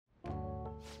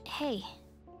Hey.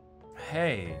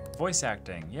 Hey, voice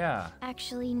acting, yeah.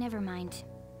 Actually, never mind.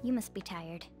 You must be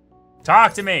tired.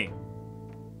 Talk to me!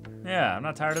 Yeah, I'm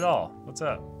not tired at all. What's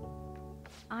up?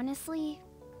 Honestly,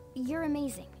 you're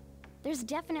amazing. There's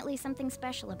definitely something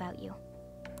special about you.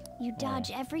 You dodge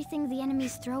everything the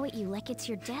enemies throw at you like it's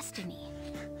your destiny.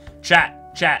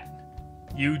 Chat.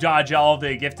 You dodge all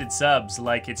the gifted subs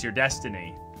like it's your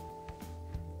destiny.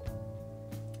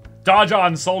 Dodge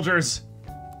on, soldiers!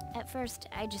 At first,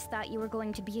 I just thought you were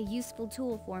going to be a useful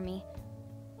tool for me.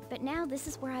 But now this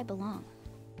is where I belong.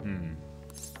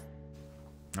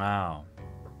 Wow.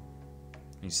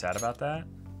 You sad about that?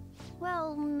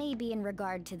 Well, maybe in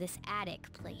regard to this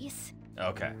attic place.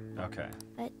 Okay.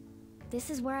 But this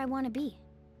is where I want to be.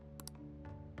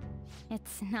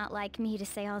 It's not like me to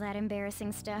say all that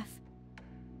embarrassing stuff.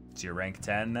 It's your rank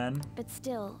 10 then? But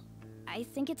still, I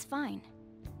think it's fine.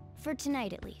 For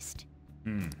tonight, at least.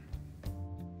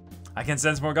 I can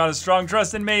sense Morgana's strong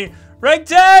trust in me. Rank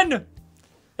 10!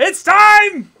 It's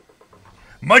time!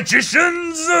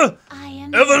 Magicians! I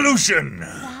am Evolution!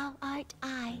 Thou art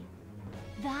I.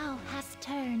 Thou hast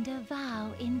turned a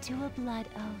vow into a blood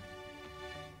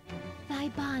oath. Thy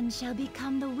bond shall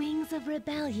become the wings of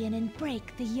rebellion and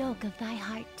break the yoke of thy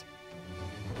heart.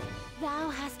 Thou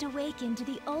hast awakened to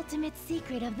the ultimate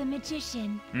secret of the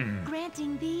magician,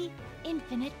 granting thee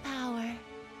infinite power.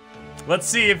 Let's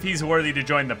see if he's worthy to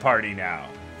join the party now.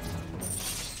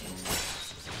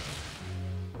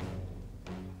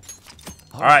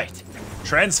 All right.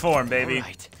 Transform, baby. All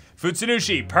right.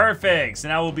 Futsunushi, perfect. So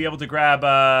now we'll be able to grab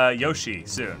Yoshi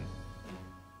soon.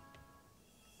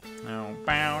 Oh,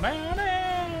 bow, down, down.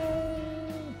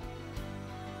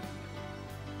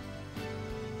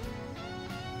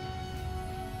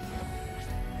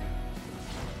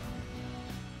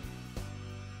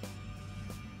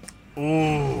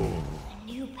 Ooh.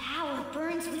 New power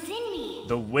burns within me.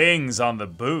 The wings on the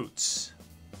boots.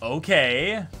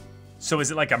 Okay. So is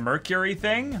it like a Mercury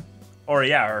thing? Or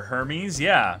or Hermes?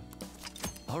 Yeah.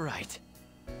 All right.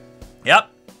 Yep.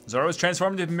 Zoro was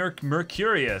transformed into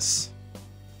Mercurius.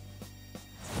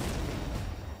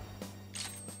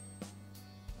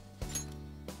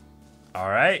 All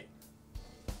right.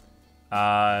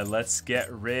 Let's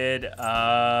get rid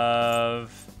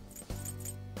of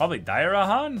probably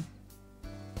Dairahan.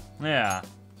 Yeah.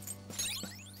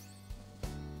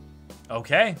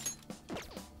 Okay.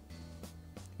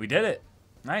 We did it.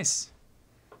 Nice.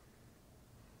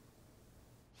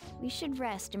 We should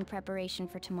rest in preparation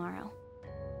for tomorrow.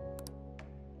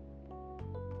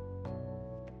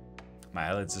 My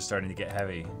eyelids are starting to get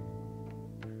heavy.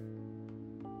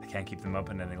 I can't keep them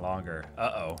open any longer.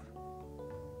 Uh-oh.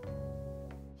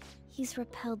 He's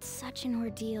repelled such an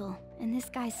ordeal, and this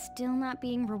guy's still not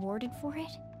being rewarded for it?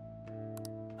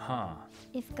 Huh.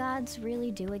 If gods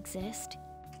really do exist,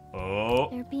 Oh.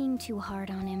 they're being too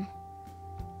hard on him.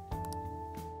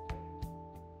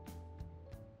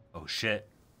 Oh, shit.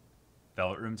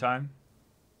 Velvet room time?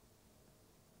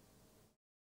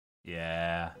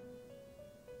 Yeah.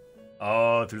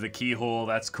 Oh, through the keyhole.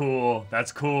 That's cool.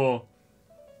 That's cool.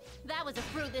 That was a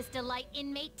fruitless delight,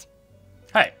 inmate.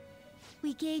 Hey.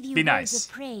 We gave you Be words nice.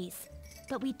 of praise,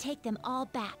 but we take them all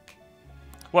back.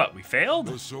 What, we failed?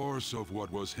 The source of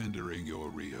what was hindering your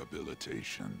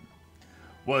rehabilitation.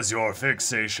 Was your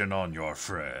fixation on your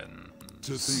friend?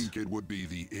 To think it would be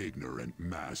the ignorant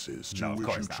masses to No, of which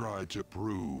course you not. tried to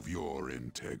prove your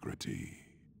integrity.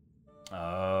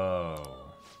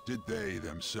 Oh. Did they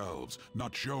themselves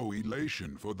not show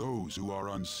elation for those who are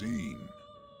unseen?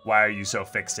 Why are you so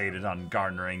fixated on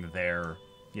garnering their,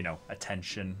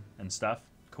 attention and stuff?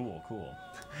 Cool, cool.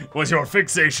 Was your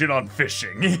fixation on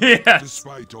fishing? Yes.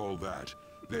 Despite all that,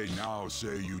 they now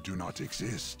say you do not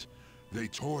exist. They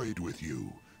toyed with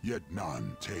you, yet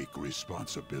none take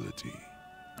responsibility.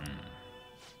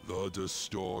 The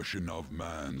distortion of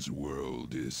man's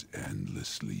world is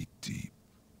endlessly deep.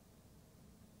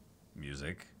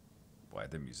 Music?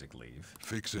 Why'd the music leave?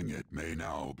 Fixing it may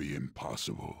now be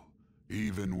impossible,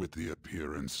 even with the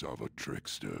appearance of a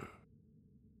trickster.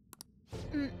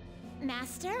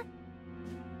 Master?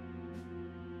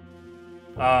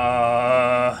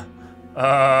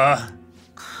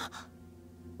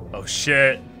 Oh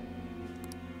shit.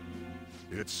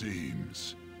 It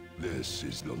seems this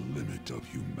is the limit of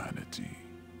humanity.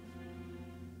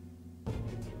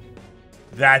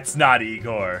 That's not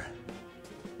Igor.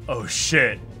 Oh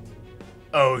shit.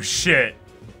 Oh shit.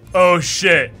 Oh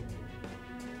shit.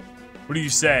 What are you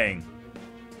saying?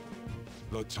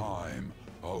 The time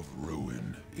of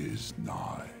ruin is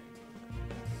nigh.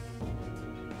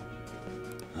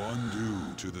 One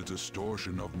due to the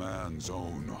distortion of man's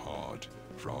own heart,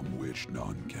 from which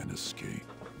none can escape.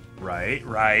 Right,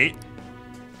 right.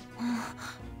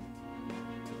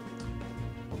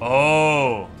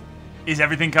 Oh. Is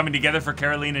everything coming together for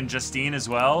Caroline and Justine as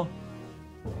well?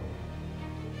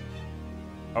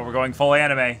 Oh, we're going full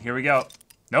anime. Here we go.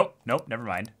 Nope, nope, never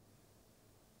mind.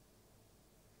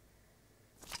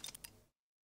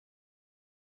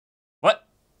 What?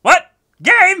 What?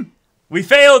 Game? We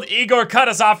failed. Igor cut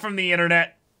us off from the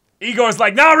internet. Igor's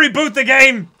like, no, reboot the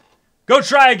game. Go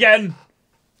try again.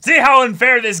 See how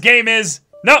unfair this game is.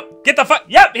 No, get the fuck.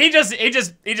 Yep, he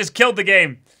just killed the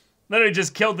game. Literally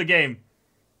just killed the game.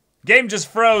 Game just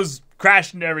froze,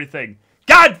 crashed into everything.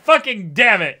 God fucking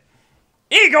damn it.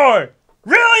 Igor,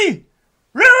 really?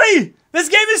 Really? This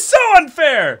game is so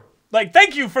unfair. Like,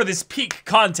 thank you for this peak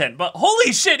content, but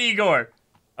holy shit, Igor.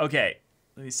 Okay,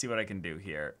 let me see what I can do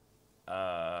here.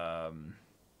 Oh,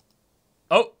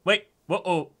 wait.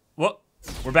 Whoa.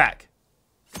 We're back.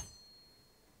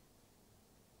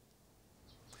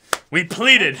 We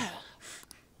pleaded.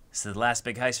 This is the last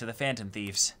big heist for the Phantom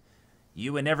Thieves.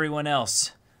 You and everyone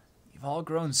else. You've all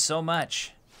grown so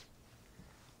much.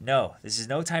 No, this is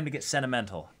no time to get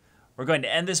sentimental. We're going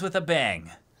to end this with a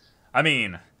bang. I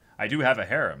mean, I do have a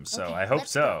harem, so Okay, I hope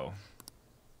let's so.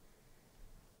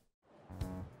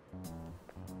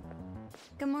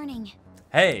 Good morning.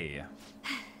 Hey.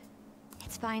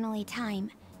 It's finally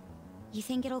time. You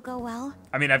think it'll go well?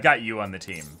 I mean, I've got you on the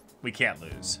team. We can't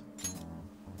lose.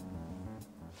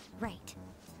 Right.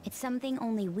 It's something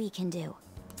only we can do.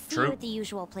 See True. you at the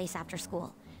usual place after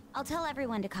school. I'll tell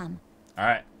everyone to come. All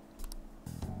right.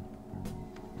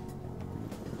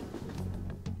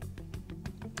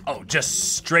 Oh,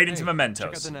 just straight into mementos.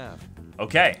 Check out the nav.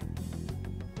 Okay.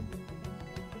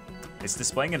 It's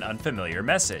displaying an unfamiliar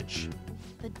message.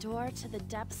 The door to the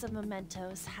depths of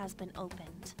mementos has been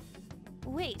opened.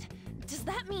 Wait, does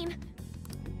that mean...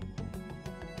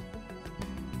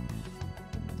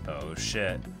 Oh,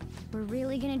 shit. We're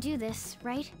really gonna do this,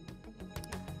 right?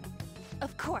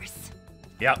 Of course.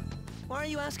 Yep. Why are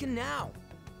you asking now?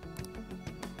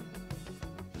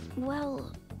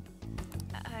 Well,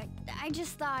 I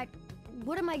just thought,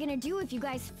 what am I gonna do if you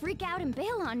guys freak out and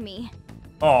bail on me?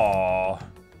 Aww.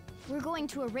 We're going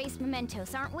to erase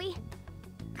mementos, aren't we?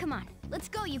 Come on, let's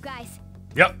go, you guys.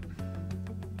 Yep.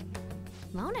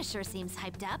 Mona sure seems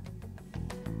hyped up.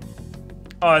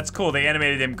 Oh, it's cool. They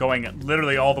animated him going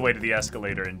literally all the way to the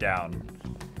escalator and down.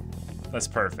 That's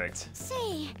perfect.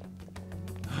 Say,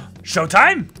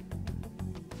 Showtime?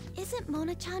 isn't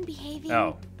Mona-chan behaving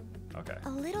Oh. Okay. a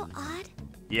little odd?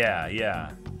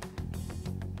 Yeah.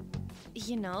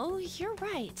 You know, you're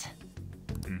right.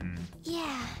 Mm-hmm.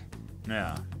 Yeah.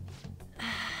 Yeah.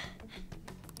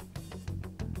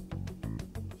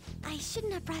 I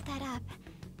shouldn't have brought that up.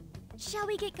 Shall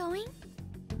we get going?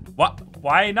 What?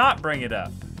 Why not bring it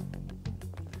up?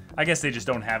 I guess they just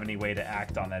don't have any way to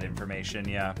act on that information,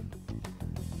 yeah.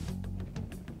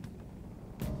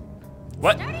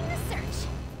 What? Starting the search.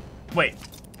 Wait.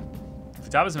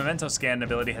 Futaba's memento scan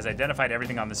ability has identified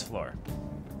everything on this floor.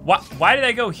 What? Why did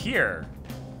I go here?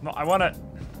 No, I wanna...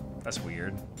 That's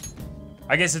weird.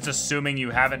 I guess it's assuming you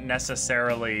haven't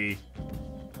necessarily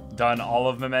done all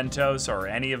of mementos or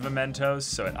any of mementos,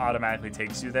 so it automatically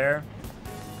takes you there.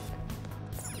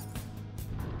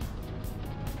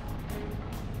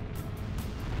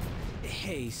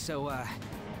 Hey, so,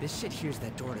 this shit here's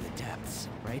that door to the depths,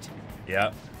 right?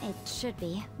 Yep. It should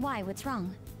be. Why? What's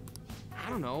wrong? I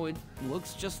don't know, it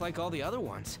looks just like all the other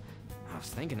ones. I was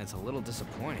thinking it's a little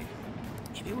disappointing.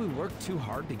 Maybe we worked too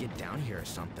hard to get down here or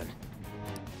something.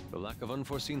 The lack of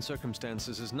unforeseen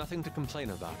circumstances is nothing to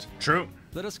complain about. True.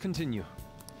 Let us continue.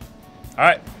 All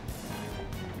right.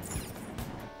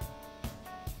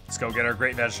 Let's go get our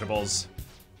great vegetables.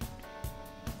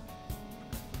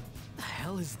 The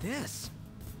hell is this?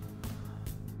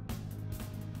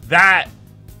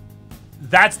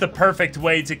 That's the perfect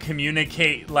way to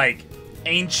communicate, like,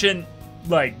 ancient,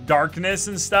 like, darkness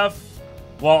and stuff,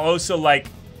 while also, like,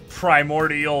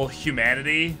 primordial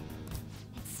humanity.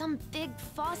 It's some big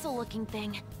fossil-looking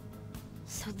thing.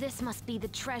 So this must be the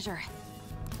treasure.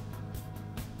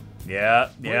 Yeah.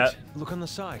 Wait, look on the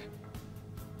side.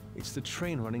 It's the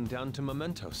train running down to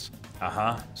Mementos.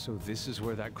 Uh-huh. So this is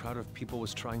where that crowd of people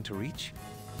was trying to reach?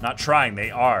 Not trying,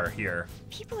 they are here.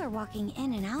 People are walking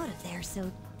in and out of there,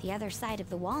 so the other side of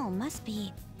the wall must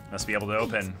be... Must be able to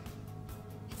open.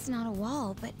 It's not a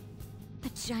wall, but a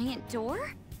giant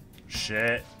door?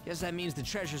 Shit. Guess that means the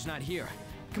treasure's not here.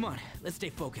 Come on, let's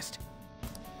stay focused.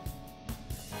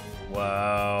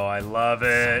 Whoa, I love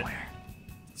it. Somewhere.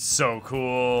 So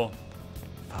cool.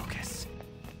 Focus.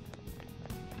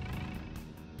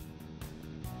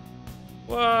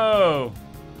 Whoa.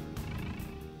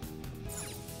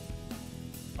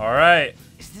 All right.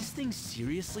 Is this thing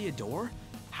seriously a door?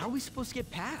 How are we supposed to get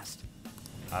past?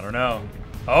 I don't know.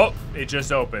 Oh, it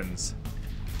just opens.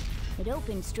 It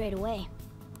opened straight away.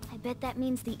 I bet that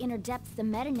means the inner depths the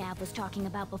metanav was talking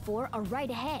about before are right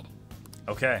ahead.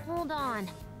 Okay. Hold on.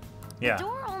 Yeah. The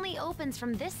door only opens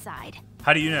from this side.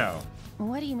 How do you know?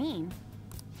 What do you mean?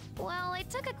 Well, I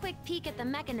took a quick peek at the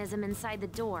mechanism inside the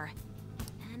door.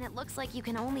 And it looks like you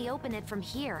can only open it from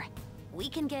here. We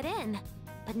can get in,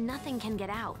 but nothing can get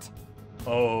out.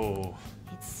 Oh.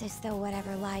 It's as though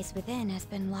whatever lies within has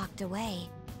been locked away.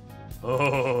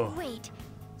 Oh. Wait,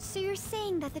 so you're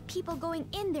saying that the people going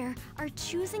in there are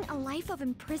choosing a life of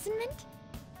imprisonment?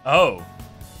 Oh.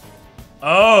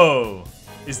 Oh.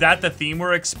 Is that the theme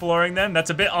we're exploring then?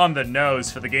 That's a bit on the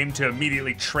nose for the game to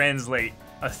immediately translate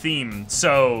a theme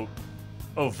so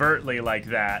overtly like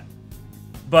that.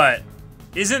 But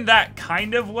isn't that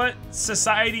kind of what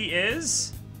society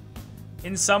is?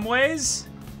 In some ways?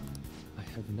 I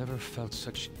have never felt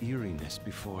such eeriness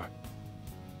before.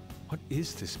 What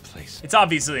is this place? It's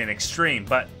obviously an extreme,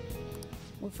 but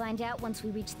We'll find out once we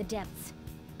reach the depths.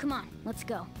 Come on, let's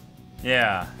go.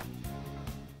 yeah.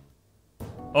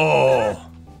 Oh.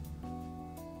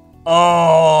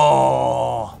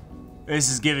 Oh.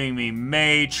 This is giving me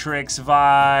Matrix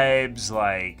vibes,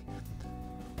 like,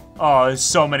 oh, there's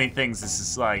so many things this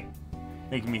is like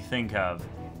making me think of.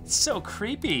 It's so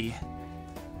creepy.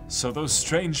 So those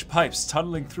strange pipes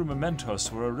tunneling through Mementos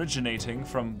were originating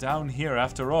from down here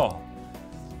after all.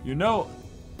 You know,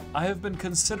 I have been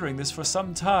considering this for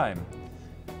some time.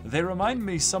 They remind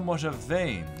me somewhat of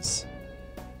veins.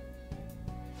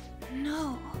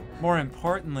 No. More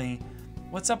importantly,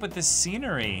 what's up with this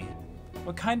scenery?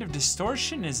 What kind of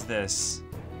distortion is this?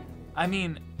 I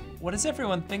mean, what does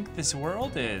everyone think this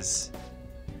world is?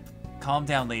 Calm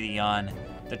down, Lady Yon.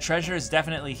 The treasure is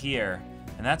definitely here,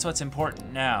 and that's what's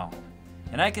important now.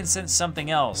 And I can sense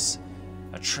something else.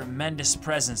 A tremendous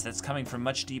presence that's coming from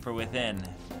much deeper within.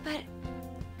 But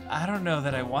I don't know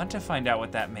that I want to find out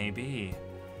what that may be.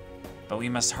 But we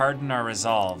must harden our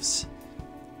resolves.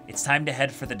 It's time to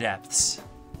head for the depths.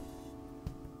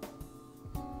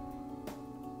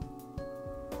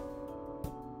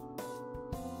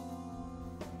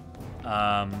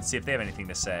 Let's see if they have anything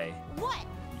to say. What?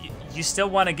 You still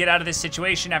want to get out of this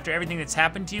situation after everything that's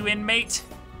happened to you, inmate?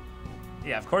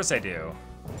 Yeah, of course I do.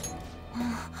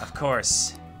 Of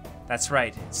course. That's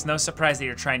right. It's no surprise that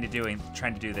you're trying to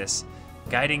do this.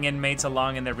 Guiding inmates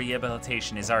along in their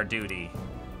rehabilitation is our duty.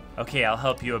 Okay, I'll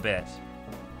help you a bit.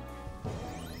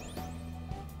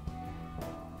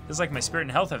 Feels like my spirit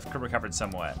and health have recovered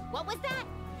somewhat. What was that?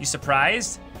 You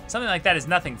surprised? Something like that is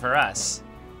nothing for us.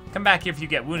 Come back here if you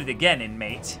get wounded again,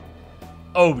 inmate.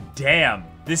 Oh, damn.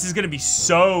 This is gonna be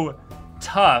so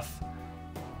tough.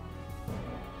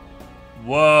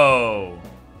 Whoa.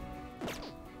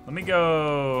 Let me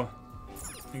go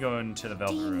into the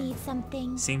Velvet Do you Room. need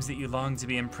something? Seems that you long to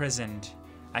be imprisoned.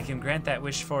 I can grant that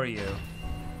wish for you.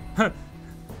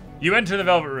 You enter the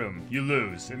Velvet Room. You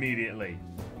lose immediately.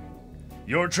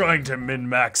 You're trying to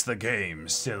min-max the game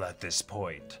still at this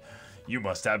point. You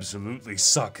must absolutely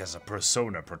suck as a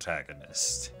Persona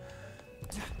protagonist.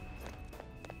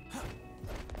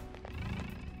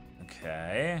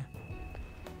 Okay.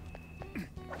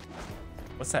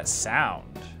 What's that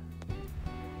sound?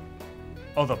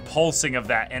 Oh, the pulsing of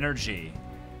that energy.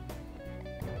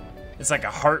 It's like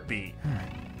a heartbeat.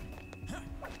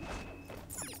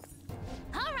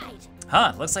 All right.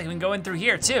 Huh, looks like we can go in through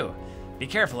here too. Be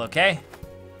careful, okay?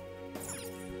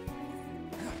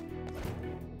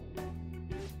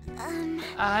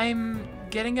 I'm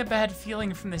getting a bad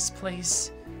feeling from this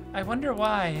place. I wonder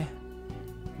why.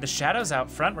 The shadows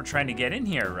out front were trying to get in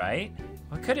here, right?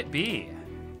 What could it be?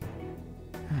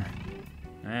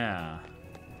 Yeah.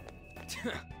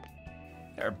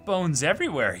 There are bones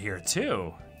everywhere here,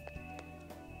 too.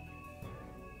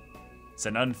 It's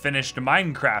an unfinished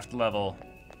Minecraft level.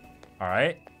 All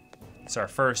right. It's our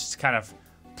first kind of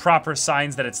proper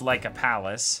signs that it's like a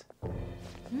palace.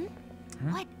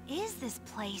 What is this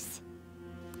place?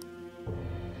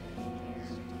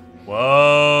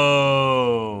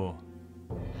 Whoa.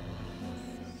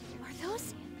 Are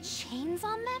those chains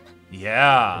on them?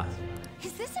 Yeah.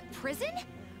 Is this a prison?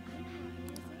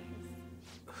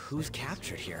 Who's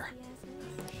captured here?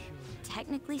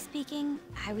 Technically speaking,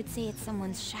 I would say it's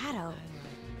someone's shadow.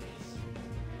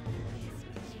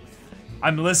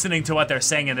 I'm listening to what they're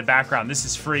saying in the background. This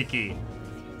is freaky.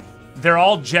 They're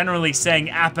all generally saying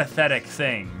apathetic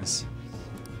things.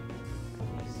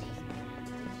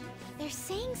 They're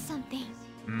saying something.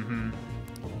 Mm-hmm.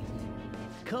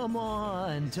 Come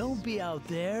on, don't be out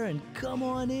there and come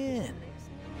on in.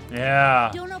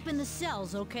 Yeah. Don't open the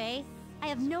cells, okay? I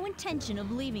have no intention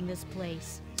of leaving this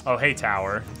place. Oh, hey,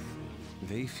 Tower.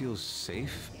 They feel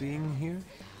safe being here?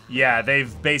 Yeah,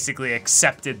 they've basically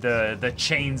accepted the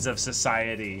chains of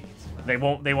society. They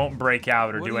won't break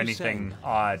out or What do are you anything saying?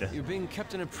 odd. You're being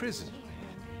kept in a prison.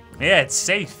 Yeah, it's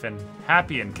safe and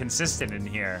happy and consistent in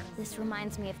here. This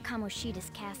reminds me of Kamoshida's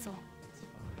castle.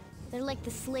 They're like the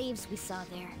slaves we saw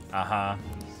there. Uh-huh.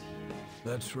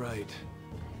 That's right.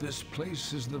 This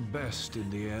place is the best in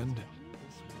the end.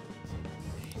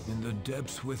 In the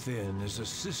depths within is a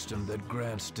system that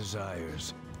grants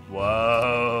desires.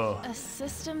 Whoa. A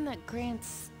system that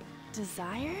grants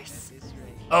desires?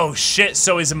 Oh shit,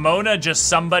 so is Mona just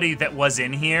somebody that was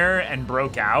in here and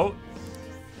broke out?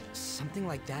 Something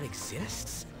like that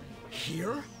exists?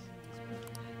 Here?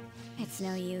 It's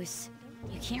no use.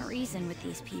 You can't reason with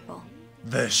these people.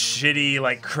 The shitty,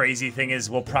 like, crazy thing is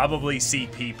we'll probably see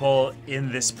people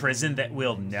in this prison that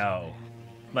we'll know.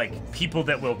 Like, people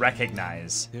that we'll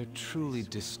recognize. They're truly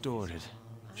distorted,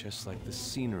 just like the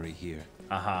scenery here.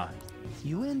 Uh-huh.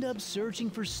 You end up searching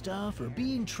for stuff or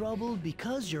being troubled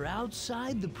because you're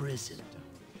outside the prison.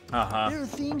 Uh-huh. There are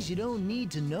things you don't need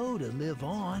to know to live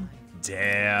on.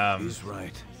 Damn. He's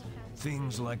right.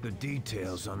 Things like the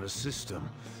details on the system.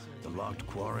 The locked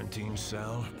quarantine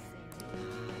cell.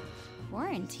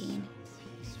 Quarantine?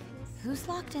 Who's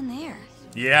locked in there?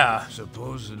 Yeah.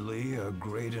 Supposedly a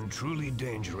great and truly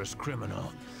dangerous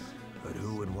criminal. But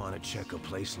who would want to check a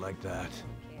place like that?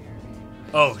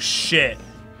 Oh shit.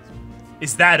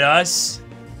 Is that us?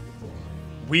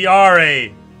 We are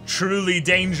a truly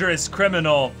dangerous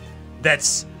criminal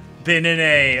that's been in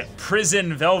a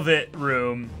prison velvet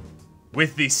room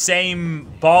with the same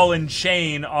ball and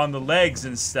chain on the legs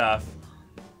and stuff.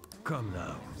 Come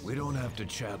now, we don't have to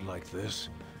chat like this.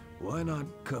 Why not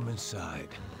come inside?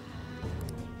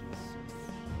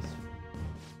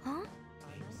 Huh?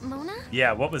 Mona?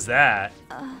 Yeah, what was that?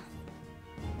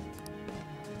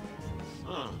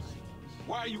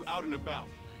 Why are you out and about?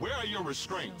 Where are your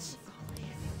restraints?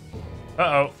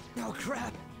 Uh-oh. Oh,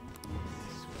 crap.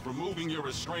 Removing your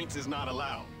restraints is not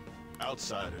allowed.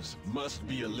 Outsiders must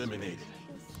be eliminated.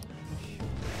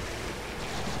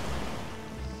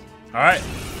 All right,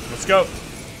 let's go.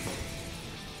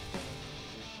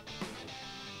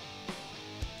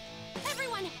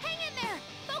 Everyone, hang in there!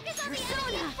 Focus on the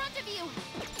enemy in front of you!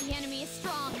 The enemy is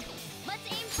strong. Let's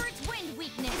aim for its wind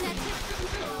weakness.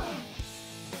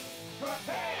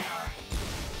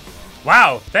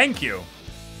 Wow, thank you.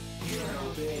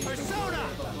 Persona!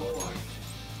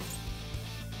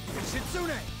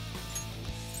 Shitsune!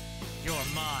 You're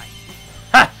mine.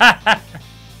 Knocked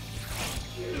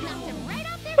him right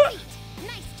off their feet.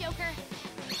 Nice, Joker.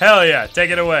 Hell yeah, take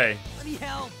it away. Let me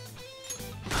help.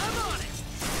 I'm on it.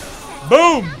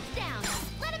 Boom! Knocked down.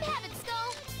 Let him have it,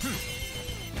 Skull.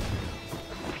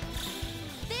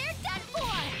 They're done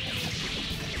for.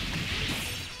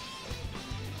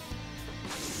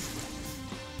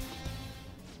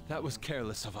 That was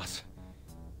careless of us.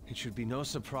 It should be no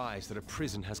surprise that a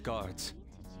prison has guards.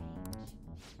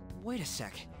 Wait a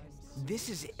sec. This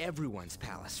is everyone's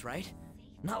palace, right?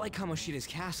 Not like Kamoshida's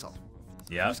castle.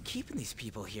 Yep. Who's keeping these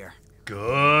people here?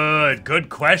 Good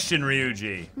question,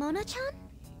 Ryuji. Mona-chan?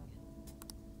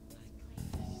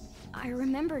 I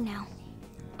remember now.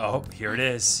 Oh, here it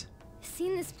is.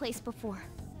 Seen this place before.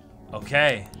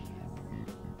 Okay.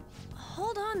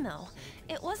 Hold on, though.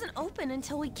 It wasn't open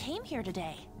until we came here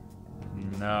today.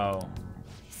 No.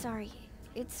 Sorry,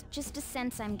 it's just a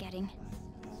sense I'm getting.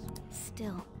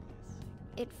 Still,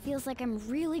 it feels like I'm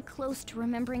really close to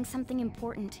remembering something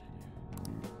important.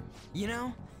 You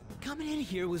know, coming in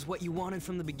here was what you wanted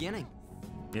from the beginning.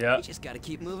 Yep. You just gotta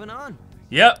keep moving on.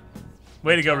 Yep.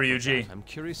 Way to go, Ryuji. I'm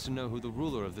curious to know who the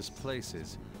ruler of this place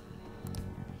is.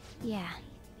 Yeah,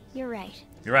 you're right.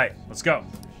 You're right. Let's go.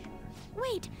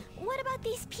 Wait, what about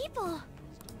these people?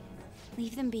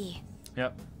 Leave them be.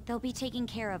 Yep. They'll be taken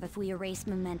care of if we erase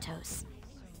mementos.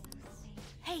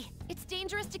 Hey, it's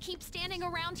dangerous to keep standing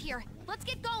around here. Let's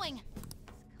get going.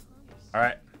 All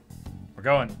right. We're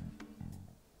going.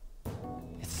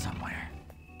 It's somewhere.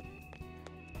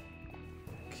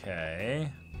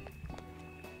 Okay.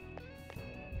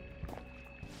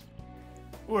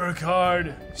 Work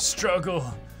hard, struggle,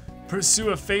 pursue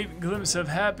a faint glimpse of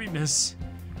happiness.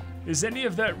 Is any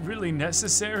of that really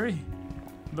necessary?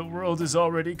 The world is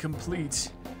already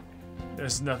complete.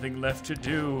 There's nothing left to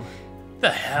do. The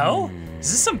hell?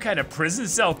 Is this some kind of prison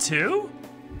cell too?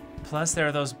 Plus there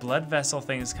are those blood vessel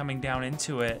things coming down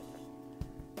into it.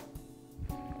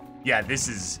 Yeah, this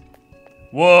is...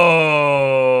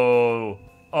 Whoa!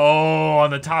 Oh,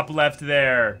 on the top left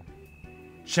there.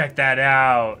 Check that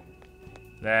out.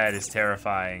 That is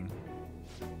terrifying.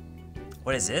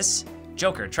 What is this?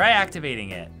 Joker, try activating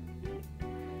it.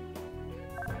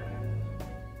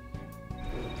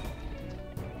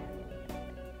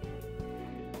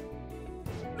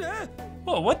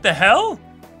 Whoa, what the hell?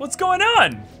 What's going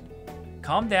on?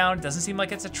 Calm down, doesn't seem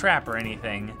like it's a trap or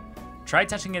anything. Try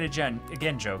touching it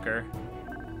again, Joker.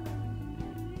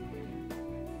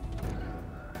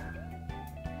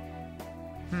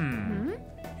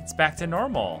 It's back to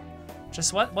normal.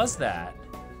 Just what was that?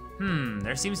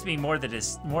 There seems to be more to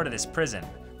this prison.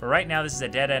 But right now, this is a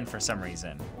dead end for some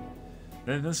reason.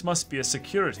 Then this must be a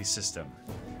security system.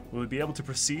 Will we be able to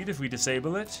proceed if we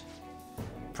disable it?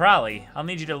 Probably. I'll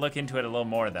need you to look into it a little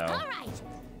more, though. All right.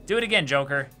 Do it again,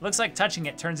 Joker. Looks like touching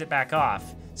it turns it back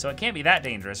off, so it can't be that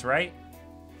dangerous, right?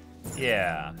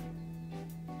 Yeah.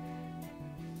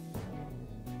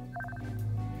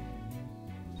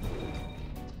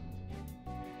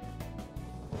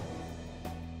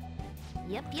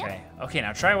 Yep. Okay,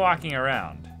 now try walking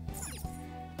around.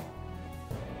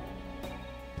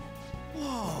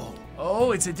 Whoa.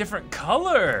 Oh, it's a different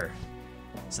color.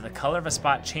 So the color of a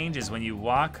spot changes when you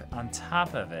walk on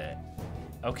top of it.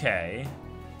 Okay.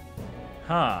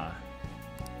 Huh.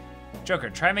 Joker,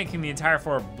 try making the entire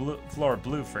floor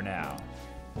blue for now.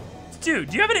 Dude,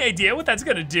 do you have any idea what that's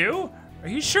gonna do? Are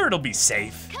you sure it'll be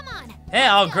safe? Come on.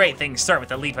 All great things start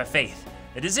with a leap of faith.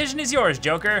 The decision is yours,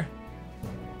 Joker.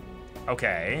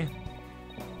 Okay.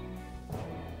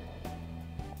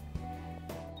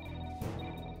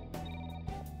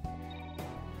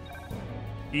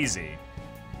 Easy.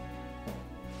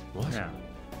 What? Yeah.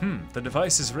 The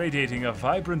device is radiating a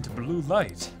vibrant blue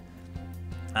light.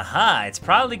 Aha, it's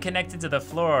probably connected to the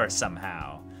floor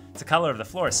somehow. It's the color of the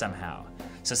floor somehow.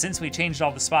 So since we changed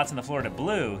all the spots on the floor to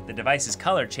blue, the device's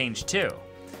color changed too.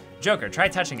 Joker, try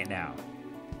touching it now.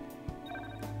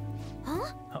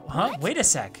 Huh? Huh? Wait a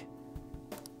sec.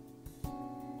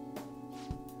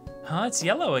 Huh, it's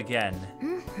yellow again.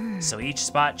 So each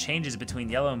spot changes between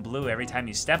yellow and blue every time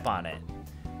you step on it.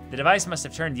 The device must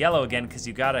have turned yellow again because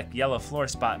you got a yellow floor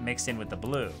spot mixed in with the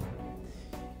blue.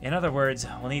 In other words,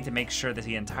 we'll need to make sure that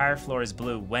the entire floor is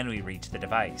blue when we reach the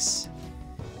device.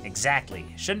 Exactly.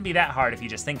 Shouldn't be that hard if you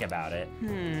just think about it.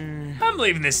 I'm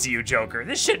leaving this to you, Joker.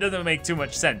 This shit doesn't make too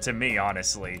much sense to me,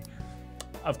 honestly.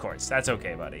 Of course, that's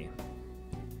okay, buddy.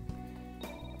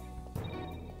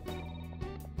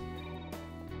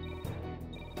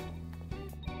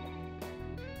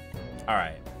 All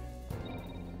right.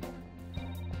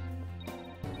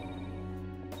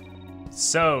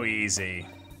 So easy.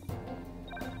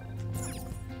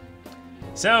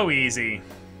 So easy.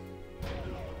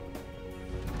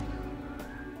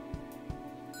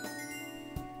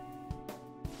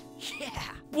 Yeah.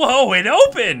 Whoa, it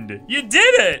opened! You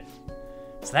did it!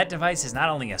 So that device is not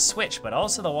only a switch, but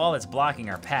also the wall that's blocking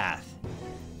our path.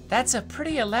 That's a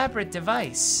pretty elaborate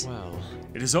device. Well,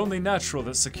 It is only natural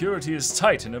that security is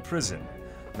tight in a prison.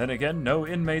 Then again, no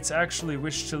inmates actually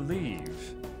wish to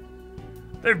leave.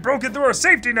 They've broken through our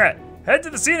safety net! Head to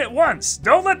the scene at once!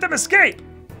 Don't let them escape!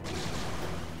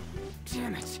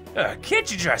 Damn it.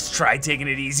 Can't you just try taking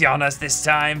it easy on us this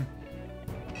time?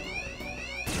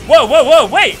 Whoa, whoa, whoa,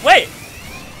 wait!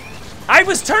 I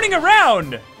was turning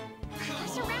around! You're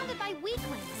surrounded by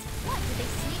weaklings. What, did they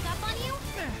sneak up on you?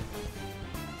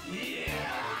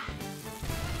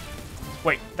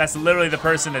 Wait, that's literally the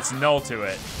person that's null to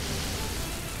it.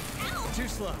 Too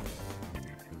slow.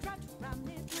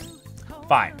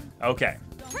 Fine, okay.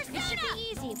 This should be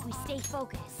easy if we stay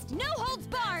focused. No holds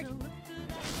barred!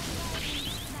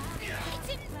 It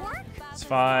didn't work? It's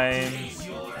fine.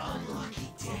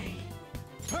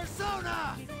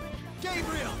 Persona!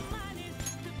 Gabriel!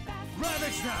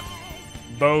 Ravage them!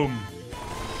 Boom.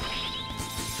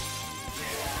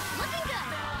 Looking good!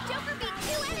 Joker beat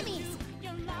 2 enemies!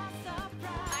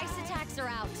 Ice attacks are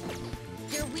out.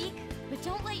 You're weak, but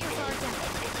don't let your guard down.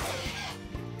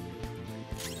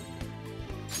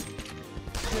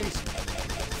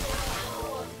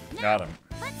 Got him.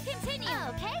 Let's continue,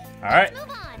 okay? All right. Let's move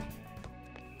on.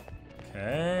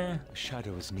 Okay. a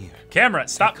shadow is near. Camera,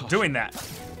 stop doing that.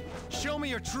 Show me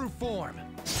your true form.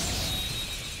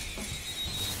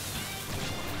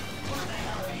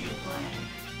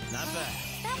 Not bad.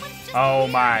 Oh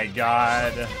my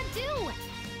god.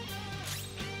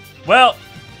 Well,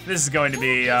 this is going to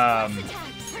be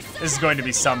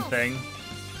something.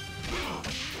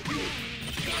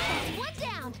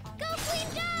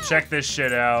 Check this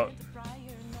shit out.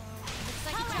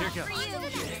 Here it goes.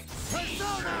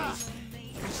 Persona!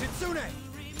 Shitsune!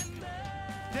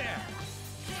 There.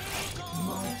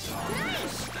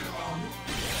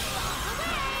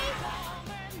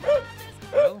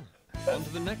 Well, On to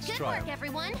the next Good trial. work,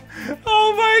 everyone.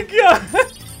 Oh my god.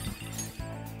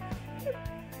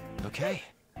 Okay.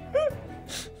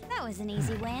 That was an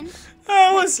easy win.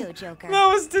 That Let's was go, Joker. That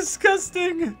was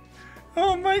disgusting.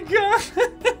 Oh my god.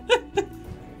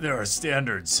 There are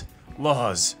standards,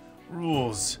 laws,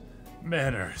 rules,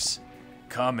 manners,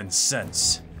 common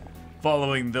sense.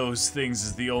 Following those things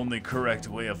is the only correct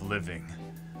way of living.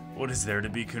 What is there to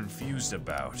be confused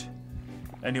about?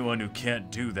 Anyone who can't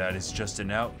do that is just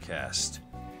an outcast.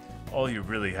 All you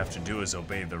really have to do is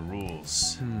obey the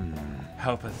rules.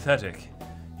 How pathetic.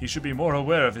 He should be more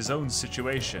aware of his own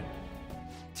situation.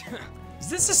 Is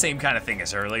this the same kind of thing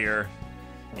as earlier?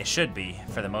 It should be,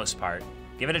 for the most part.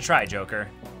 Give it a try, Joker.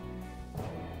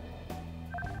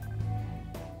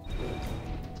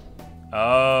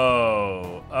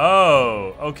 Oh,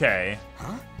 okay.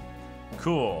 Huh?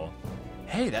 Cool.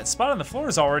 Hey, that spot on the floor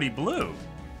is already blue.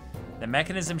 The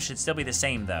mechanism should still be the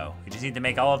same, though. We just need to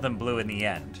make all of them blue in the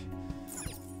end.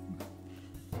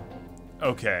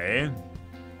 Okay.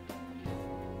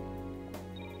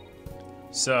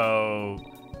 So...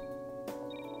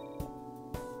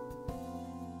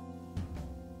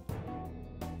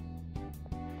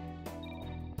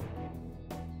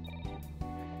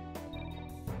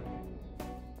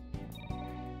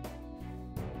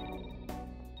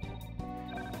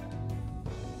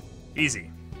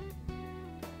 Easy.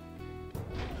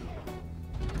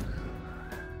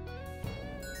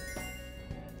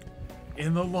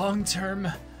 In the long term,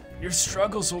 your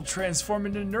struggles will transform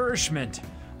into nourishment.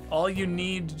 All you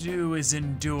need to do is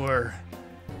endure.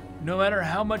 No matter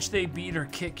how much they beat or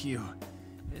kick you,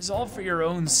 it's all for your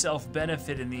own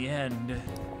self-benefit in the end.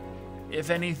 If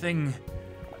anything,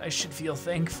 I should feel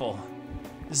thankful.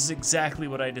 This is exactly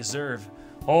what I deserve.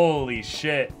 Holy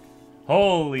shit.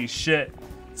 Holy shit.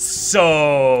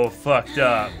 So fucked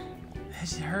up.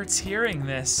 It hurts hearing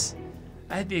this.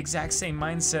 I had the exact same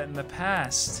mindset in the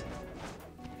past.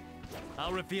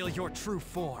 I'll reveal your true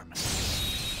form. Let's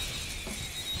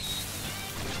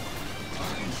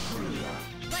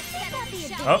set up the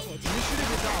advantage.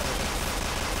 Initiative is ours.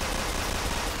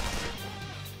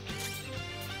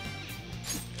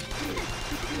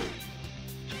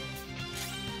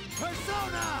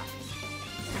 Persona!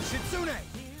 Shitsune!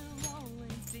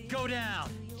 Go down!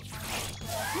 Nice!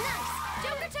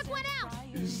 Joker took one out!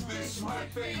 Is this my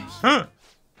fate? Huh.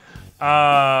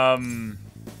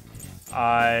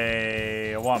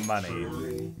 I want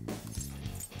money.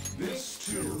 This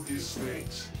too is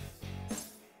fate.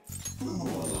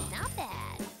 Fool. Not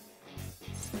bad.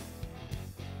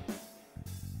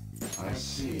 I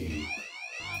see.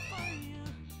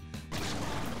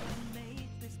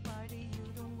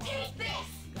 Take this!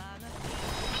 Oh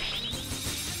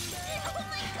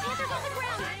my god! Panther's on the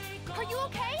ground! Are you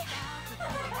okay?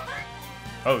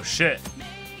 Oh shit.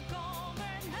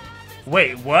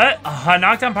 Wait, what? A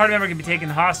knockdown party member can be taken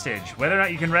hostage. Whether or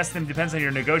not you can arrest them depends on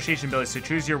your negotiation ability, so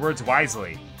choose your words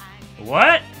wisely.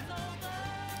 What?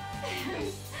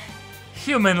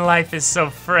 Human life is so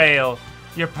frail.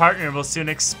 Your partner will soon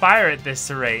expire at this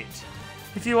rate.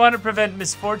 If you want to prevent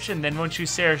misfortune, then won't you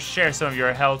share some of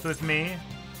your health with me?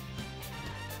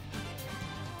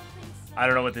 I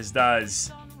don't know what this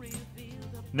does.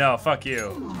 No, fuck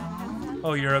you.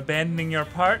 Oh, you're abandoning your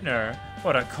partner.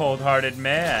 What a cold-hearted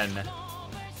man.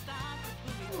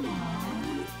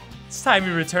 It's time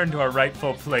you return to our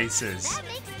rightful places. That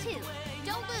makes two.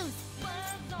 Don't lose.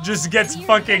 Just gets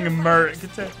fucking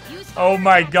murked. Oh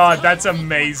my god, that's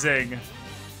amazing.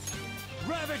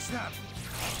 Ravage them!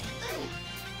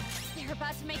 They're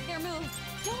about to make their move.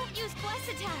 Don't use bless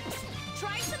attacks.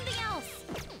 Try something else.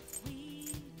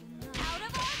 Out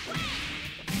of our way!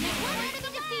 One enemy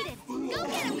defeated. Go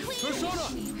get him, Queen! Persona!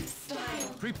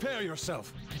 Prepare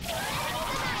yourself.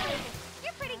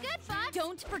 You're pretty good, Fox.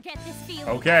 Don't forget this feeling.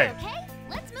 Okay. Okay,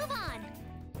 let's move on.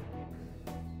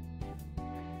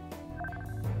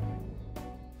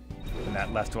 And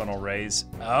that left one will raise.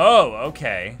 Oh,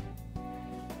 okay.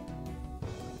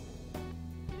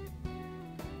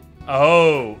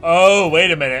 Oh,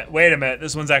 wait a minute. Wait a minute.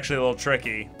 This one's actually a little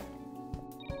tricky.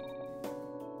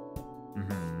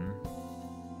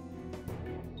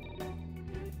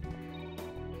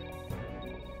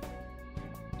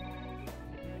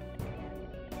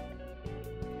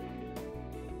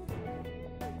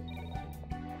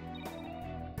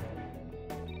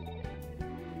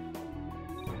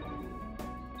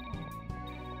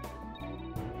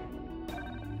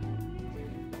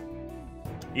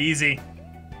 Easy.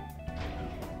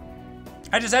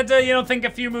 I just had to, you know, think a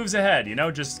few moves ahead, you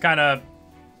know, just kind of,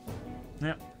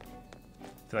 yeah.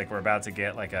 Feel like we're about to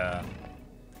get like a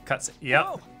cut.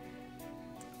 Yep.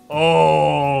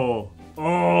 Oh,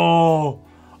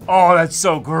 Oh, that's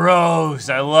so gross.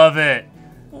 I love it.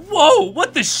 Whoa,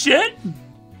 what the shit?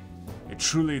 It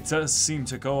truly does seem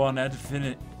to go on ad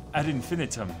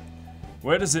infinitum.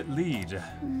 Where does it lead?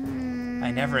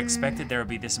 I never expected there would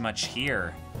be this much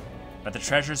here. But the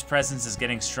treasure's presence is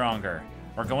getting stronger.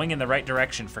 We're going in the right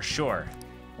direction for sure.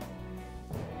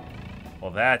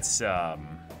 Well, that's, Get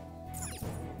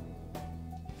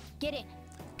in.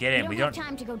 Get in. We don't have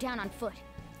time to go down on foot.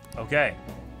 Okay.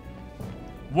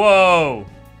 Whoa.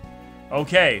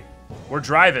 Okay. We're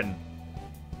driving.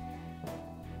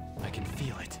 I can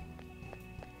feel it.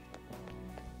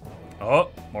 Oh,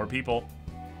 more people.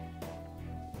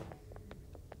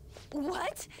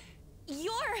 What?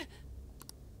 You're...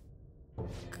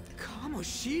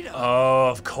 Kamoshida. Oh,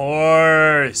 of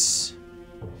course.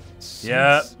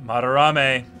 Yep,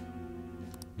 Madarame.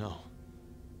 No.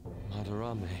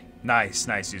 Madarame. Nice,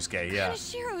 nice, Yusuke, yeah.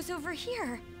 Kanashiro's over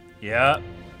here. Yeah.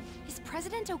 Is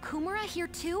President Okumura here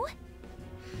too?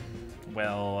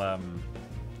 Well,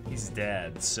 he's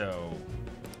dead, so...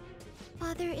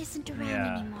 Father isn't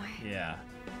around anymore. Yeah.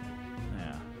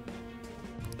 Yeah.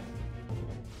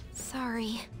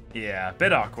 Sorry. Yeah,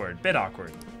 bit awkward, bit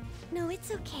awkward. No,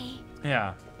 it's okay.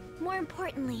 Yeah. More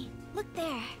importantly, look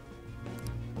there.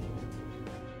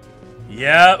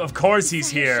 Yep, of course he's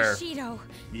here. Shishido.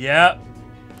 Yep.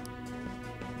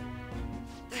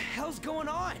 The hell's going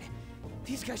on?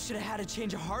 These guys should have had a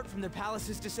change of heart from their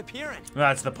palaces disappearing.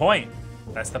 That's the point.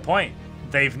 That's the point.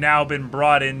 They've now been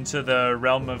brought into the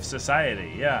realm of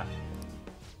society, yeah.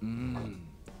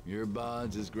 Your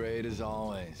bud's as great as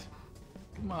always.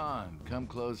 Come on, come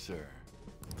closer.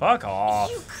 Fuck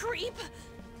off. You creep!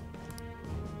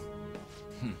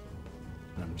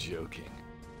 I'm joking.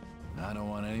 I don't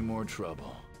want any more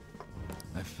trouble.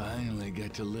 I finally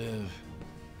get to live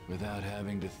without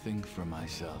having to think for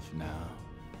myself now.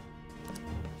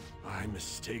 I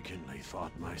mistakenly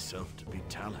thought myself to be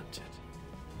talented.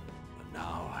 But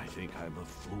now I think I'm a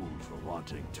fool for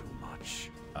wanting too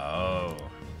much. Oh.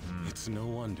 It's no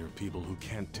wonder people who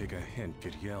can't take a hint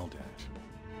get yelled at.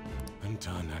 I'm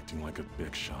done acting like a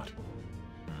big shot.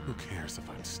 Who cares if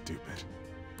I'm stupid?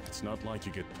 It's not like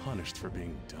you get punished for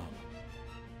being dumb.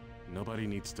 Nobody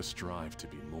needs to strive to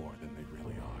be more than they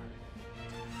really are.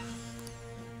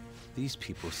 These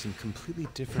people seem completely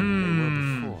different than they were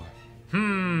before.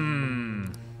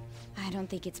 I don't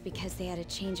think it's because they had a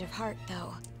change of heart,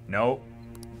 though. Nope.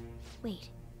 Wait.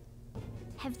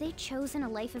 Have they chosen a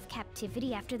life of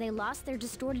captivity after they lost their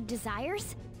distorted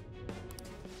desires?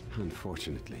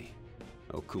 Unfortunately,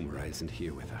 Okumura isn't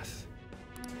here with us.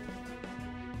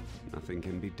 Nothing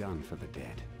can be done for the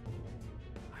dead.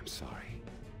 I'm sorry.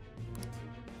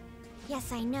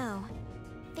 Yes, I know.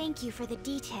 Thank you for the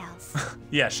details.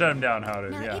 Yeah, shut him down,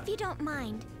 Haru. Now, Yeah. if you don't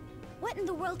mind, what in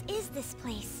the world is this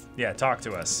place? Yeah, talk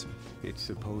to us. It's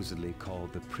supposedly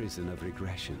called the Prison of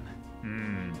Regression.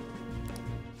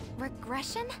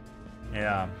 Regression?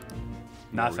 Yeah.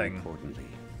 Nothing. More importantly,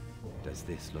 does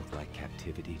this look like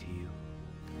captivity to you?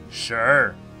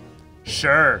 Sure.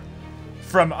 Sure.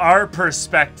 From our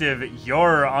perspective,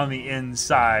 you're on the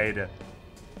inside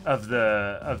of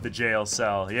the jail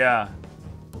cell. Yeah.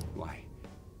 Why?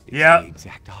 It's Yep. the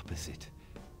exact opposite.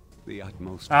 The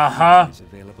utmost Uh-huh. freedom is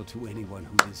available to anyone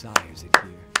who desires it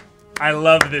here. I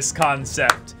love this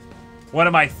concept. One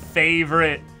of my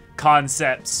favorite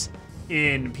concepts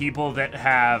in people that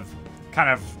have kind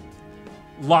of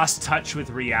lost touch with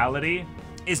reality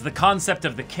is the concept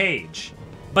of the cage.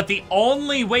 But the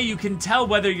only way you can tell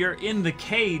whether you're in the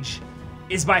cage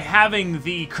is by having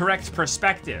the correct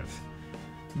perspective.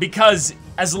 Because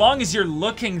as long as you're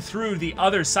looking through the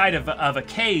other side of a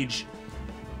cage,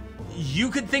 you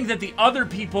could think that the other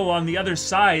people on the other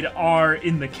side are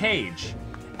in the cage.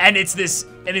 And it's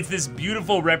this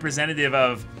beautiful representative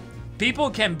of people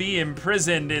can be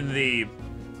imprisoned in the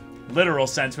literal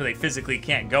sense where they physically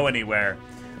can't go anywhere,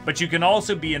 but you can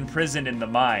also be imprisoned in the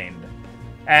mind.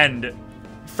 And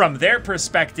from their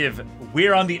perspective,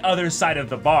 we're on the other side of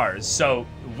the bars, so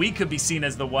we could be seen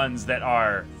as the ones that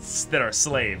are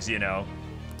slaves, you know.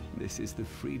 This is the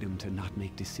freedom to not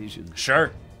make decisions.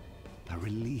 Sure. A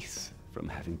release from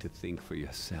having to think for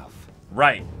yourself.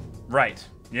 Right. Right.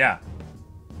 Yeah.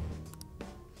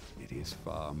 It is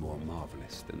far more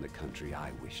marvelous than the country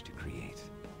I wish to create.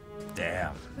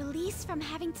 Damn. Release from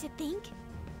having to think?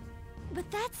 But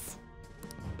that's...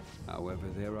 However,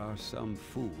 there are some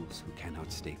fools who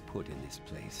cannot stay put in this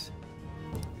place.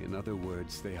 In other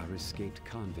words, they are escaped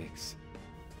convicts.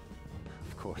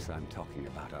 Of course, I'm talking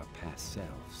about our past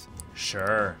selves.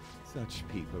 Sure. Such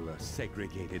people are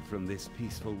segregated from this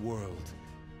peaceful world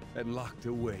and locked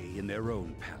away in their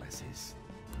own palaces.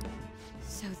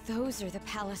 So those are the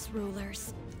palace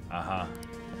rulers. Uh-huh.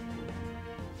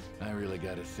 I really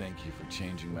gotta thank you for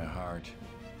changing my heart.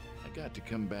 I got to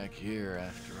come back here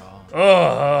after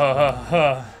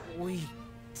all. We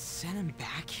sent him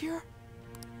back here?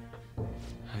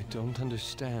 I don't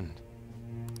understand.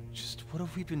 Just what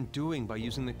have we been doing by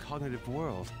using the cognitive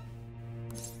world?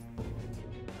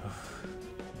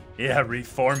 Yeah,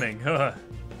 reforming. Get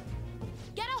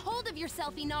a hold of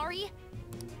yourself, Inari.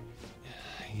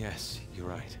 Yes, you're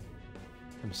right.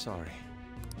 I'm sorry.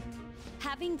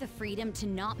 Having the freedom to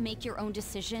not make your own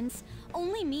decisions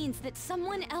only means that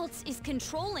someone else is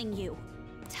controlling you.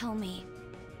 Tell me,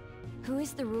 who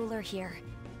is the ruler here?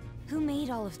 Who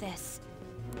made all of this?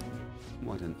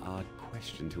 What an odd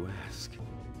question to ask.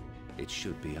 It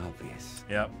should be obvious.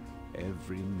 Yep.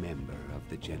 Every member of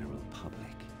the general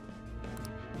public.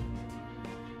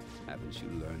 Haven't you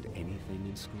learned anything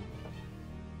in school?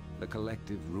 The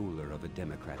collective ruler of a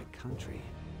democratic country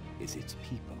is its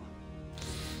people.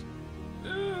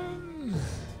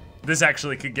 This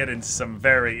actually could get into some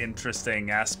very interesting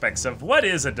aspects of what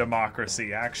is a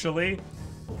democracy, actually.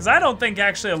 Because I don't think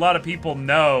actually a lot of people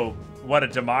know what a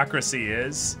democracy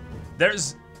is.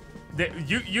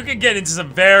 You can get into some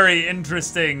very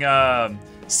interesting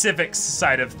civics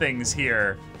side of things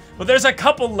here. Well, there's a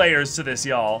couple layers to this,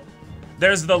 y'all.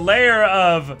 There's the layer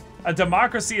of a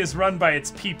democracy is run by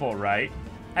its people, right?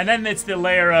 And then it's the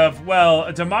layer of, well,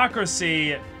 a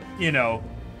democracy, you know,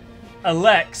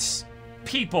 elects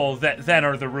people that then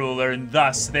are the ruler, and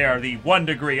thus they are the 1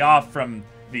 degree off from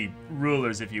the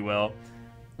rulers, if you will.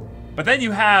 But then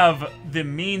you have the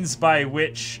means by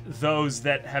which those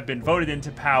that have been voted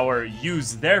into power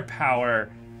use their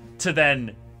power to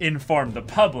then inform the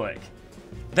public.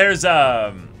 There's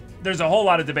a whole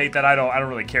lot of debate that I don't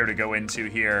really care to go into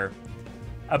here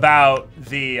about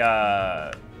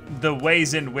the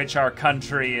ways in which our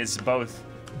country is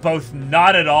both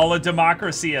not at all a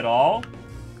democracy at all,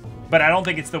 but I don't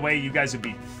think it's the way you guys would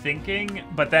be thinking,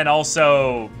 but then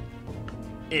also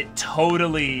it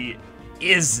totally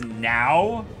is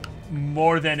now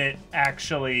more than it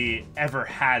actually ever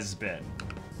has been.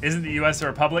 Isn't the US a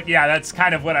republic? Yeah, that's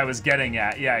kind of what I was getting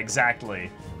at. Yeah,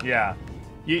 exactly. Yeah.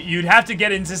 You'd have to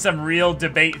get into some real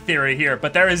debate theory here,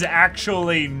 but there is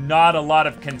actually not a lot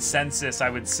of consensus, I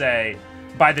would say,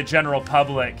 by the general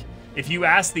public. If you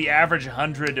ask the average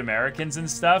 100 Americans and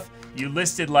stuff, you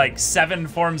listed like 7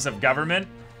 forms of government,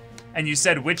 and you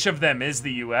said which of them is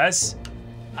the US,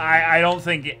 I don't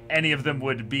think any of them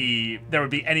would be, there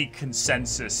would be any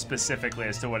consensus specifically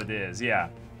as to what it is, yeah.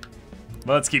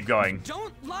 Well, let's keep going.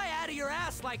 Don't lie out of your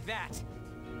ass like that!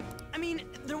 I mean,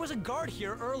 there was a guard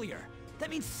here earlier. That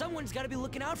means someone's gotta be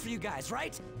looking out for you guys,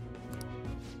 right?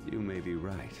 You may be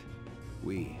right.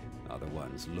 We are the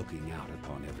ones looking out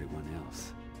upon everyone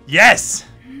else. Yes!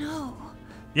 No.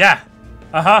 Yeah.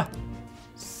 Uh-huh.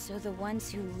 So the ones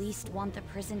who least want the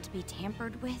prison to be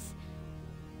tampered with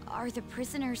are the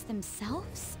prisoners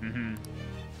themselves? Mm-hmm.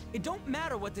 It don't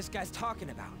matter what this guy's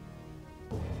talking about.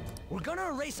 We're gonna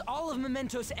erase all of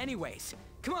Mementos anyways.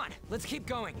 Come on, let's keep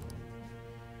going.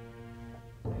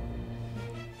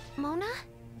 Mona?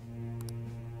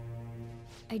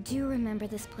 I do remember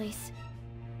this place.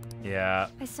 Yeah.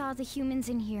 I saw the humans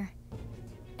in here,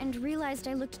 and realized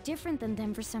I looked different than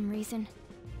them for some reason.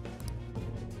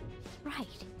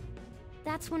 Right.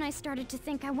 That's when I started to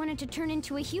think I wanted to turn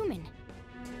into a human.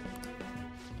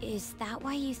 Is that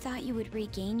why you thought you would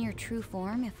regain your true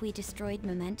form if we destroyed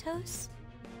Mementos?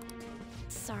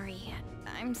 Sorry,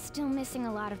 I'm still missing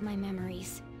a lot of my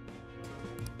memories.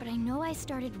 But I know I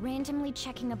started randomly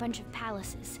checking a bunch of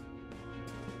palaces.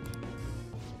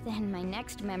 Then my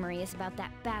next memory is about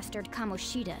that bastard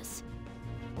Kamoshida's.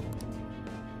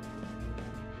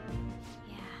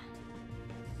 Yeah.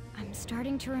 I'm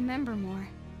starting to remember more.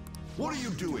 What are you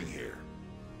doing here?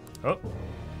 Oh.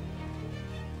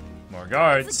 More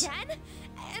guards. Again?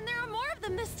 And there are more of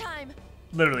them this time.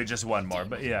 Literally just one more,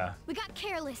 but yeah. We got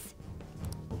careless.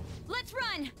 Let's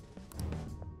run!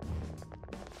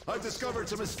 I've discovered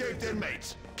some escaped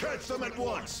inmates. Catch them at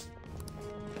once!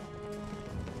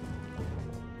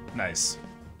 Nice.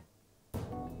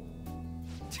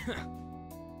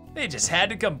 They just had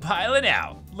to come piling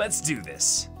out. Let's do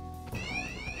this.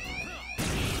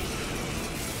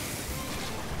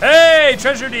 Hey,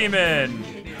 treasure demon!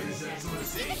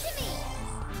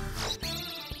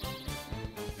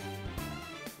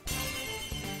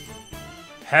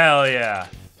 Hell yeah.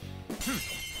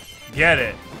 Get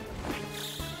it.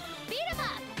 Beat him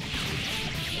up!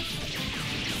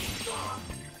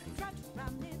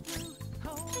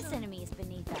 This enemy is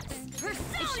beneath us.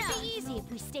 Persona! It should be easy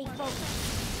if we stay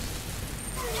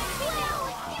focused. No!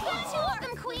 You got two of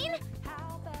them, Queen!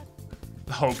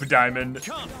 Hope Diamond.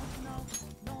 Come.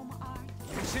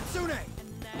 Shitsune.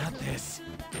 Not this.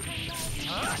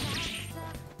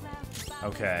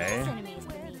 Okay.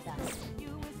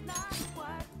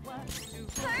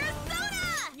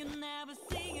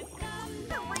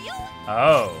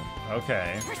 Oh,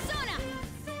 okay. Persona.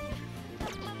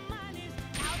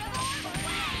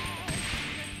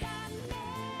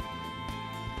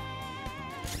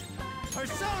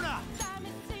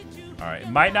 All right,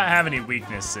 might not have any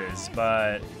weaknesses,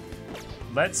 but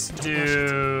let's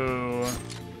do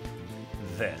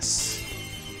this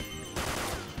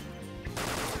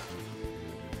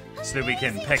so that we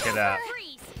can pick it up.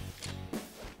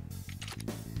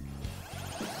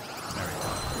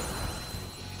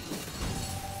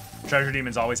 Treasure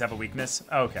demons always have a weakness?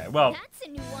 Okay, well, That's a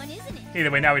new one, isn't it?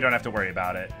 either way, now we don't have to worry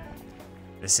about it.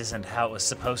 This isn't how it was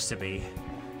supposed to be.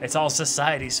 It's all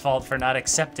society's fault for not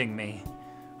accepting me.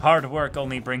 Hard work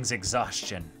only brings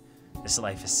exhaustion. This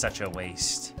life is such a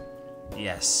waste.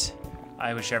 Yes,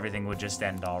 I wish everything would just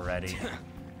end already.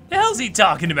 The hell's he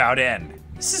talking about end?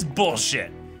 This is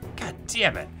bullshit. God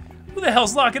damn it. Who the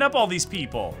hell's locking up all these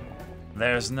people?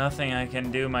 There's nothing I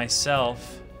can do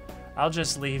myself. I'll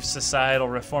just leave societal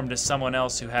reform to someone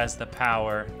else who has the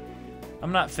power.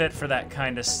 I'm not fit for that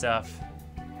kind of stuff.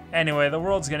 Anyway, the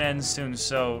world's gonna end soon,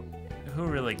 so who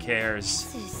really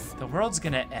cares? The world's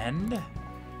gonna end?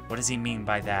 What does he mean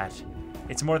by that?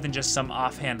 It's more than just some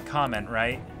offhand comment,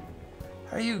 right?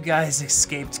 Are you guys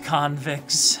escaped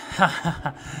convicts?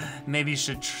 Maybe you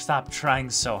should stop trying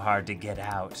so hard to get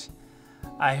out.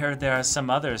 I heard there are some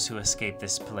others who escaped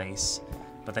this place,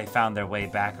 but they found their way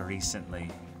back recently.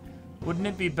 Wouldn't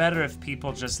it be better if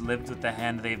people just lived with the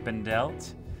hand they've been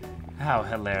dealt? How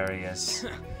hilarious.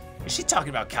 Is she talking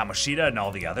about Kamoshida and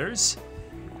all the others?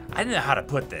 I didn't know how to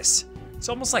put this. It's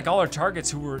almost like all our targets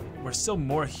who were still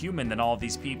more human than all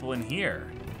these people in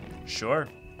here. Sure.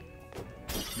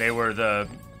 They were the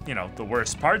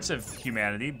worst parts of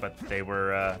humanity, but they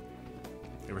were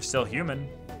still human.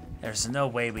 There's no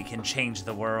way we can change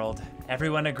the world.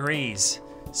 Everyone agrees.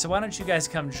 So why don't you guys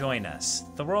come join us?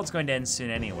 The world's going to end soon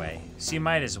anyway, so you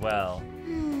might as well.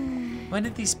 When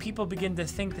did these people begin to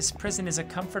think this prison is a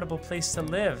comfortable place to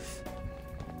live?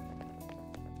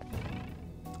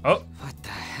 Oh. What the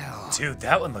hell? Dude,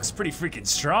 that one looks pretty freaking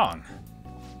strong.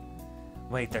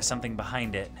 Wait, there's something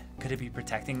behind it. Could it be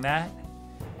protecting that?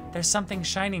 There's something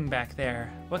shining back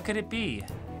there. What could it be?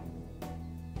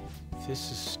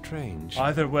 This is strange.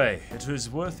 Either way, if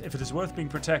it is worth being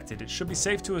protected, it should be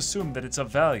safe to assume that it's of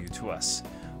value to us.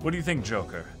 What do you think,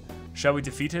 Joker? Shall we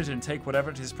defeat it and take whatever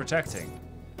it is protecting?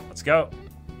 Let's go.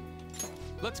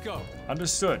 Let's go.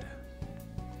 Understood.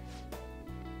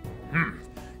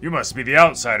 You must be the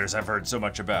outsiders I've heard so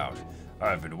much about.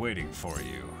 I've been waiting for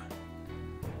you.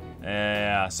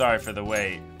 Yeah, sorry for the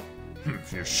wait.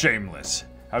 You're shameless.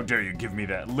 How dare you give me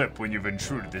that lip when you've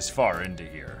intruded this far into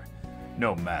here?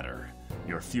 No matter.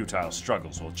 Your futile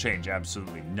struggles will change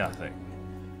absolutely nothing.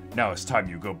 Now it's time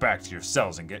you go back to your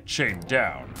cells and get chained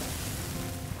down.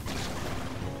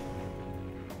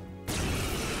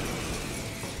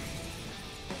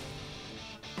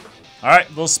 Alright,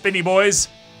 little spinny boys.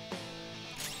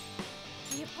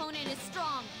 The opponent is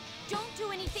strong. Don't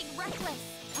do anything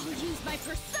reckless. I'll use my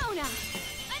persona.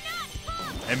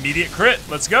 Immediate crit.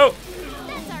 Let's go.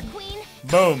 That's our queen.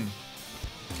 Boom.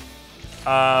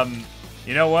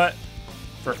 You know what?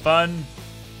 For fun.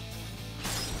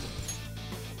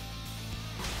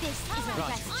 This is our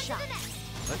best shot.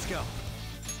 Let's go.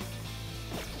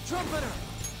 Trumpeter.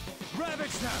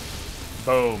 Ravage them.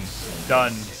 Boom.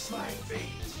 Done.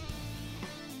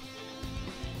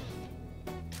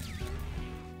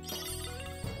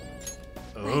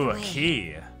 Ooh, a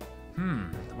key.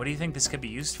 What do you think this could be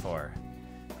used for?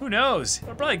 Who knows?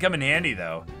 It'll probably come in handy,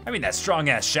 though. I mean, that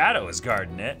strong-ass shadow is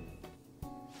guarding it.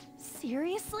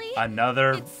 Seriously?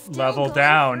 Another It's still level going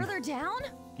down. Further down?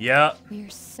 Yep. We're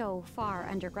so far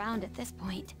underground at this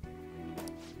point.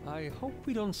 I hope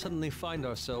we don't suddenly find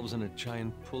ourselves in a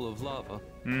giant pool of lava.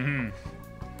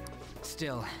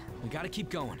 Still, we gotta keep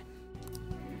going.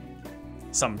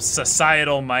 Some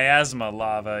societal miasma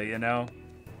lava, you know?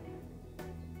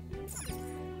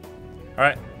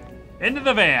 Alright. Into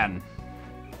the van.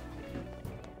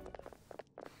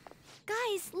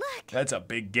 Guys, look. That's a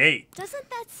big gate. Doesn't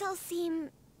that cell seem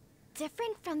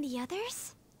different from the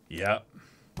others? Yep.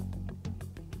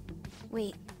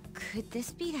 Wait, could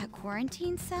this be that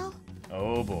quarantine cell?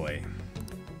 Oh boy.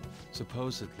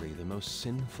 Supposedly, the most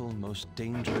sinful, most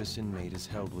dangerous inmate is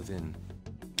held within.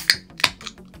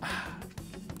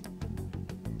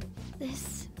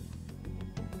 This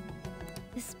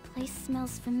place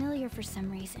smells familiar for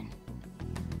some reason.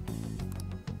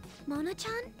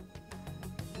 Mona-chan?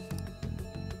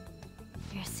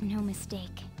 There's no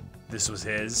mistake. This was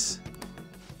his?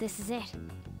 This is it.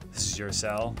 This is your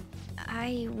cell?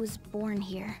 I was born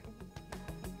here.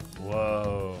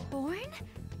 Whoa. Born?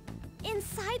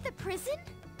 Inside the prison?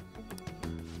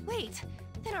 Wait,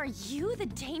 then are you the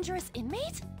dangerous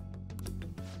inmate?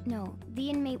 No, the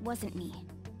inmate wasn't me.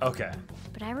 Okay.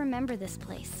 But I remember this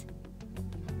place.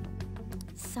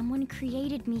 Someone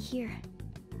created me here.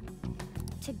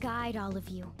 To guide all of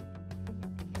you.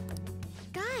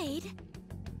 Guide?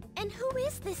 And who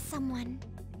is this someone?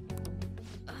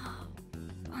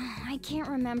 I can't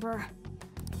remember.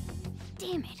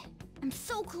 Damn it. I'm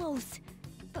so close.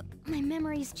 But my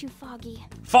memory's too foggy.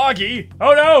 Foggy?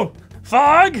 Oh no!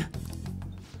 Fog?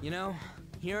 You know,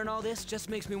 hearing all this just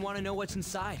makes me want to know what's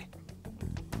inside.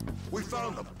 We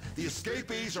found them. The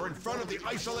escapees are in front of the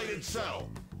isolated cell.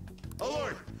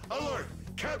 Alert! Alert!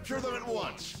 Capture them at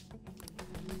once!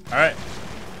 Alright.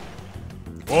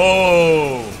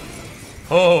 Whoa!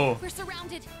 Oh. We're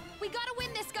surrounded. We gotta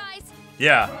win this, guys.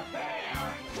 Yeah.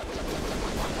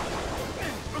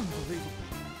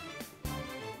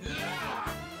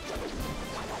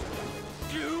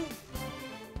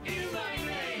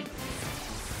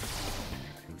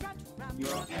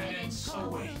 Your penance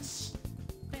awaits.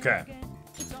 Okay.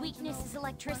 Its weakness is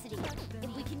electricity.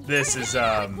 If we can This use is,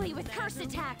 it quickly with curse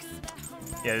attacks.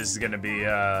 Yeah, this is gonna be,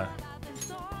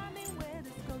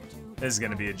 this is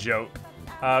gonna be a joke.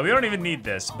 We don't even need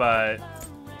this, but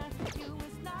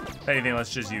if anything,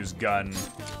 let's just use gun.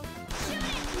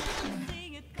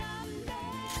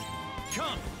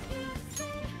 Come.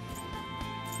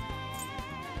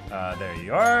 There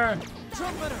you are.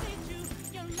 Trumpeter.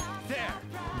 There.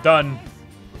 Done.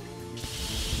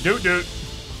 Doot doot.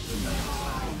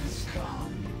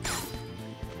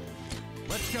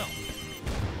 Let's go.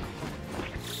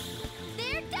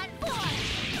 They're done for!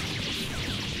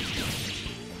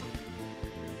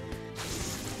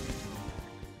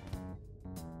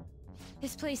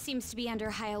 This place seems to be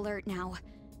under high alert now.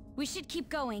 We should keep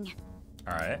going.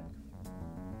 Alright.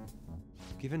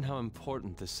 Given how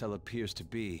important this cell appears to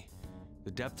be,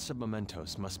 the depths of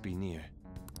Mementos must be near.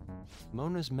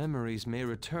 Mona's memories may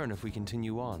return if we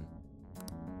continue on.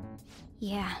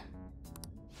 Yeah.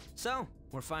 So,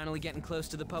 we're finally getting close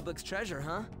to the public's treasure,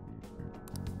 huh?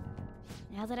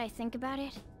 Now that I think about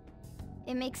it,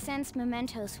 it makes sense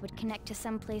Mementos would connect to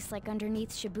some place like underneath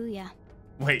Shibuya.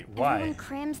 Wait, why? Everyone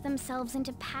crams themselves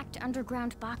into packed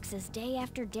underground boxes day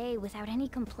after day without any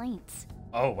complaints.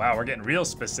 Oh wow, we're getting real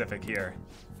specific here.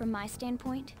 From my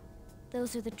standpoint,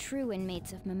 those are the true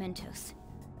inmates of Mementos.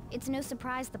 It's no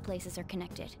surprise the places are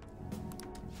connected.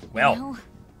 Well. You know,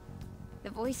 the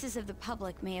voices of the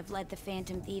public may have led the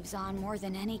Phantom Thieves on more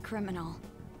than any criminal.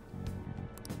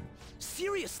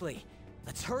 Seriously!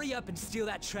 Let's hurry up and steal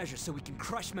that treasure so we can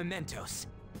crush Mementos.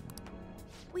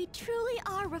 We truly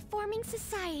are reforming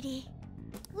society.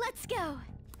 Let's go.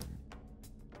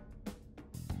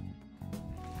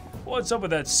 What's up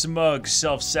with that smug,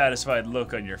 self-satisfied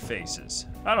look on your faces?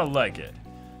 I don't like it.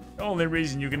 The only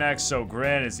reason you can act so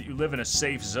grand is that you live in a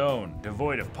safe zone,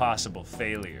 devoid of possible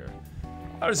failure.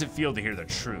 How does it feel to hear the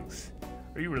truth?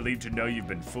 Are you relieved to know you've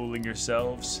been fooling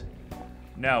yourselves?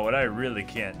 Now, what I really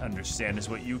can't understand is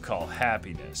what you call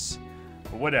happiness.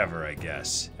 But whatever, I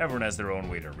guess. Everyone has their own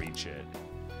way to reach it.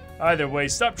 Either way,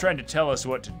 stop trying to tell us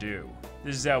what to do.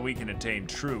 This is how we can attain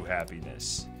true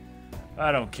happiness.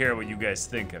 I don't care what you guys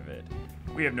think of it.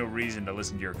 We have no reason to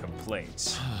listen to your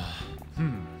complaints.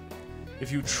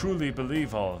 If you truly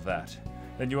believe all of that,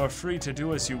 then you are free to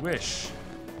do as you wish.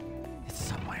 It's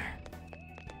somewhere.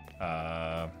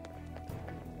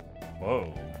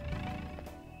 Whoa.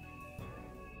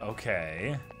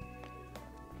 Okay.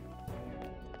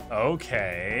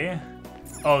 Okay.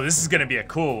 Oh, this is gonna be a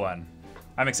cool one.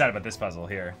 I'm excited about this puzzle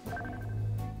here.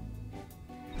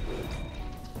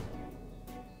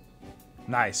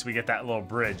 Nice, we get that little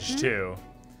bridge too.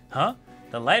 Huh?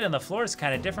 The light on the floor is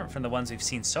kind of different from the ones we've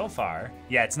seen so far.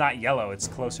 Yeah, it's not yellow, it's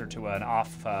closer to an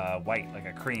off-white, like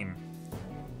a cream.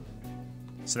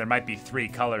 So there might be 3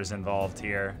 colors involved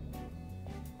here.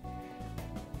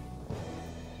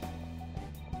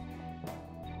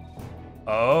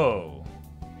 Oh.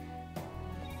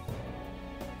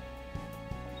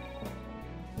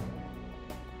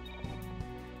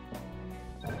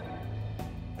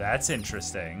 That's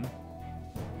interesting.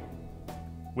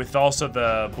 With also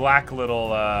the black little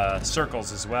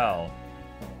circles as well.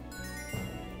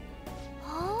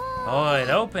 Oh, it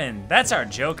opened. That's our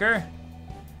Joker.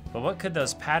 But what could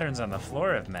those patterns on the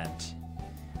floor have meant?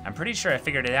 I'm pretty sure I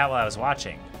figured it out while I was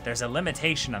watching. There's a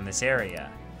limitation on this area.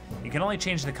 You can only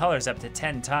change the colors up to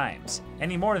 10 times.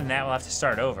 Any more than that, we'll have to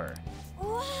start over.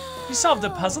 Whoa. You solved a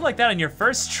puzzle like that on your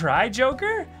first try,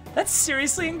 Joker? That's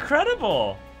seriously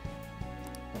incredible.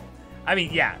 I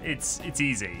mean, yeah, it's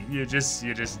easy. You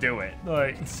just do it.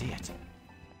 Like, Let's see it.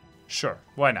 Sure,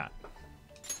 why not?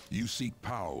 You seek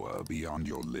power beyond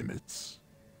your limits.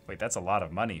 Wait, that's a lot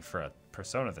of money for a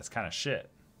persona that's kind of shit.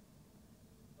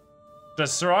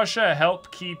 Does Sarasha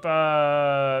help keep,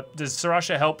 does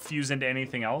Sarasha help fuse into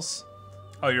anything else?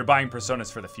 Oh, you're buying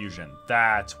personas for the fusion.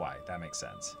 That's why. That makes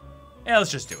sense. Yeah,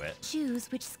 let's just do it.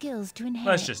 Choose which skills to inherit.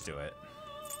 Let's just do it.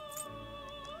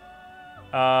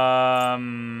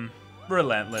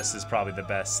 Relentless is probably the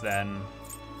best then.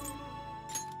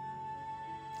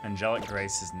 Angelic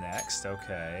Grace is next,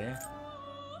 okay.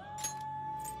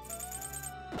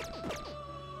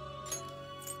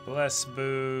 Bless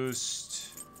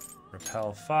Boost.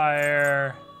 Repel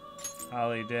Fire.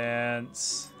 Holly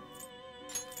Dance.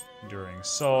 Enduring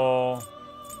Soul.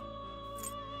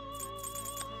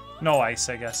 No ice,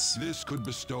 I guess. This could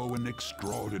bestow an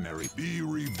extraordinary Be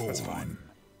Reborn. That's fine.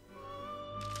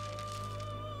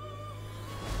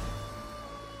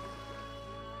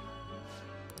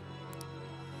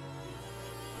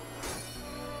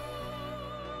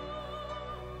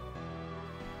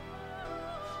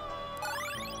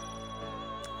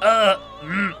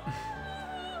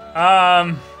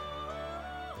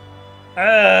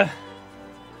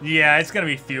 Yeah, it's gonna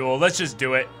be fuel. Let's just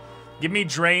do it. Give me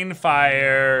Drain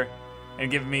Fire and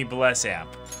give me Bless Amp.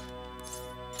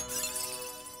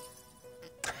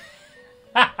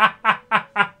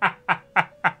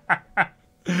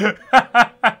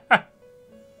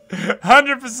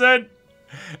 100%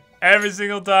 every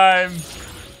single time.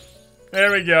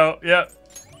 There we go. Yep.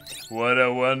 What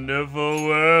a wonderful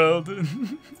world.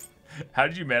 How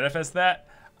did you manifest that?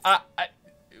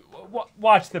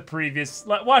 Watch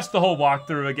the whole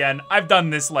walkthrough again. I've done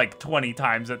this like 20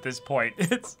 times at this point.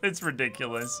 It's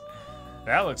ridiculous.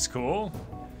 That looks cool.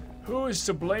 Who is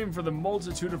to blame for the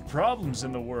multitude of problems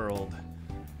in the world?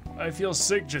 I feel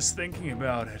sick just thinking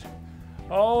about it.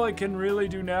 All I can really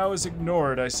do now is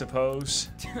ignore it, I suppose.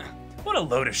 What a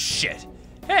load of shit.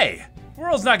 Hey, the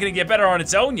world's not gonna get better on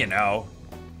its own, you know.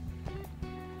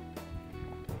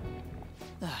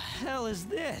 The hell is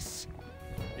this?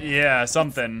 Yeah,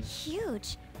 something.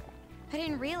 Huge. I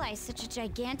didn't realize such a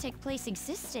gigantic place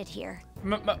existed here.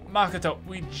 Makoto,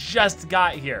 we just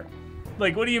got here.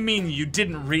 Like, what do you mean you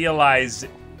didn't realize?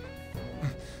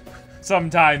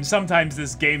 Sometimes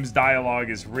this game's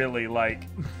dialogue is really, like,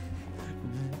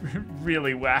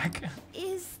 really whack.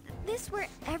 Is this where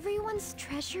everyone's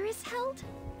treasure is held?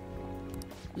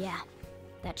 Yeah,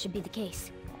 that should be the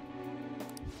case.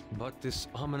 But this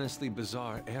ominously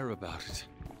bizarre air about it.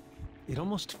 It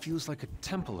almost feels like a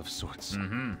temple of sorts.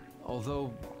 Mm-hmm.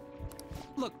 Although...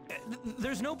 Look,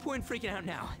 there's no point freaking out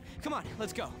now. Come on,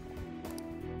 let's go.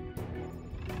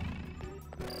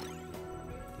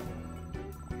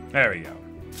 There we go.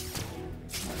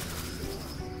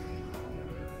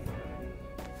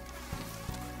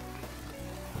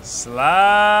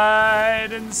 Slide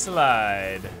and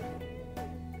slide.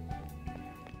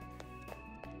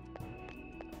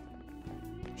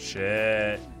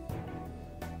 Shit.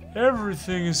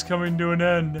 Everything is coming to an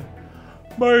end.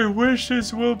 My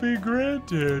wishes will be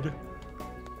granted.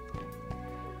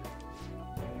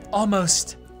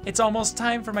 Almost. It's almost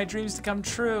time for my dreams to come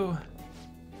true.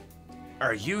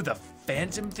 Are you the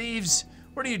Phantom Thieves?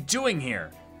 What are you doing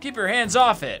here? Keep your hands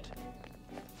off it.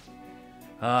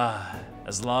 Ah,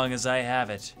 as long as I have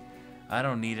it, I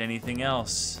don't need anything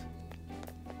else.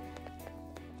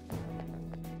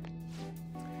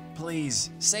 Please,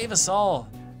 save us all.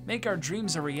 Make our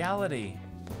dreams a reality.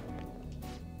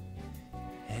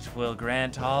 It will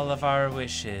grant all of our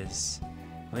wishes.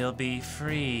 We'll be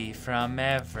free from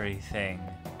everything.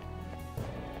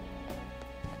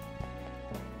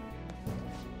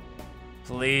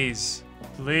 Please,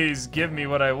 please give me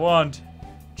what I want.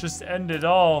 Just end it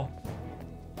all.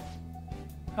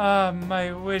 Ah,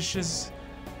 my wish is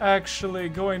actually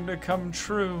going to come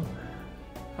true.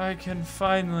 I can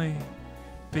finally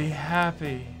be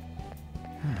happy.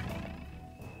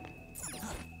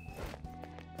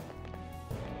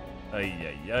 Ay,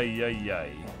 ay, ay, ay,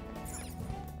 ay.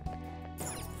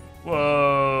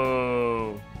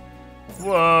 Whoa.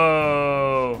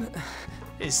 Whoa.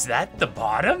 Is that the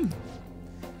bottom?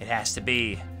 It has to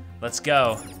be. Let's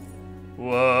go.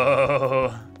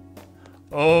 Whoa.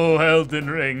 Oh, Elden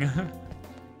Ring.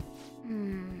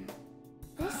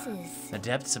 This is... The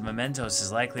depths of Mementos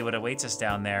is likely what awaits us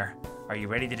down there. Are you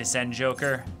ready to descend,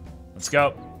 Joker? Let's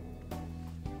go.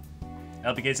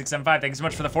 LPK675, thank you so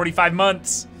much for the 45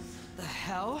 months. The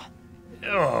hell?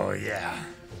 Oh, yeah.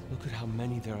 Look at how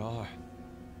many there are.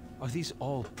 Are these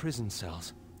all prison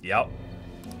cells? Yep.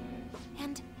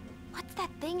 And what's that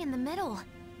thing in the middle?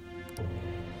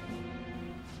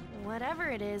 Whatever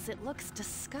it is, it looks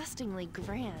disgustingly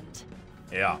grand.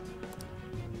 Yeah.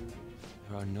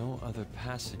 There are no other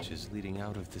passages leading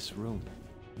out of this room.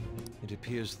 It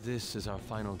appears this is our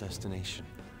final destination.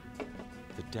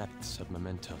 The depths of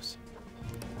Mementos.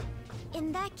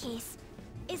 In that case,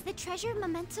 is the treasure of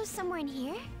Mementos somewhere in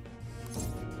here?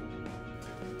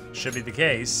 Should be the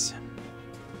case.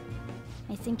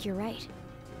 I think you're right.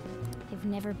 I've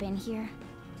never been here,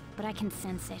 but I can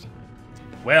sense it.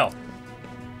 Well.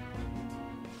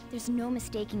 There's no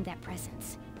mistaking that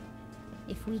presence.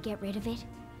 If we get rid of it...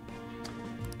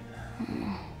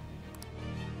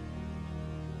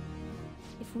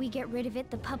 If we get rid of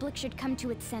it, the public should come to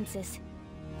its senses.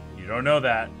 You don't know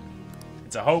that.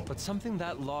 It's a hope. But something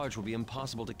that large will be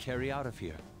impossible to carry out of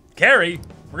here. Carry?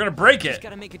 We're gonna break it. Just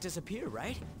gotta make it disappear,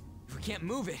 right? If we can't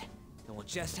move it, then we'll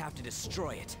just have to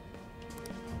destroy it.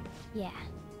 Yeah,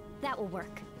 that will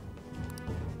work.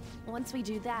 Once we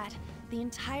do that, the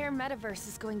entire metaverse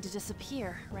is going to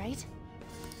disappear, right?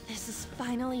 This is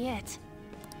finally it.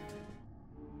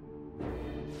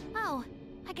 Oh,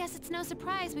 I guess it's no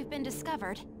surprise we've been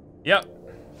discovered. Yep.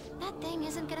 That thing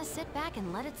isn't gonna sit back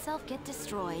and let itself get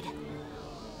destroyed.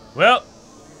 Well,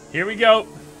 here we go.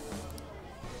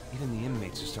 Even the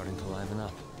inmates are starting to liven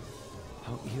up.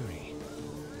 How eerie.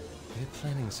 They're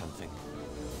planning something.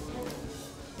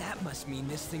 That must mean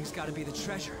this thing's gotta be the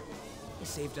treasure. It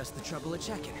saved us the trouble of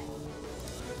checking.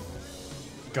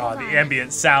 God, the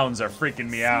ambient sounds are freaking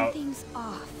me out. Something's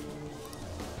off.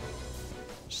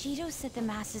 Shido said the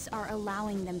masses are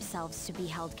allowing themselves to be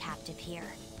held captive here.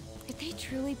 Could they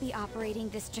truly be operating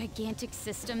this gigantic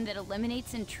system that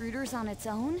eliminates intruders on its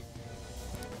own?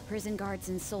 Prison guards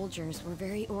and soldiers were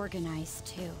very organized,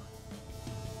 too.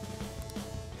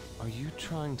 Are you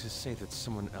trying to say that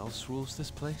someone else rules this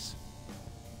place?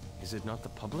 Is it not the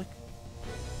public?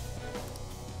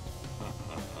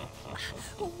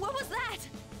 What was that?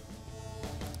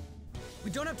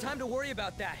 We don't have time to worry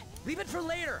about that. Leave it for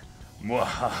later.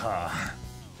 Mwahaha.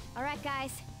 All right,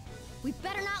 guys. We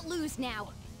better not lose now.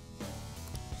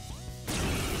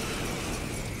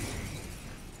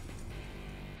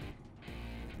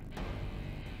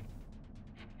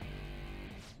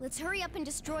 Let's hurry up and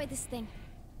destroy this thing.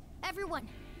 Everyone,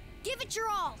 give it your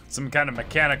all. Some kind of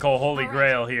mechanical holy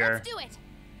grail here. Let's do it.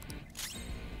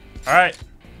 All right,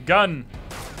 gun.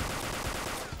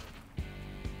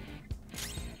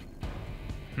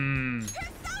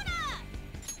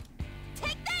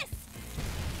 Take this.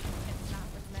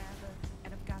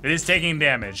 It is taking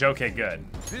damage. Okay, good.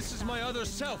 This is my other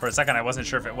self. For a second, I wasn't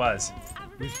sure if it was.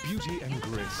 With beauty and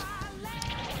grace.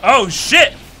 Oh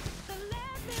shit!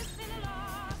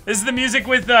 This is the music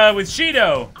with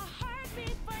Shido.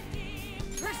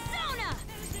 Persona.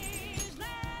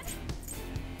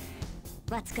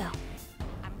 Let's go.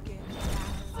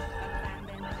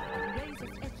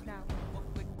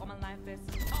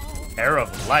 Air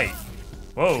of light.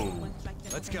 Whoa.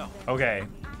 Let's go. Okay.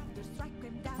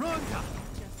 Ronda.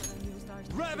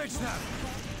 Ravage them.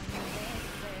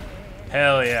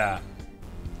 Hell yeah.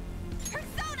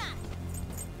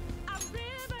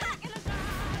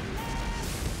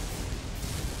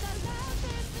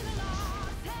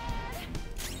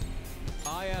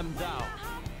 I am thou.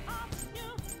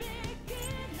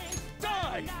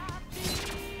 Die.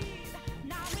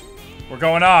 We're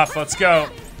going off. Let's go.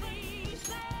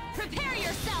 Prepare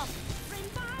yourself.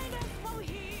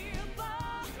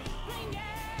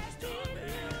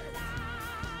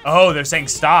 Oh, they're saying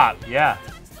stop. Yeah.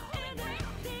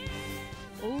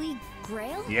 Holy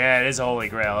Grail? Yeah, it is a holy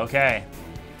grail. Okay.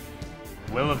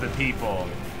 Will of the people.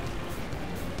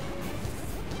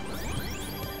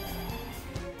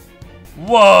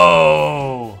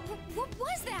 Whoa! What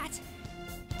was that?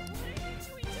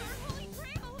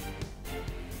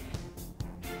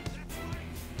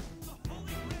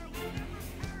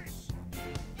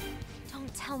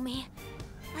 Don't tell me.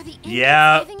 Are the inmates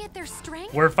Yeah. giving it their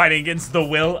strength? We're fighting against the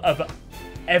will of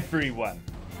everyone.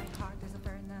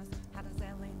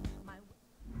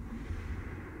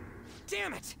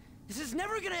 Damn it! This is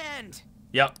never gonna end!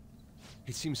 Yep.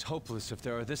 It seems hopeless if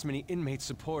there are this many inmates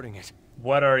supporting it.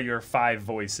 What are your 5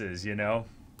 voices, you know?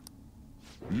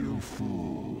 You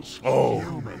fools. Oh.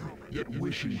 Human, yet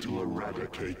wishing to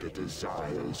eradicate the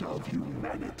desires of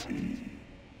humanity.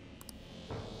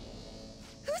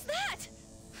 Who's that?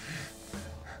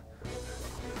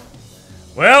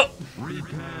 Well.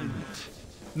 Repent.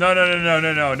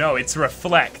 No. It's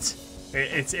reflect.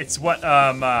 It's what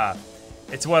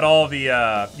all the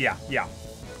yeah.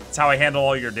 It's how I handle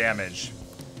all your damage.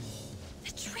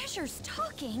 The treasure's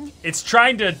talking. It's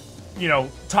trying to, you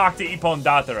know, talk to Ippon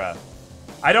Datara.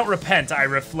 I don't repent, I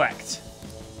reflect.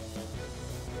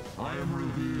 I am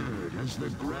revered as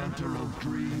the granter of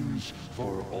dreams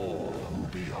for all who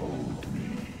behold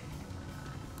me.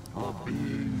 A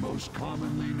being most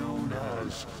commonly known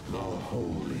as the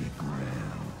Holy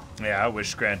Grail. Yeah,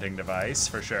 wish granting device,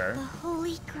 for sure. The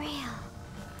Holy Grail.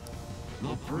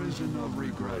 The prison of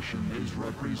regression is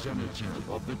representative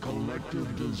of the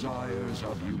collective desires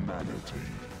of humanity.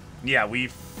 Yeah, we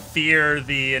fear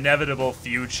the inevitable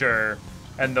future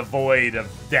and the void of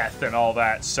death and all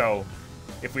that, so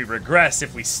if we regress,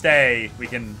 if we stay, we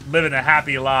can live in a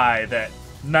happy lie that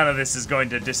none of this is going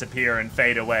to disappear and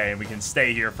fade away, and we can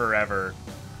stay here forever.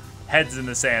 Heads in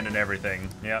the sand and everything.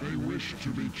 Yep. They wish to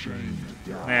be chained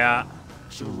down, yeah.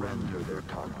 surrender their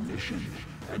cognition,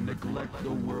 and neglect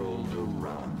the world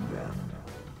around them.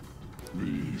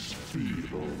 These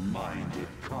feeble-minded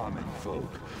common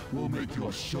folk will make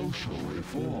your social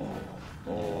reform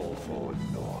all for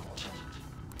naught.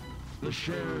 The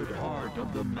shared heart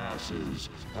of the masses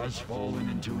has fallen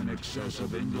into an excess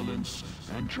of indolence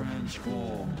and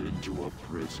transformed into a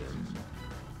prison.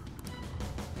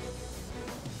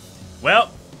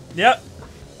 Well, yep.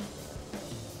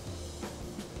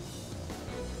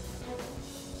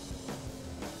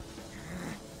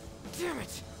 Damn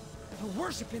it! I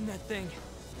worship in that thing.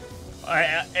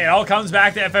 It all comes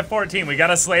back to FF14. We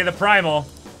gotta slay the primal.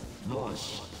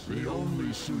 Thus, the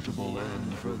only suitable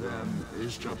end for them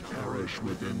is to perish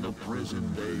within the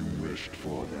prison they wished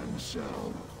for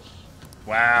themselves.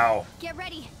 Wow. Get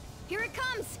ready. Here it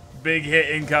comes. Big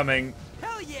hit incoming.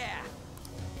 Hell yeah!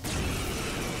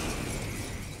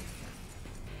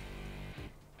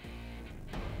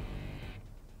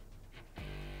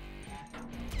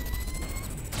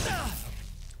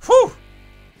 Whew!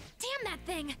 Damn that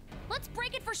thing! Let's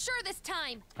break it for sure this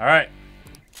time! Alright.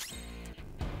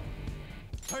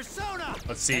 Persona!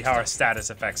 Let's see how our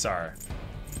status effects are.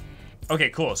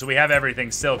 Okay, cool. So we have everything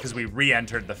still because we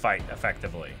re-entered the fight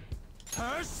effectively.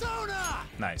 Persona!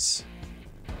 Nice.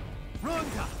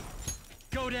 Runga!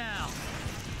 Go down!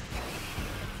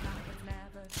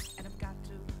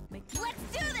 Let's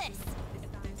do this!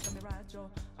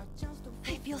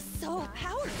 I feel so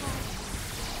powerful.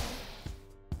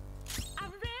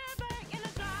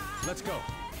 Let's go.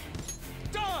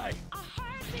 Die!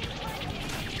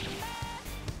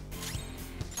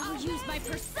 I'll use my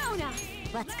persona.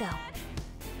 Let's go.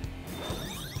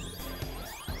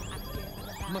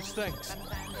 Much thanks.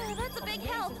 That's a big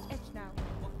help.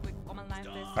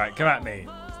 Alright, come at me.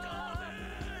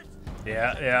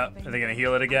 Yeah. Are they gonna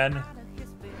heal it again?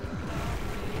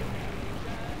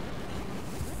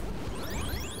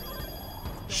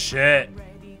 Shit.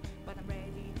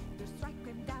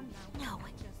 No.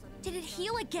 Did it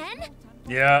heal again?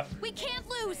 Yeah. We can't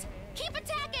lose! Keep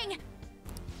attacking!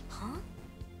 Huh?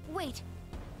 Wait.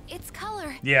 Its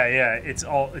color. Yeah.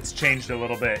 It's changed a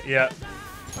little bit. Yeah.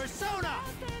 Persona!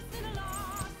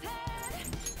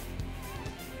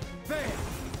 There!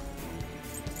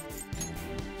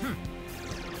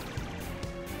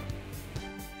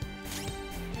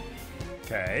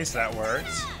 Okay, so that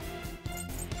works.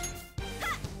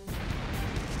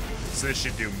 So this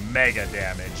should do mega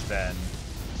damage then.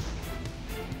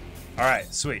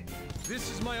 Alright, sweet. This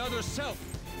is my other self.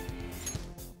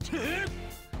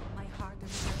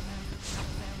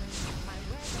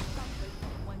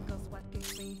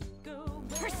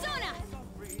 Persona!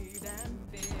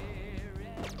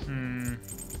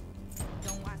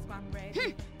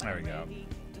 There we go.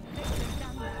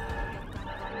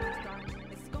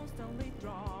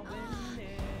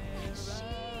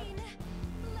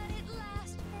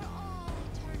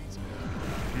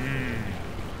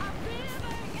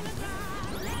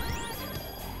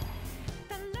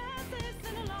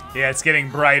 Yeah, it's getting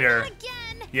brighter.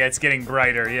 Yeah, it's getting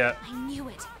brighter, yeah. I knew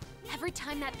it. Every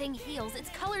time that thing heals, its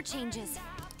color changes.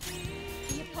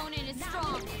 The opponent is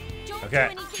strong. Don't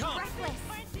Okay. do anything reckless.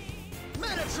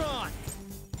 Metatron!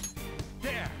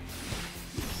 There!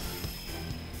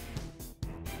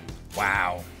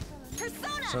 Wow.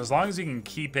 Persona! So as long as you can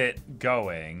keep it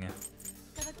going,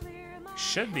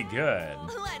 should be good.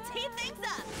 Let's heat things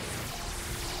up.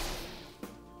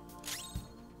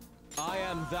 I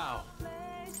am thou.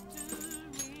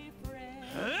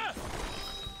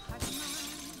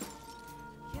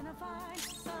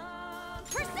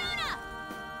 Persona!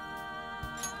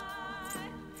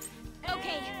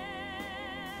 Okay.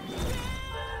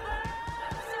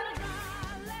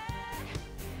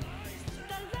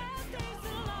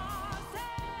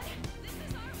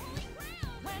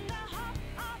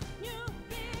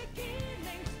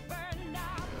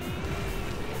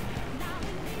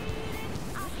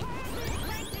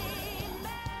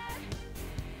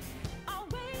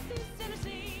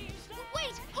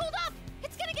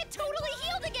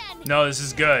 No, this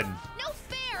is good. No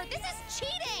fair! This is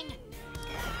cheating!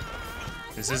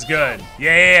 This is good.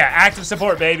 Yeah. Active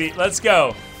support, baby. Let's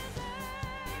go.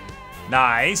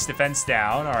 Nice. Defense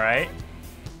down. All right.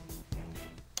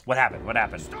 What happened? What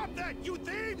happened? Stop that, you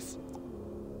thieves!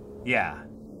 Yeah.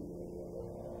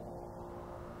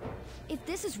 If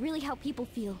this is really how people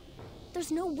feel,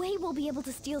 there's no way we'll be able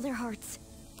to steal their hearts.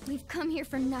 We've come here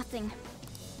for nothing.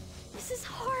 This is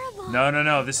horrible.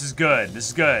 No. This is good. This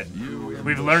is good. You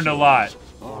We've learned a lot.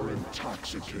 Are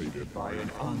intoxicated by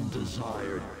an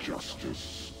undesired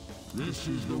justice. This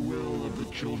is the will of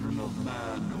the children of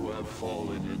man who have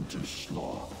fallen into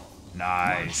sloth.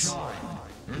 Nice. My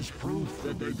shine is proof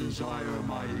that they desire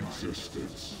my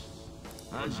existence.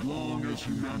 As long as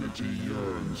humanity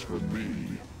yearns for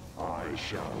me, I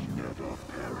shall never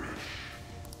perish.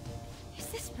 Is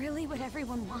this really what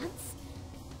everyone wants?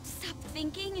 Stop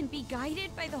thinking and be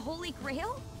guided by the Holy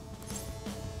Grail?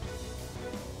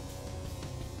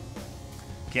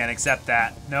 Can't accept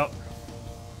that. Nope.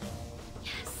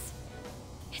 Yes.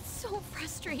 It's so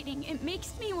frustrating. It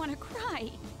makes me want to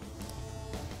cry.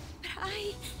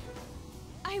 But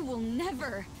I will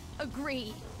never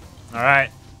agree. All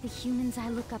right. The humans I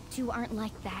look up to aren't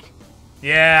like that.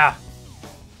 Yeah.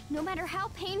 No matter how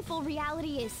painful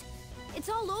reality is, it's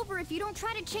all over if you don't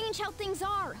try to change how things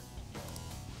are.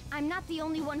 I'm not the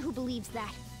only one who believes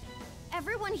that.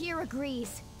 Everyone here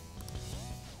agrees.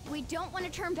 We don't want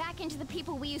to turn back into the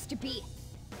people we used to be.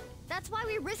 That's why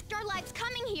we risked our lives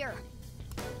coming here.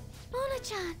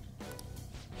 Mona-chan.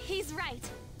 He's right.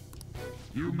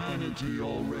 Humanity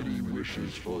already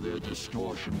wishes for their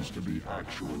distortions to be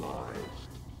actualized.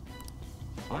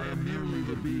 I am merely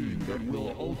the being that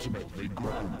will ultimately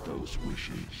grant those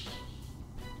wishes.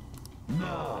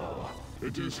 Now,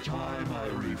 it is time I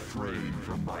refrain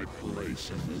from my place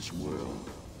in this world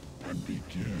and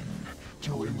begin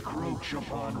to encroach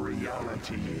upon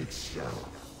reality itself.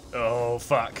 Oh,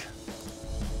 fuck.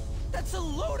 That's a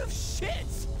load of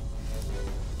shit!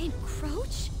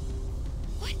 Encroach?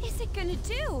 What is it gonna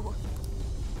do?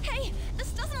 Hey,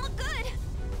 this doesn't look good!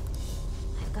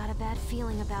 I've got a bad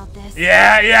feeling about this.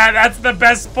 Yeah, that's the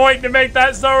best point to make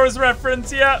that Star Wars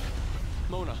reference, yep.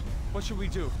 Mona, what should we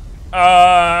do?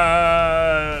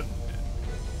 I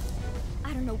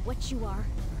don't know what you are,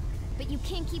 but you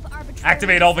can't keep arbitrarily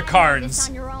activate all the deciding this Karns.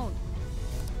 on your own.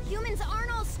 Humans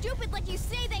aren't all stupid like you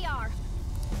say they are.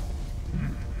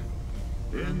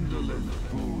 Indolent,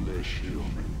 foolish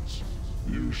humans,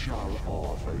 you shall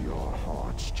offer your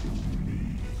hearts to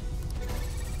me.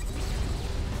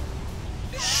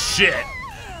 Shit.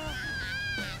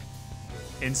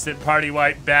 Instant party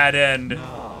wipe, bad end.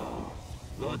 Now,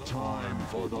 the time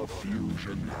for the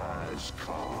fusion has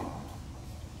come.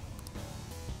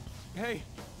 Hey,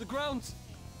 the grounds.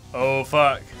 Oh,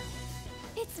 fuck.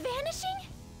 It's vanishing?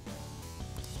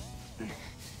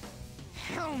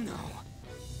 Hell no.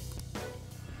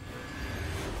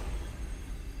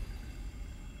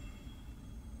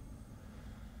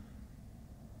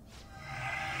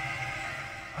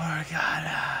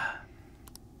 Organa.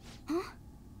 Huh?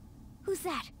 Who's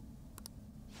that?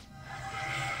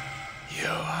 You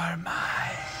are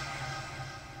mine.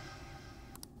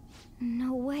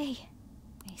 No way.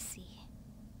 I see.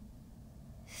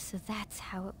 So that's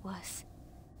how it was.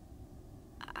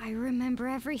 I remember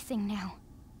everything now.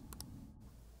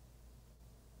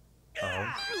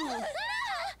 Oh.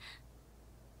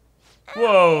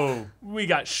 Whoa, we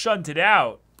got shunted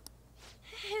out.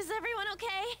 Is everyone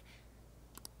okay?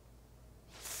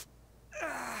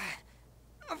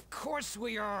 Of course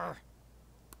we are.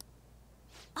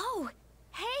 Oh,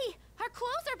 hey, our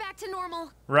clothes are back to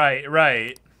normal.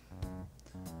 Right.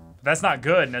 That's not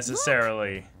good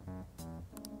necessarily.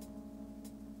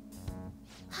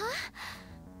 Huh?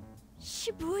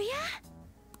 Shibuya?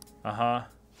 Uh-huh.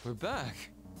 We're back.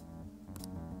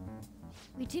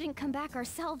 We didn't come back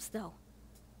ourselves, though.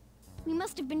 We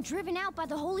must have been driven out by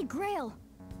the Holy Grail.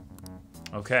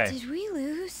 Okay. Did we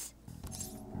lose?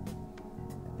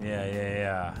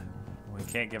 Yeah. We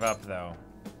can't give up, though.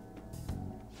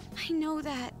 I know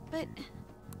that, but...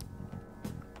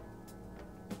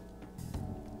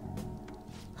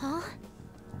 Huh?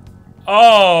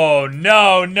 Oh,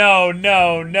 no. Oh,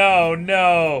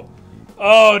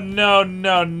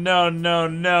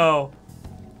 no.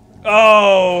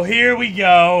 Oh, here we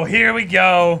go.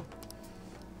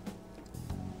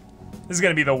 This is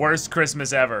gonna be the worst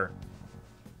Christmas ever.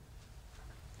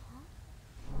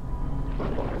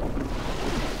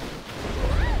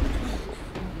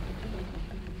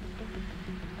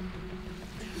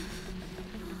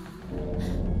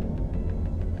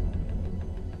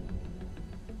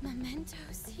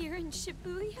 Mementos here in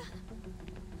Shibuya?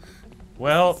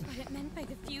 Well. Is this what it meant by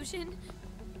the fusion?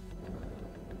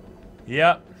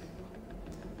 Yep.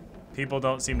 People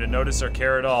don't seem to notice or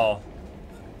care at all.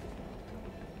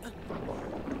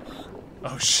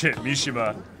 Oh shit,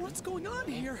 Mishima. What's going on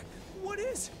here? What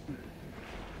is?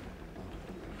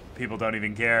 People don't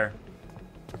even care.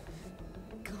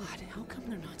 God, how come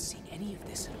they're not seeing any of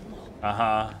this at all?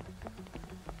 Uh-huh.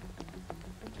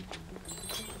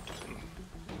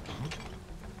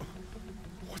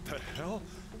 What the hell?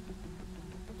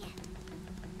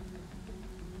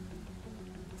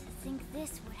 To think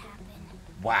this would happen.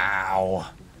 Wow.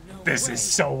 This is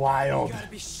so wild. You gotta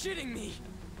be shitting me.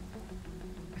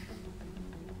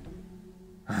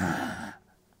 Huh?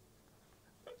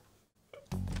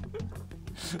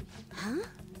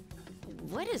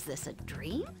 What is this, a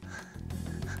dream?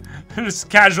 Just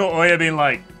casual Oya being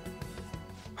like,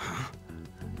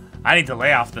 I need to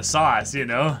lay off the sauce, you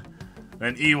know?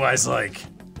 And EY's like,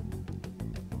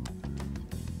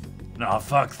 no,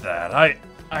 fuck that.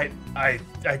 I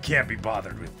can't be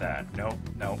bothered with that. Nope,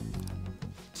 nope.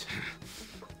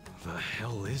 The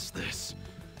hell is this?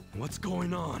 What's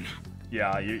going on?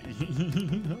 Yeah, you.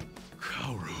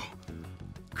 Kaoru.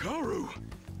 Kaoru!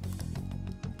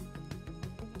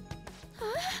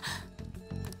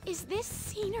 Is this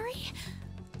scenery?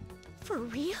 For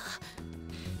real?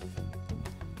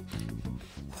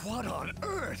 What on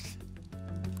earth?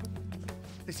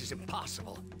 This is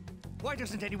impossible. Why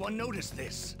doesn't anyone notice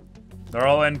this? They're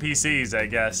all NPCs, I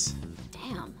guess.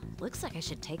 Damn, looks like I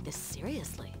should take this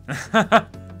seriously.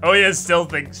 Oya still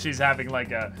thinks she's having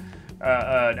like an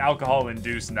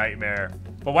alcohol-induced nightmare.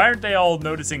 But why aren't they all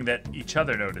noticing that each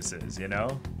other notices, you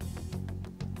know?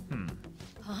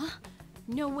 Huh?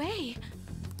 No way.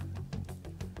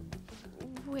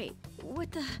 Wait,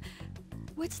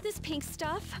 what's this pink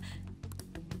stuff?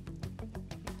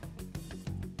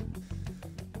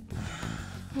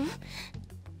 Huh?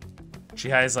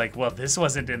 Chihai's like, well, this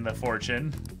wasn't in the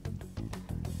fortune.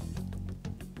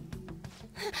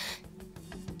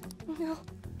 No.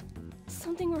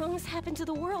 Something wrong has happened to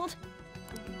the world.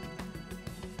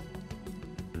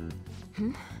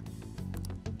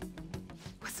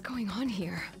 What's going on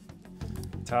here?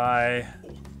 Tai.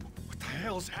 What the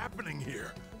hell's happening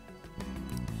here?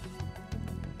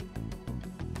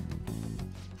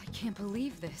 I can't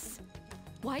believe this.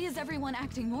 Why is everyone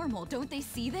acting normal? Don't they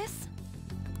see this?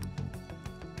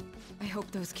 I hope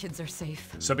those kids are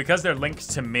safe. So because they're linked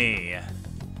to me,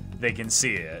 they can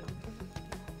see it.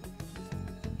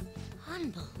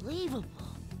 Unbelievable.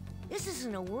 This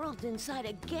isn't a world inside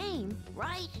a game,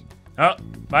 right? Oh,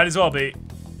 might as well be.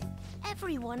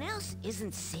 Everyone else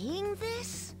isn't seeing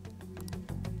this?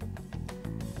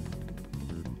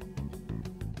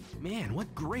 Man,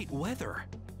 what great weather.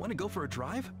 Want to go for a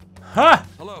drive? Huh!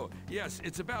 Hello. Yes,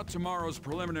 it's about tomorrow's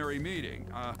preliminary meeting.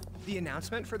 The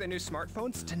announcement for the new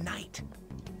smartphones tonight.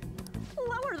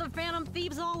 What were the Phantom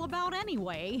Thieves all about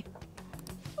anyway?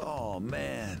 Oh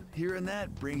man, hearing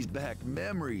that brings back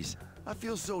memories. I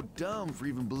feel so dumb for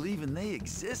even believing they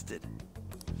existed.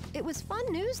 It was fun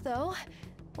news, though.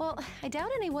 Well, I doubt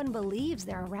anyone believes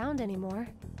they're around anymore.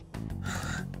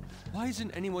 Why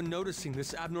isn't anyone noticing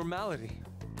this abnormality?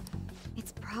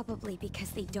 It's probably because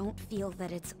they don't feel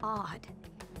that it's odd.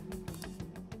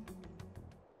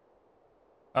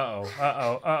 Uh-oh,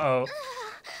 uh-oh, uh-oh.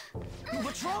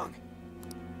 What's wrong?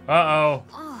 Uh-oh.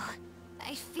 Oh,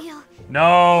 I feel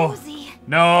No. cozy.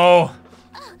 No.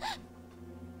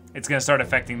 It's gonna start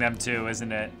affecting them too,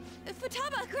 isn't it?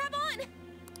 Futaba, grab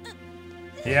on!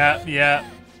 Yeah, yeah.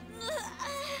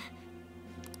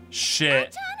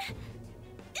 Shit.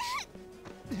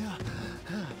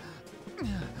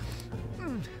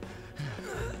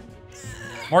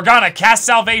 Morgana, cast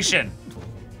salvation.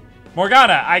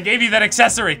 Morgana, I gave you that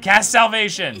accessory. Cast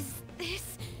salvation. Is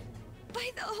this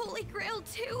by the Holy Grail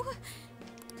too?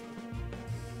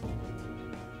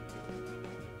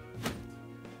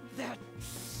 That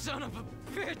son of a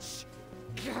bitch!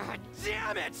 God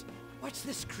damn it! What's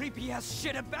this creepy ass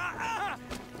shit about? Ah!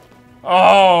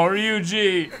 Oh,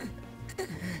 Ryuji.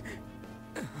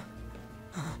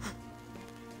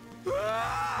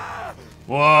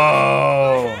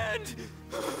 Whoa.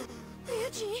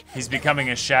 He's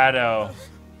becoming a shadow.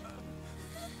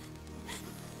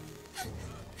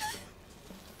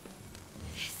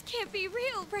 This can't be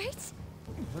real, right?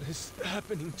 What is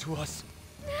happening to us?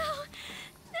 No!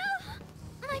 No!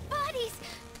 My body's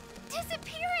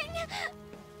disappearing!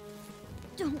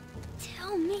 Don't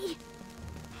tell me.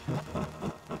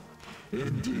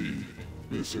 Indeed,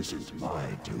 this isn't my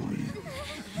doing.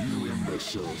 You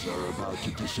imbeciles are about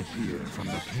to disappear from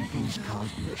the people's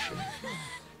cognition.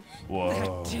 Whoa.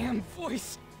 That damn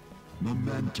voice!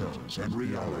 Mementos and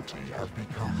reality have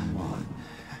become one.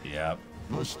 Yep.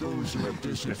 Thus those who have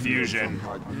disappeared from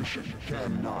cognition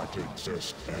cannot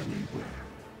exist anywhere.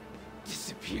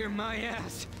 Disappear my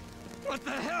ass. What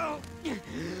the hell?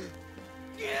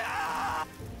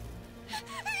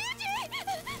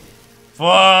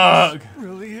 Fuck!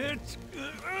 Really hit?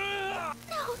 No!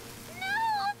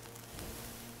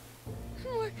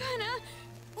 Morgana,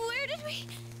 where did we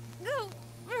go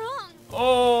wrong?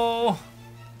 Oh!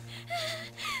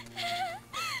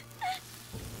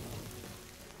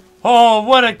 Oh,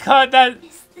 what a cut! That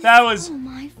was all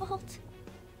my fault?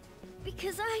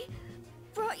 Because I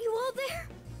brought you all there?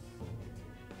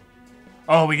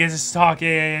 Oh, we get to talk.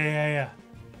 Yeah.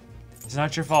 It's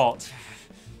not your fault.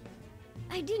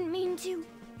 I didn't mean to.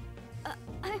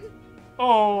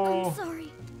 I'm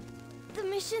sorry. The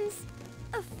mission's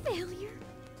a failure.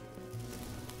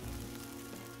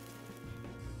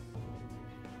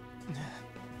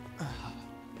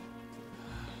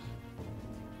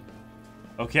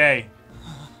 Okay,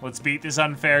 let's beat this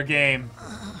unfair game.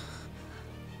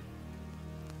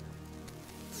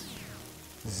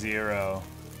 0.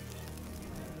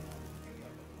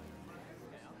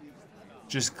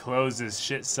 Just close this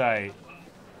shit site.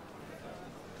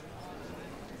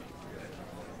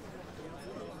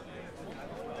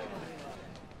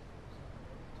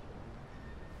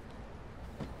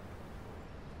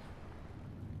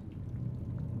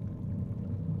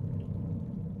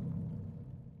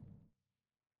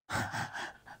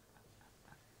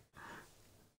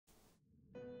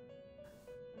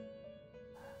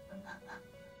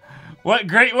 What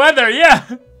great weather, yeah!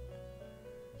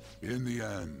 In the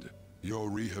end,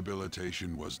 your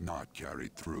rehabilitation was not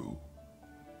carried through.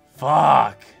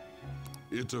 Fuck.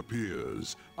 It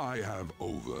appears I have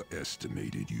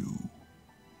overestimated you.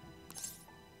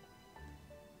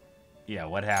 Yeah,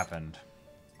 what happened?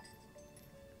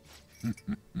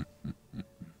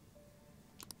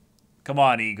 Come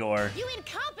on, Igor. You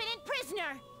incompetent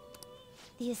prisoner!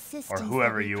 The assistance Or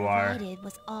whoever that we you are. provided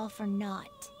was all for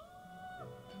naught.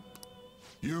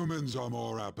 Humans are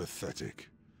more apathetic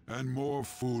and more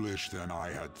foolish than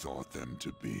I had thought them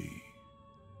to be.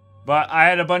 But I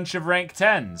had a bunch of rank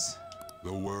 10s.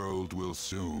 The world will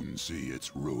soon see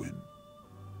its ruin.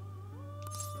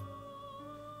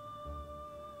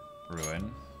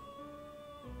 Ruin?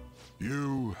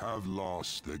 You have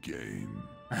lost the game.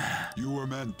 You were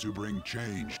meant to bring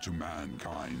change to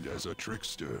mankind as a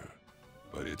trickster,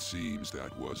 but it seems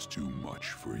that was too much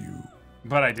for you.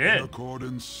 But I did. In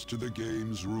accordance to the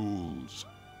game's rules,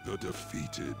 the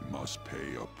defeated must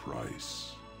pay a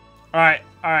price.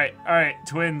 Alright,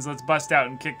 twins, let's bust out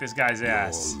and kick this guy's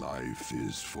ass. Your life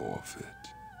is forfeit.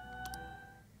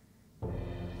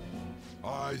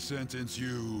 I sentence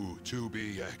you to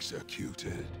be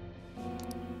executed.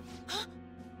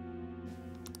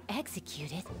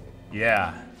 Executed?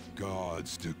 Yeah.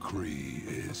 God's decree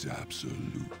is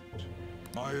absolute.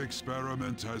 My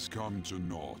experiment has come to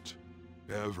naught.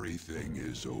 Everything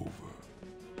is over.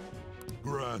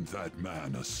 Grant that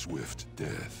man a swift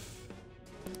death.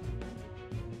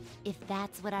 If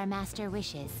that's what our master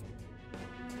wishes.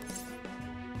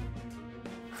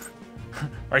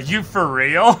 Are you for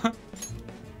real?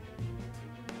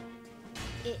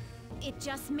 It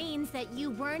just means that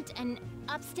you weren't an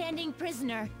upstanding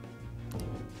prisoner.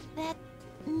 That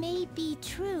may be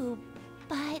true,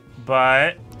 but...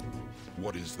 But...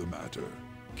 What is the matter?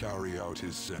 Carry out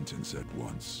his sentence at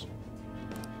once.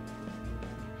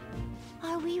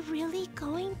 Are we really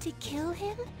going to kill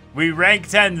him? We rank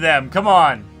 10 them. Come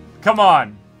on. Come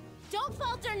on. Don't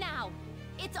falter now!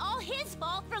 It's all his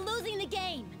fault for losing the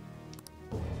game!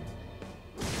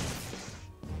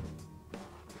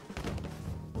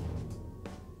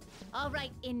 All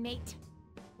right, inmate.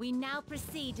 We now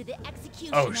proceed to the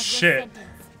execution of your sentence.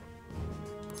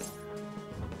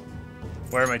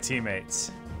 Where are my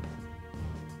teammates?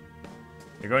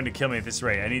 They're going to kill me at this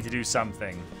rate. I need to do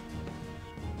something.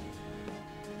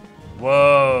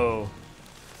 Whoa.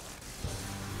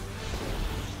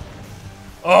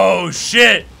 Oh,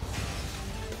 shit!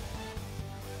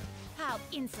 How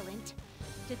insolent.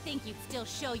 To think you'd still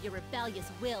show your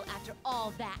rebellious will after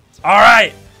all that. All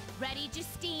right. Ready,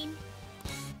 Justine?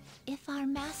 If our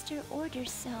master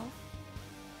orders so,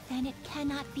 then it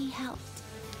cannot be helped.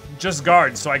 Just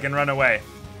guard so I can run away.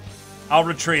 I'll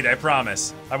retreat, I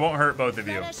promise. I won't hurt both of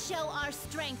you. Let us show our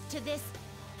strength to this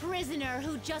prisoner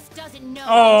who just doesn't know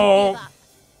Oh. when to give up.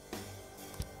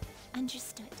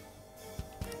 Understood.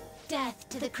 Death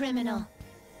to the criminal.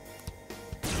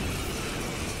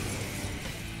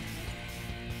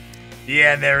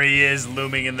 Yeah, there he is,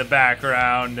 looming in the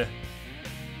background.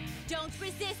 Don't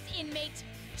resist, inmate.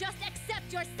 Just accept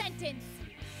your sentence.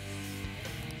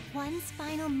 One's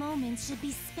final moments should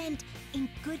be spent in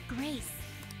good grace.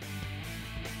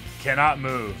 Cannot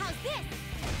move. How's this?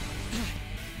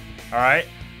 All right.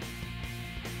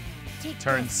 Take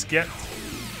Turn this. skipped.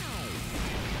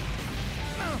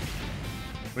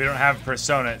 We don't have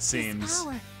persona, it This seems.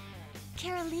 power.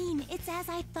 Caroline, it's as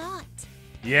I thought.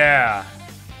 Yeah.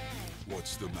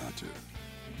 What's the matter?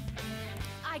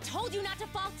 I told you not to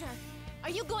falter. Are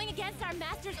you going against our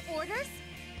master's orders?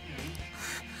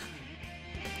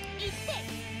 Eat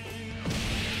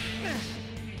this.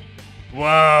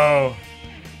 Whoa.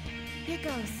 Here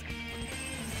goes.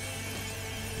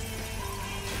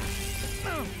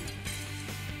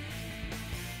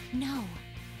 No,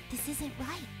 this isn't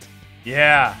right.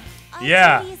 Yeah. Our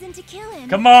Yeah. duty isn't to kill him.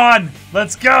 Come on.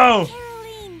 Let's go.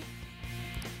 Caroline.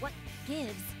 What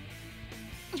gives?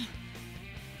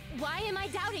 Why am I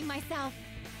doubting myself?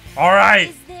 All right.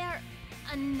 Is there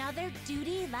another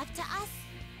duty left to us?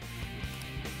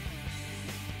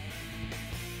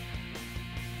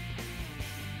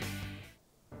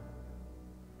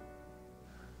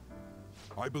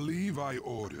 I believe I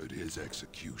ordered his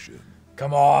execution.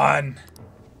 Come on.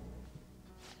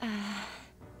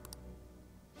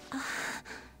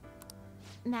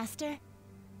 Master,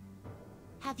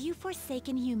 have you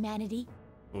forsaken humanity?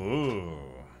 Ooh.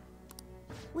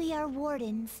 We are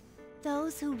wardens,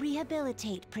 those who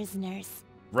rehabilitate prisoners.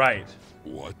 Right.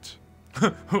 What?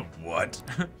 What?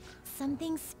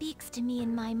 Something speaks to me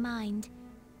in my mind.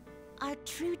 Our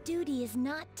true duty is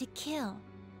not to kill.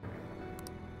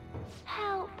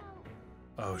 Help!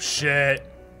 Oh shit.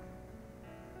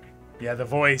 Yeah, the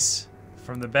voice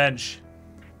from the bench.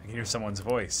 I can hear someone's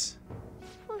voice.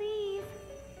 Please,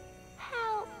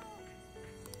 help!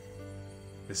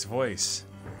 This voice.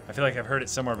 I feel like I've heard it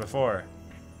somewhere before.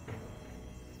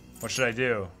 What should I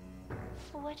do?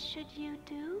 What should you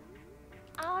do?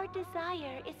 Our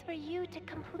desire is for you to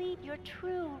complete your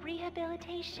true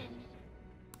rehabilitation.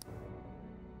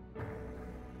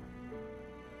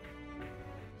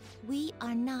 We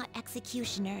are not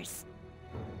executioners.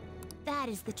 That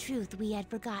is the truth we had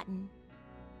forgotten.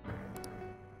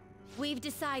 We've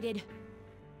decided.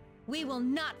 We will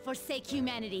not forsake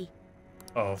humanity.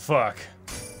 Oh, fuck.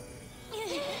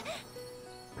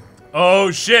 Oh,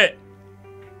 shit.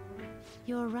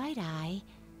 Your right eye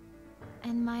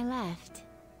and my left.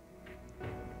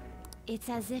 It's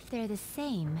as if they're the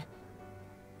same.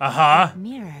 Uh-huh.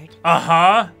 Mirrored.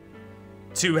 Uh-huh.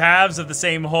 Two halves of the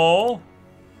same whole.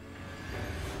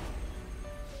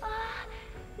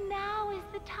 Now is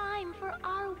the time for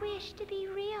our wish to be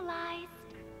realized.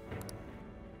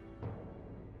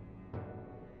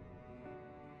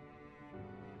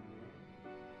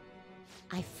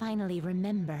 I finally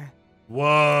remember.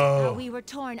 Whoa. How we were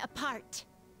torn apart.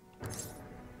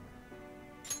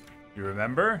 You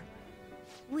remember?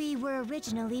 We were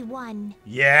originally one,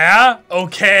 Yeah?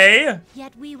 Okay.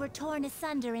 yet we were torn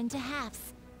asunder into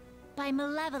halves by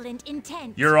malevolent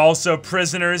intent. You're also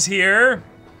prisoners here?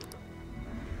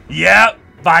 Yep,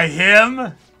 by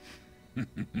him?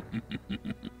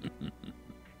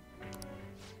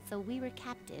 So we were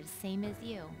captives, same as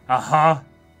you. Uh-huh.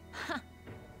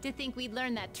 To think we'd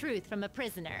learn that truth from a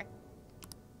prisoner.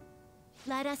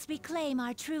 Let us reclaim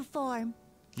our true form.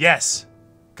 Yes.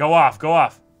 Go off, go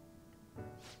off.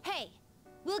 Hey,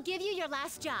 we'll give you your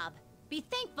last job. Be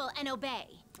thankful and obey.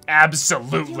 You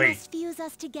Absolutely. must fuse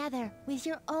us together with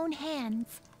your own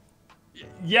hands.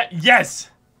 Yeah, yes.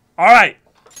 All right.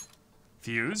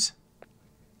 Fuse.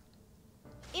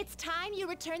 It's time you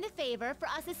return the favor for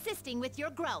us assisting with your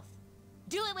growth.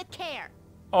 Do it with care.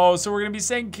 Oh, so we're going to be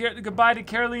saying goodbye to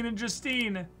Caroline and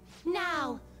Justine.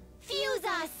 Now, fuse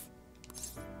us.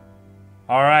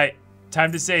 All right.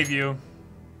 Time to save you.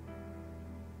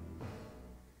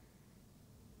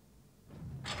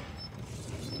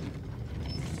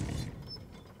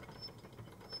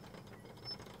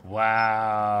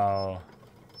 Wow.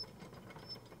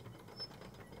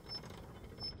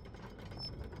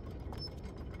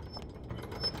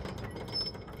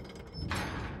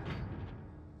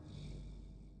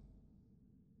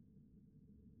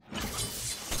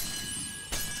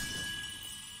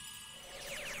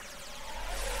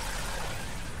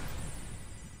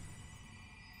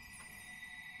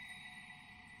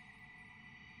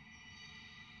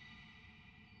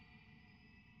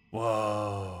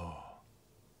 Whoa.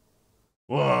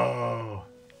 Whoa.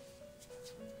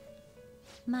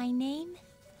 My name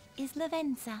is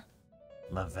Lavenza.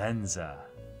 Lavenza.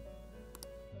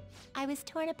 I was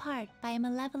torn apart by a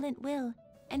malevolent will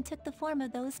and took the form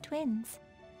of those twins.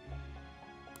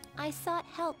 I sought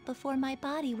help before my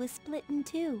body was split in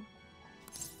two.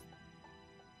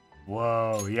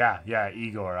 Whoa, yeah,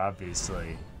 Igor,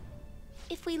 obviously.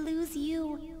 If we lose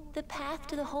you, the path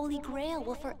to the Holy Grail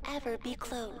will forever be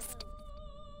closed.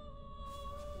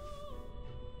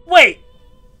 Wait!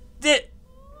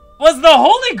 Was the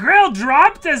Holy Grail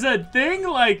dropped as a thing,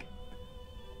 like,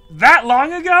 that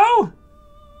long ago?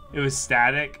 It was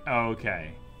static? Oh,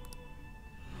 okay.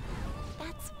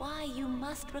 That's why you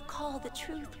must recall the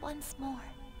truth once more.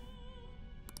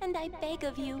 And I beg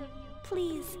of you,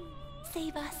 please,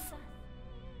 save us.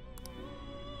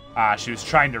 Ah, she was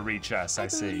trying to reach us, I I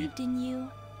see. believed in you.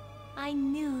 I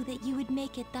knew that you would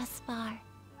make it thus far.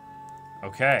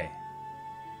 Okay.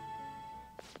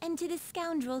 And to the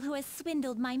scoundrel who has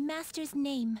swindled my master's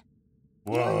name.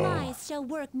 Whoa. Your lies shall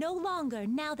work no longer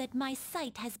now that my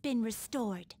sight has been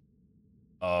restored.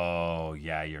 Oh,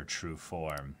 yeah, your true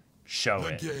form. Show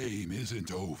it. The game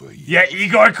isn't over yet. Yeah,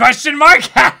 Igor, question mark?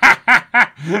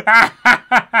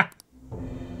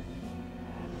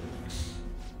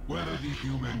 Whether the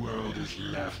human world is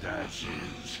left as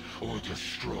is, or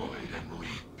destroyed and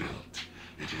rebuilt,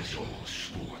 it is all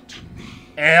sport to me.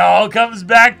 It all comes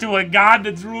back to a god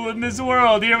that's ruling this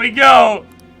world. Here we go.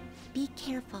 Be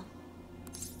careful.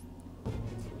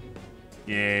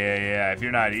 Yeah. If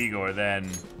you're not Igor, then...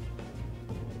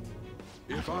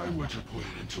 If I were to put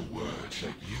it into words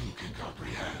that you can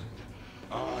comprehend,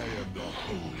 I am the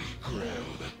Holy Grail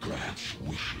that grants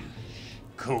wishes.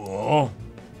 Cool.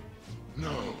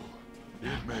 No,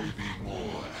 it may be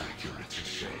more accurate to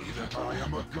say that I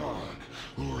am a god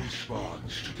who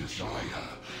responds to desire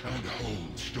and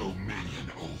holds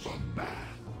dominion over man.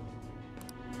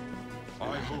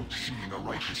 I hoped seeing a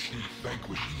righteous thief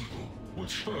vanquish evil would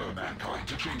spur mankind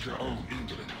to change their own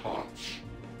indolent hearts.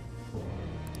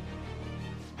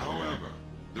 However,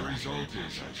 the result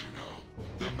is, as you know,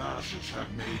 the masses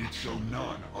have made it so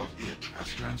none of it has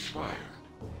transpired.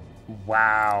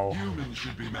 Wow. Humans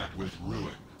should be met with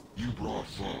ruin. You brought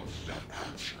forth that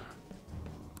answer.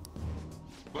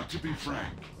 But to be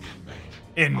frank,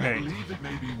 inmate, I believe it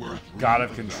may be worth God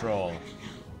of control.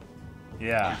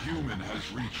 Yeah. A human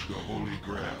has reached the Holy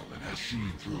Grail and has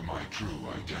seen through my true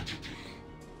identity.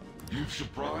 You've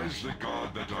surprised the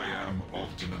god that I am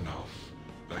often enough.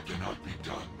 That cannot be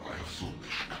done by a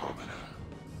foolish commoner.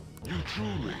 You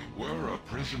truly were a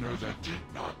prisoner that did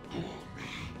not bore me.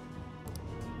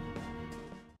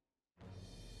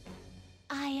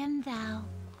 I am thou.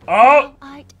 Oh! Thou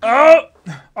art Oh!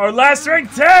 Our last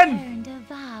rank 10! turned a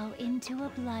vow into a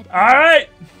blood. Alright!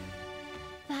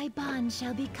 Thy bond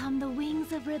shall become the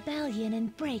wings of rebellion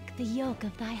and break the yoke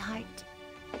of thy heart.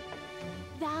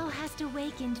 Thou hast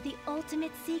awakened the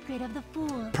ultimate secret of the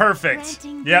fool. Perfect.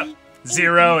 granting Yep. thee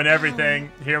 0 and infinite everything.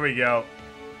 power. Here we go.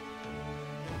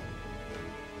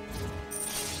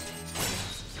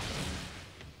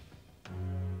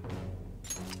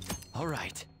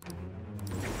 Alright.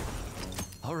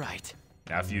 Alright.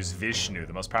 Now if you use Vishnu,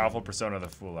 the most powerful persona of the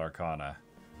Fool Arcana.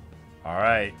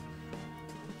 Alright.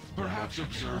 Perhaps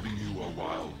observing you a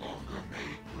while longer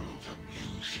may prove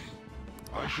amusing.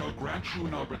 I shall grant you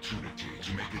an opportunity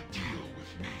to make a deal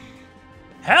with me.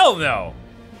 Hell no!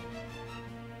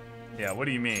 Yeah, what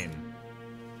do you mean?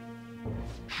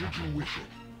 Should you wish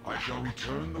it, I shall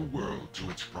return the world to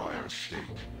its prior state,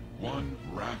 one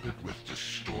rampant with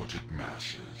distorted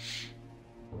masses.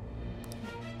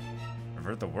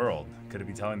 Revert the world. Could it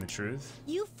be telling the truth?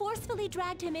 You forcefully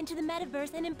dragged him into the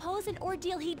metaverse and imposed an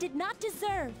ordeal he did not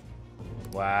deserve.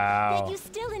 Wow. Yet you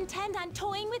still intend on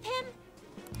toying with him?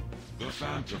 The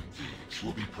Phantom Thieves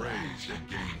will be praised and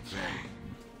gain fame.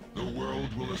 The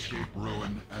world will escape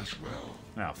ruin as well.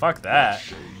 No, fuck that. What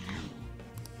say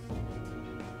you?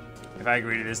 If I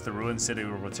agree to this, the ruined city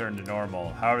will return to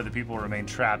normal. However, the people will remain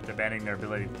trapped, abandoning their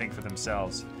ability to think for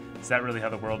themselves. Is that really how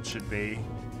the world should be?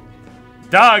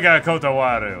 Daga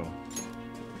Kotawaru!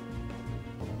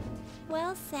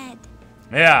 Well said.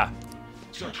 Yeah.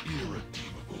 Such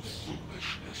irredeemable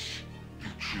foolishness. You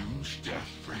choose death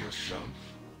for yourself?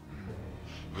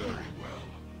 Very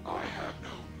well. I have no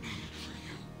need for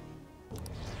you.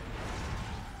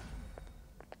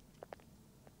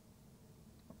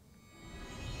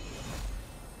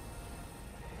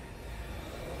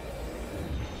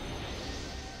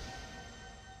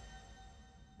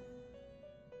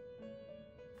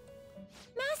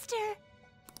 Master!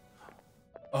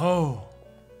 Oh.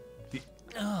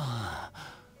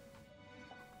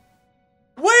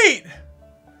 Wait!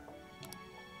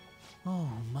 Oh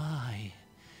my.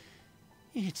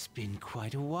 It's been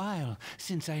quite a while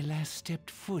since I last stepped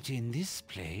foot in this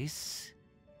place.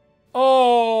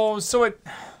 Oh, so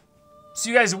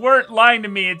you guys weren't lying to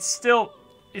me. It's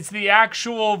the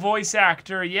actual voice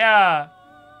actor. Yeah.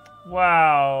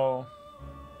 Wow.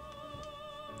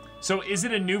 So is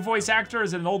it a new voice actor or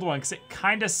is it an old one? Because it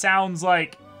kind of sounds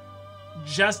like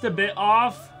just a bit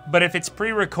off. But if it's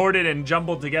pre-recorded and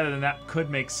jumbled together, then that could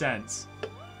make sense.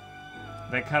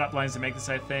 They cut up lines to make this,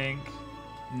 I think.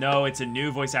 No, it's a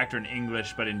new voice actor in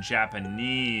English, but in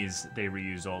Japanese, they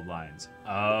reuse old lines.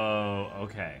 Oh,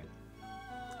 okay.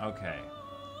 Okay.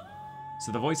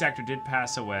 So the voice actor did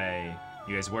pass away.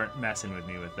 You guys weren't messing with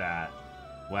me with that.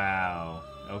 Wow.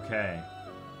 Okay.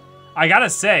 I gotta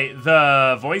say,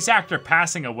 the voice actor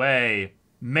passing away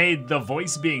made the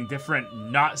voice being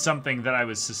different not something that I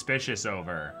was suspicious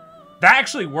over. That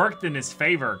actually worked in his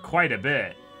favor quite a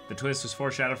bit. The twist was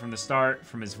foreshadowed from the start,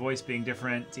 from his voice being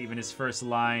different to even his first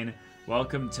line,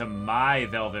 "Welcome to my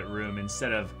Velvet Room,"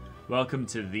 instead of "Welcome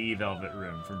to the Velvet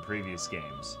Room" from previous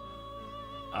games.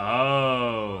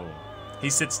 Oh. He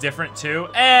sits different too?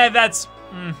 That's...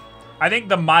 I think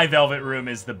the My Velvet Room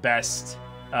is the best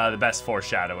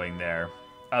foreshadowing there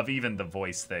of even the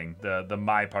voice thing. The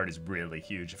my part is really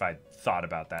huge if I thought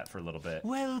about that for a little bit.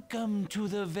 Welcome to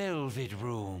the Velvet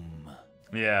Room.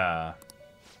 Yeah.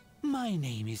 My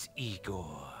name is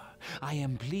Igor. I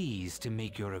am pleased to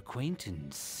make your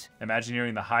acquaintance. Imagine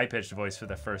hearing the high-pitched voice for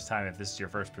the first time if this is your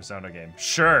first Persona game.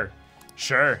 Sure.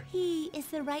 Sure. He is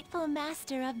the rightful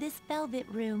master of this Velvet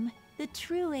Room, the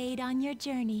true aid on your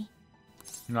journey.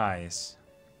 Nice.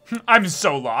 I'm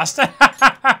so lost.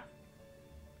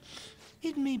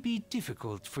 It may be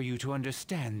difficult for you to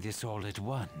understand this all at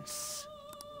once.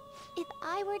 If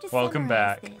I were to Welcome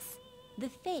summarize back. this, the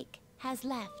fake has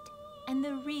left, and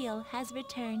the real has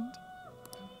returned.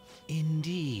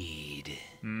 Indeed.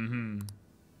 Mm-hmm.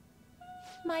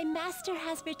 My master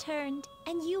has returned,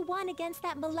 and you won against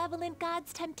that malevolent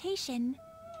god's temptation.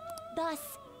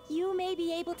 Thus, you may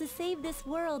be able to save this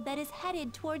world that is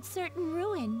headed towards certain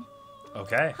ruin.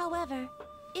 Okay. However,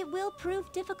 it will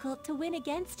prove difficult to win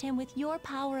against him with your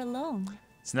power alone.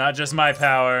 It's not just my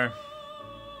power.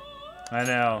 I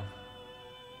know.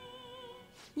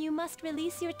 You must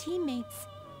release your teammates,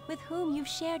 with whom you've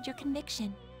shared your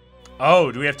conviction.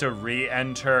 Oh, do we have to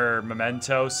re-enter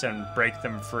Mementos and break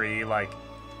them free, like,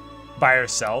 by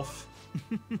herself?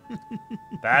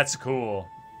 That's cool.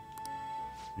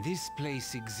 This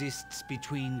place exists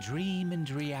between dream and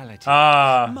reality,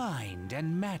 Ah. mind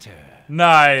and matter.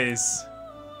 Nice.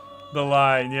 The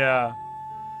line, yeah.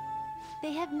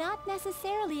 They have not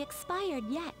necessarily expired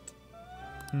yet.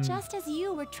 Just as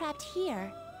you were trapped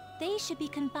here, they should be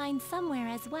confined somewhere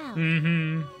as well.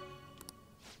 Mm-hmm.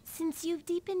 Since you've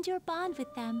deepened your bond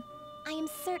with them, I am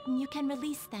certain you can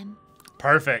release them.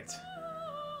 Perfect.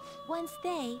 Once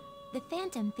they, the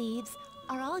Phantom Thieves,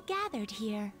 are all gathered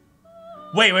here.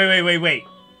 Wait.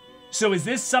 So is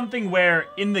this something where,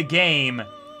 in the game,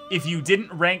 if you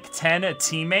didn't rank 10 a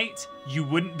teammate, you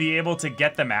wouldn't be able to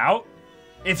get them out?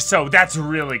 If so, that's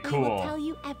really cool. I will tell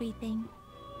you everything.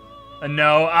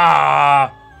 No,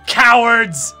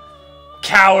 cowards!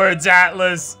 Cowards,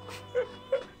 Atlas!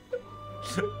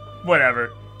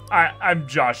 Whatever. I'm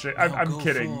joshing. I'm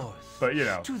kidding. Forth, but, you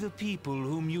know. To the people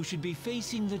whom you should be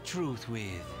facing the truth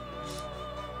with.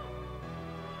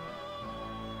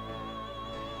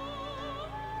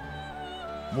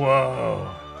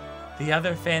 Whoa. The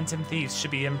other Phantom Thieves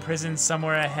should be imprisoned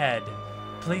somewhere ahead.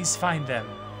 Please find them.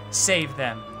 Save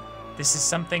them. This is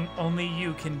something only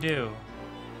you can do.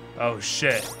 Oh,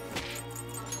 shit.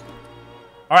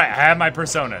 Alright, I have my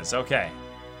personas. Okay.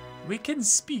 We can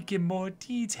speak in more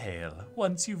detail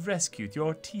once you've rescued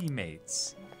your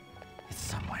teammates. It's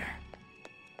somewhere.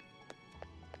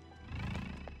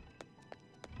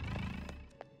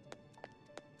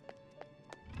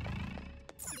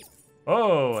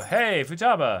 Oh, hey,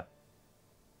 Futaba.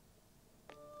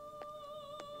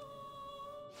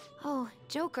 Oh,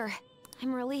 Joker.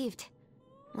 I'm relieved.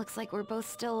 Looks like we're both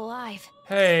still alive.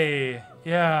 Hey,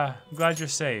 yeah, I'm glad you're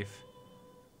safe.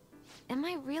 Am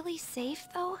I really safe,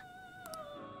 though?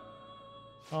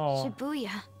 Oh.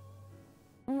 Shibuya.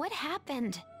 What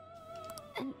happened?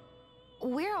 And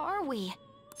where are we?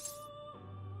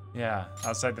 Yeah,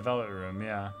 outside the Velvet Room,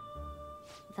 yeah.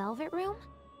 Velvet Room?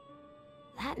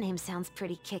 That name sounds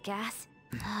pretty kick-ass.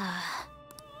 I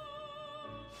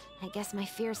guess my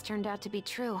fears turned out to be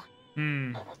true.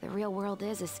 The real world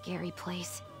is a scary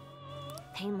place.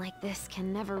 Pain like this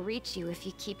can never reach you if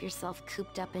you keep yourself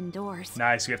cooped up indoors.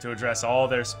 Nice, we have to address all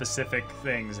their specific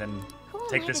things and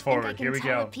take this forward. Here we go.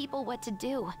 Tell people what to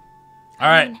do. All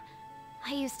right.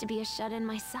 I used to be a shut-in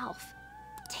myself.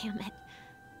 Damn it.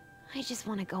 I just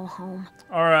want to go home.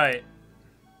 All right.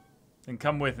 Then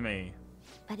come with me.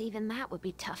 But even that would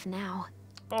be tough now.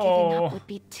 Oh. Giving up would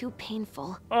be too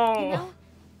painful. Oh. You know,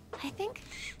 I think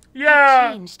Yeah.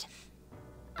 I changed.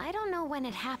 I don't know when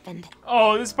it happened.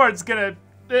 Oh, this part's gonna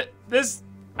this,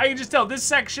 I can just tell this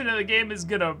section of the game is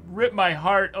gonna rip my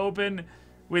heart open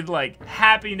with like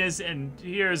happiness and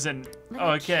tears and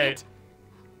okay.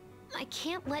 I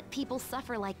can't let people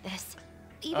suffer like this,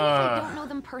 even if I don't know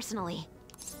them personally.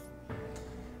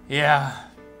 Yeah,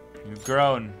 you've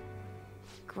grown.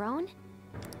 Grown?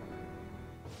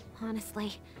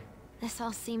 Honestly, this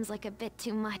all seems like a bit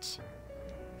too much.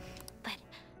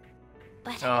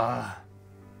 But...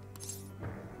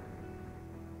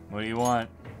 What do you want?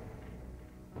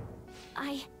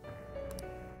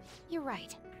 You're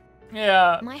right.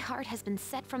 Yeah. My heart has been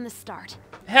set from the start.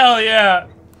 Hell yeah.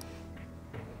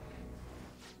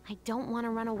 I don't want to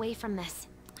run away from this.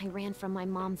 I ran from my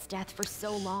mom's death for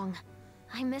so long.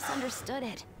 I misunderstood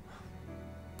it.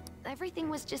 Everything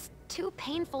was just too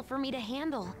painful for me to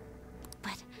handle.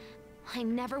 But I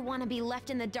never want to be left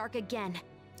in the dark again.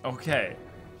 Okay.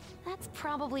 That's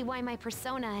probably why my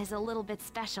persona is a little bit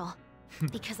special.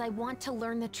 Because I want to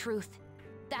learn the truth.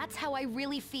 That's how I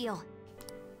really feel.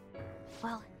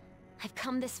 Well, I've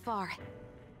come this far.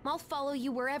 I'll follow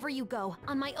you wherever you go,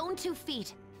 on my own 2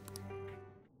 feet.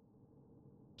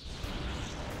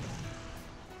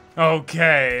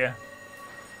 Okay.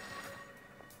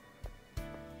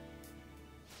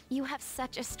 You have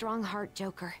such a strong heart,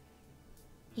 Joker.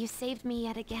 You saved me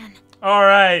yet again. All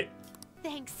right.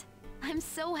 Thanks. I'm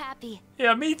so happy.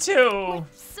 Yeah, me too.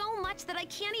 So much that I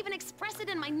can't even express it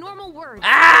in my normal words.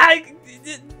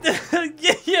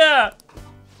 Yeah.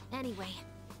 Anyway,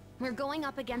 we're going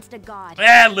up against a god.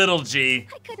 Little G.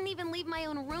 I couldn't even leave my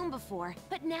own room before,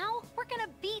 but now we're gonna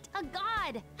beat a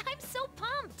god. I'm so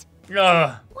pumped.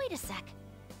 Wait a sec.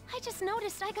 I just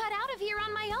noticed I got out of here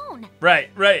on my own.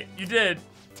 Right, you did.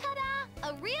 Ta-da!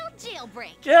 A real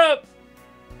jailbreak. Yep.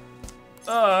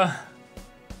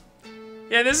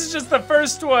 Yeah, this is just the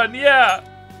first one, yeah.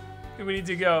 We need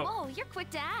to go. Oh, you're quick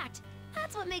to act.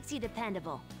 That's what makes you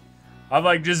dependable. I'm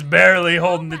like just barely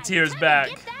holding the tears back.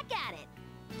 Get back at it.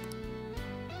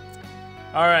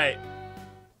 All right.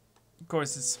 Of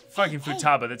course, it's fucking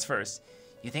Futaba that's first.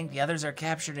 You think the others are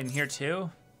captured in here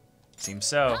too? Seems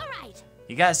so. All right.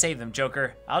 You gotta save them,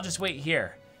 Joker. I'll just wait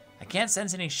here. I can't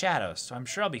sense any shadows, so I'm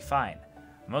sure I'll be fine.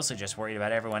 I'm mostly just worried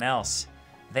about everyone else.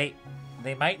 They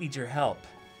might need your help.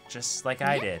 Just like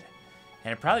I did.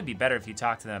 And it'd probably be better if you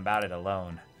talked to them about it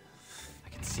alone. I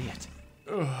can see it.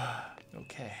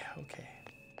 Okay.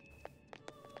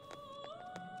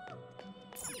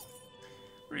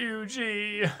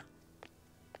 Ryuji.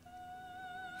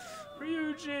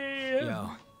 Yo.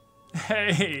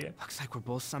 Hey. Looks like we're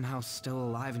both somehow still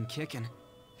alive and kicking.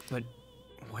 But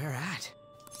where at?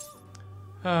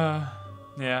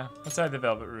 Yeah, outside the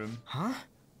Velvet Room. Huh?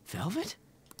 Velvet?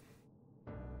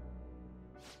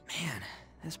 Man,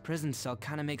 this prison cell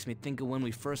kind of makes me think of when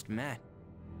we first met.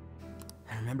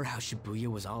 I remember how Shibuya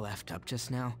was all effed up just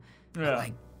now. Yeah.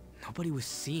 Like, nobody was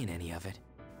seeing any of it.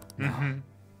 No,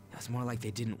 it was more like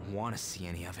they didn't want to see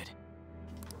any of it.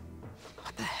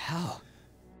 What the hell?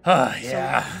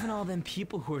 Yeah. So even all them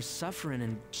people who are suffering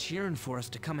and cheering for us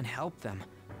to come and help them,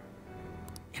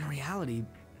 in reality,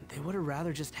 they would have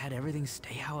rather just had everything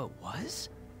stay how it was?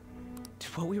 Did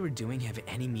what we were doing have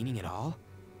any meaning at all?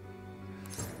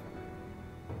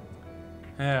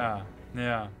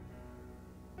 Yeah.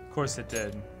 Of course it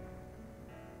did.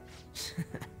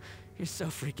 You're so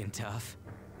freaking tough.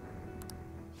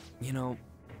 You know,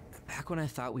 back when I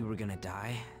thought we were gonna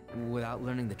die, without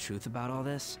learning the truth about all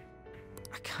this,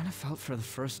 I kind of felt for the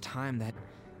first time that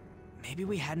maybe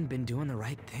we hadn't been doing the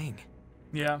right thing.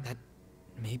 Yeah. That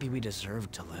maybe we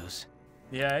deserved to lose.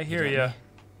 Yeah, I hear you.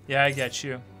 Yeah, I get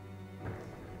you.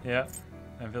 Yeah,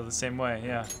 I feel the same way,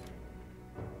 yeah.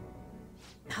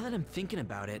 Now that I'm thinking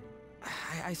about it,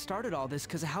 I started all this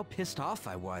because of how pissed off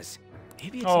I was.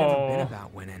 Maybe it's Oh. never been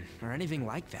about winning or anything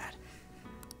like that.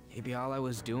 Maybe all I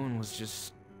was doing was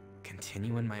just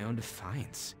continuing my own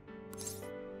defiance.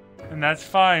 And that's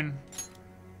fine.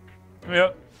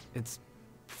 Yep. It's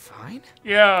fine?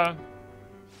 Yeah.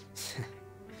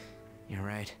 You're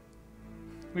right.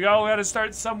 We all gotta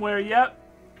start somewhere, yep.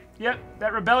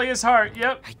 That rebellious heart,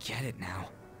 yep. I get it now.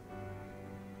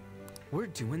 We're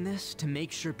doing this to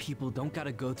make sure people don't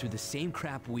gotta go through the same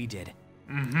crap we did.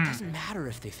 It doesn't matter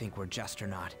if they think we're just or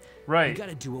not. Right. We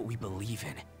gotta do what we believe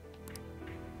in.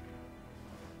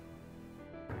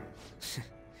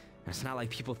 It's not like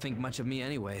people think much of me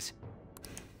anyways.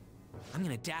 I'm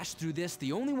gonna dash through this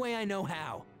the only way I know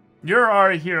how. You're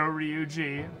our hero,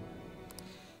 Ryuji.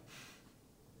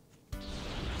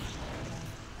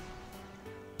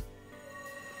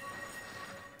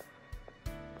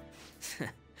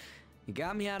 You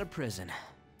got me out of prison,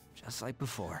 just like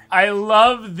before. I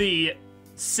love the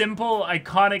simple,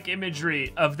 iconic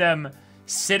imagery of them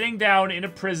sitting down in a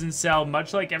prison cell,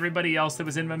 much like everybody else that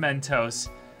was in Mementos.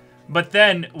 But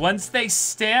then, once they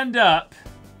stand up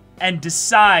and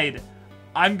decide,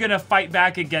 I'm gonna fight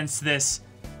back against this,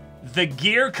 the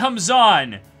gear comes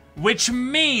on, which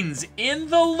means, in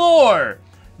the lore,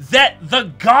 that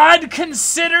the god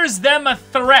considers them a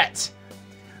threat.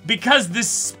 Because the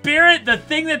spirit, the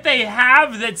thing that they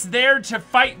have that's there to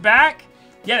fight back,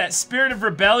 yeah, that spirit of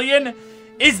rebellion,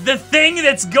 is the thing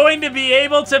that's going to be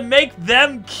able to make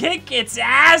them kick its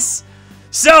ass.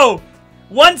 So,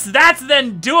 once that's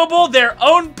then doable, their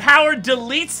own power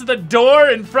deletes the door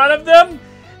in front of them,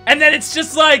 and then it's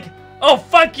just like, oh,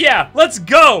 fuck yeah, let's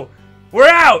go. We're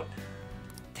out.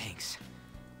 Thanks.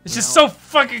 It's just so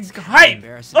fucking hype.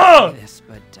 Embarrassing to Oh, say this,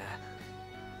 but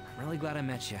I'm really glad I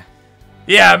met you.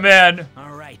 yeah, man.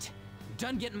 All right, I'm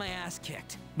done getting my ass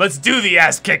kicked. Let's do the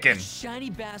ass kicking. Shiny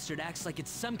bastard acts like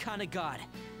it's some kind of god.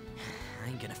 I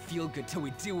ain't gonna feel good till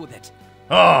we deal with it.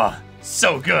 Oh,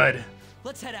 so good.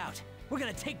 Let's head out. We're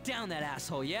gonna take down that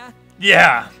asshole, yeah?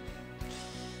 Yeah.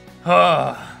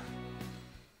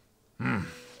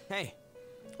 Hey.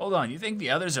 Hold on, you think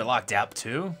the others are locked up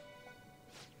too?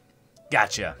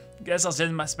 Gotcha. Guess I'll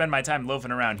spend my time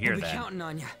loafing around here We'll be then. counting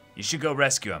on you. You should go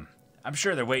rescue them. I'm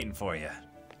sure they're waiting for you.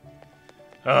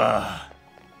 My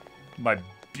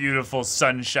beautiful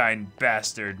sunshine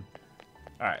bastard.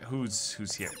 All right,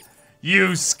 who's here?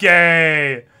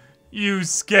 Yusuke!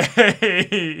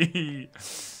 Yusuke!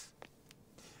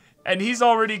 And he's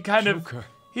already kind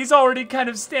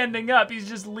of standing up. He's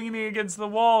just leaning against the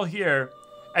wall here.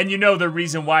 And you know the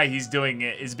reason why he's doing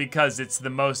it is because it's the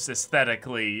most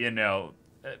aesthetically, you know,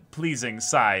 pleasing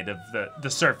side of the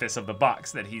surface of the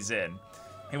box that he's in.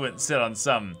 He wouldn't sit on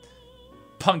some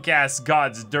punk-ass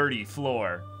god's dirty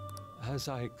floor. As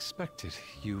I expected,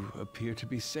 you appear to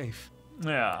be safe.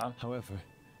 Yeah. However,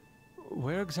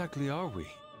 where exactly are we?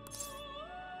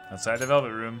 Outside the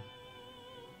Velvet Room.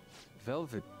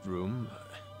 Velvet Room?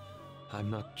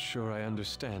 I'm not sure I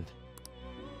understand.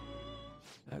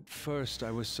 At first,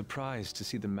 I was surprised to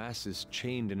see the masses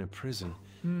chained in a prison.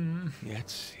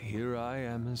 Yet, here I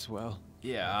am as well.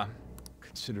 Yeah.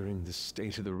 Considering the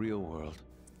state of the real world,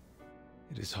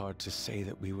 it is hard to say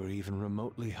that we were even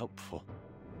remotely helpful.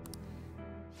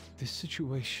 This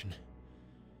situation...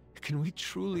 Can we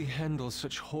truly handle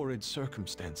such horrid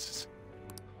circumstances?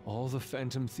 All the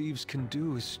Phantom Thieves can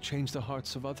do is change the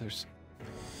hearts of others.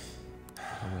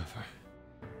 However,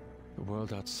 the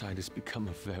world outside has become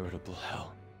a veritable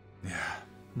hell. Yeah.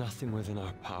 Nothing within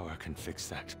our power can fix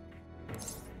that.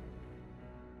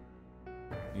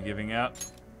 You giving up?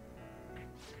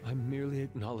 I'm merely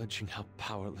acknowledging how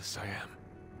powerless I am.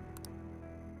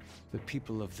 The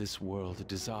people of this world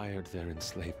desired their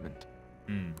enslavement.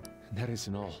 And that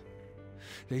isn't all.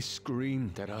 They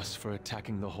screamed at us for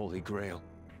attacking the Holy Grail,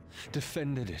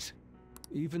 defended it.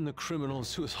 Even the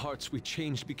criminals whose hearts we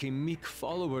changed became meek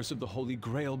followers of the Holy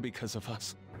Grail because of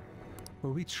us.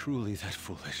 Were we truly that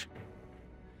foolish?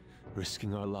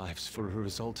 Risking our lives for a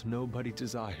result nobody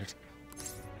desired.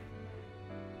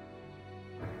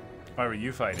 Why were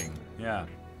you fighting? Yeah.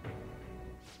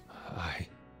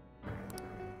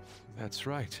 That's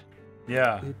right.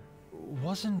 Yeah. It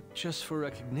wasn't just for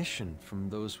recognition from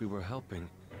those we were helping.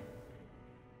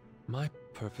 My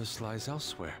purpose lies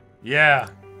elsewhere. Yeah.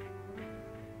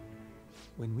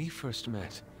 When we first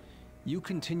met, you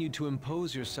continued to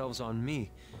impose yourselves on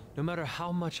me, no matter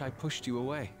how much I pushed you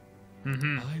away.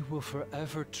 I will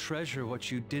forever treasure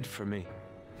what you did for me.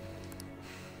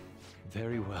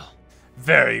 Very well.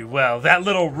 Very well. That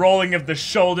little rolling of the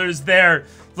shoulders there.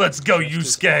 Let's go,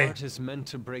 Yusuke. Art is meant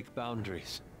to break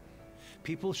boundaries.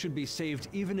 People should be saved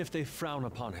even if they frown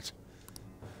upon it.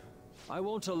 I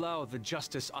won't allow the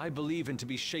justice I believe in to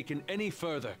be shaken any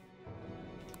further.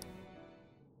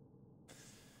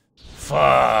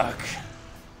 Fuck.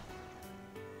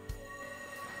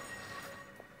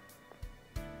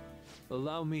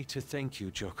 Allow me to thank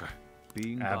you, Joker.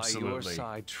 Being by your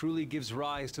side truly gives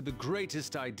rise to the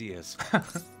greatest ideas.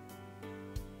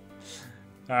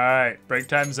 Alright, break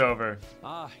time's over.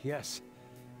 Ah, yes.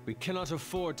 We cannot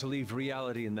afford to leave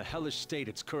reality in the hellish state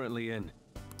it's currently in.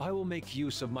 I will make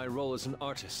use of my role as an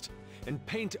artist and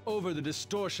paint over the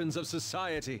distortions of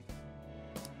society.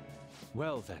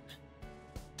 Well then,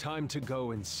 time to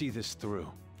go and see this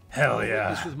through. Hell I'll yeah.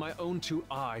 witness with my own two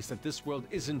eyes that this world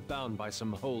isn't bound by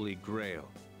some holy grail.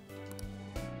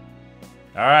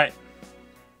 Alright.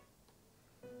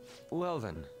 Well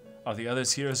then. Are the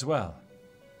others here as well?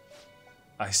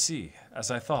 I see,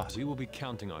 as I thought. We will be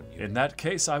counting on you. In that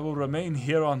case, I will remain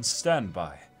here on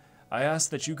standby. I ask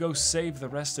that you go save the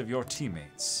rest of your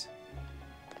teammates.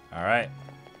 Alright.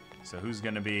 So who's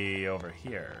gonna be over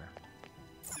here?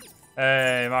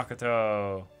 Hey,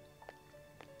 Makoto.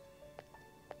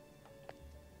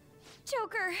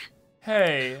 Joker!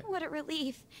 Hey. What a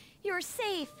relief. You're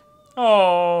safe.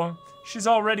 Oh, she's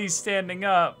already standing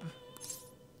up.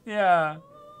 Yeah.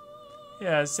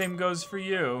 Yeah, same goes for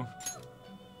you.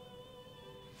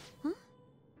 Huh?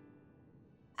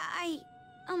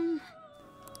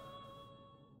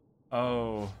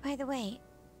 Oh. By the way,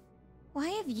 why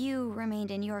have you remained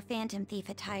in your Phantom Thief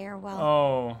attire while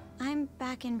Oh. I'm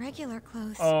back in regular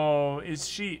clothes? Oh, is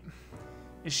she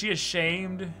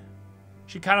ashamed?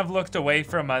 She kind of looked away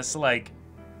from us like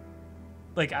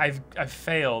I've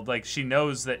failed. Like she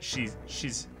knows that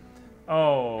she's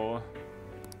oh.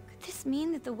 Could this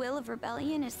mean that the will of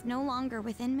rebellion is no longer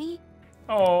within me?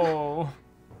 Oh.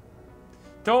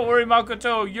 Don't worry,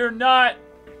 Makoto, you're not.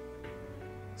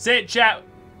 Say it, chat.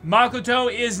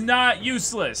 Makoto is not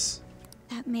useless.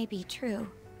 That may be true.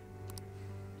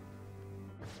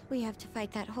 We have to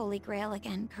fight that Holy Grail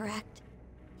again, correct?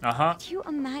 Uh-huh. Could you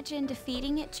imagine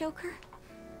defeating it, Joker?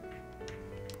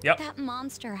 Yep. That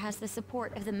monster has the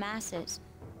support of the masses,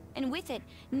 and with it,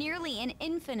 nearly an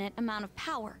infinite amount of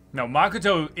power. No,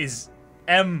 Makoto is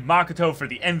Makoto for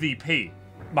the MVP.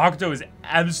 Makoto is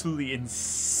absolutely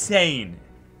insane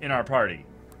in our party.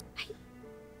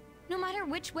 No matter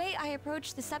which way I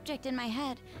approach the subject in my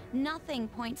head, nothing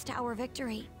points to our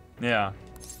victory. Yeah.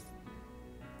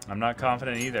 I'm not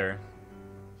confident either.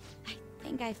 I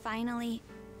think I finally,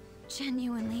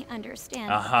 genuinely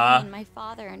understand Uh-huh. the pain my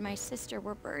father and my sister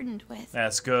were burdened with.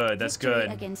 That's good, that's Victory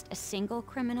good. against a single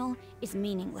criminal is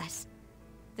meaningless.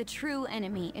 The true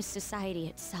enemy is society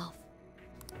itself.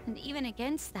 And even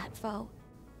against that foe,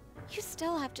 you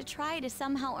still have to try to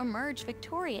somehow emerge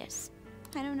victorious.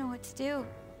 I don't know what to do.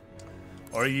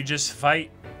 Or you just fight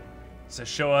to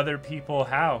show other people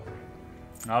how.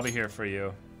 I'll be here for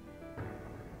you.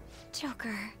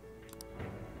 Joker.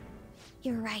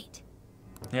 You're right.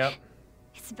 Yep.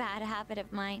 It's a bad habit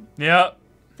of mine. Yep.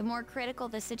 The more critical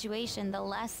the situation, the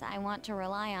less I want to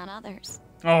rely on others.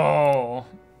 Oh.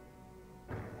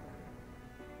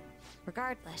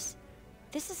 Regardless,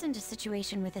 this isn't a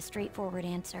situation with a straightforward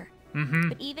answer. Mm-hmm.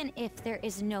 But even if there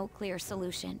is no clear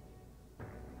solution,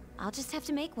 I'll just have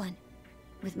to make one.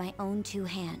 With my own two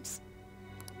hands.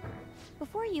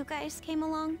 Before you guys came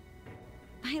along,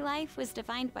 my life was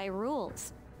defined by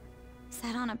rules.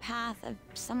 Set on a path of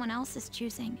someone else's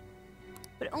choosing.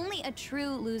 But only a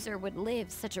true loser would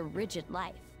live such a rigid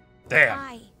life.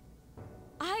 Damn.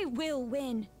 I will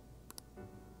win.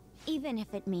 Even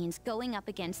if it means going up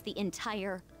against the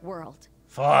entire world.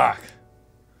 Fuck.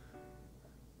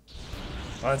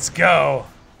 Let's go.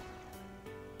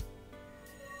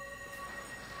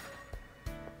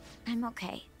 I'm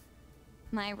okay.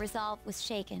 My resolve was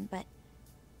shaken, but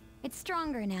it's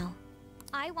stronger now.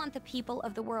 I want the people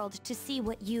of the world to see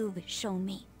what you've shown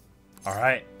me. All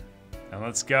right. Now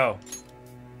let's go.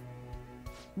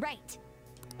 Right.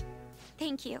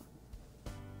 Thank you.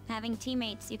 Having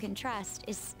teammates you can trust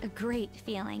is a great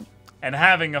feeling. And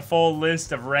having a full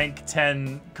list of rank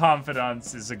 10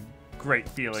 confidants is a great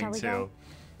feeling Shall we too. go?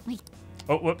 Wait.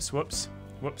 Oh, whoops, whoops,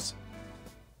 whoops.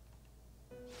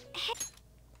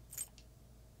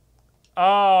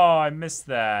 Oh, I missed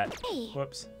that. Hey.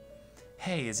 Whoops.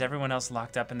 Hey, is everyone else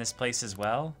locked up in this place as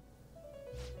well?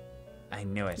 I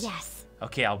knew it. Yes.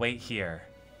 Okay, I'll wait here.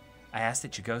 I ask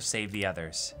that you go save the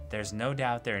others. There's no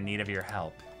doubt they're in need of your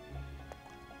help.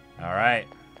 All right.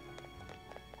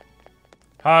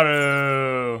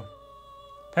 Haru.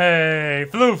 Hey,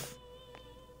 Floof.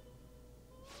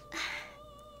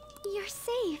 You're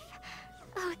safe.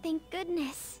 Oh, thank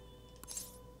goodness.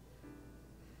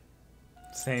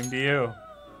 Same to you.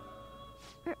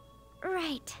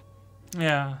 Right.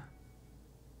 Yeah.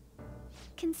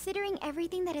 Considering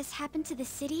everything that has happened to the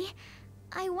city,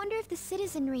 I wonder if the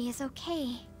citizenry is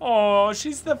okay. Oh,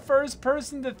 she's the first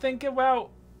person to think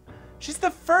about. She's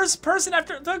the first person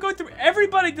after going through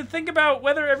everybody to think about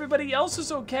whether everybody else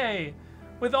is okay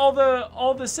with all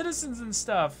the citizens and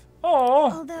stuff.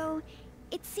 Oh. Although,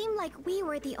 it seemed like we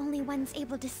were the only ones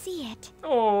able to see it.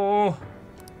 Oh.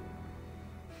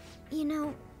 You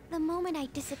know, the moment I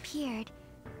disappeared,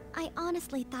 I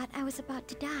honestly thought I was about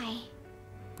to die.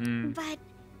 But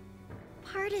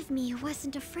part of me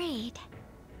wasn't afraid.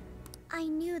 I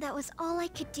knew that was all I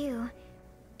could do,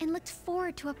 and looked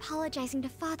forward to apologizing to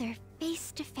Father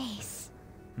face to face.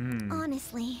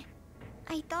 Honestly,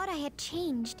 I thought I had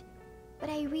changed, but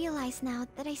I realize now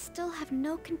that I still have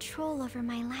no control over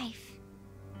my life.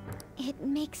 It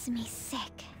makes me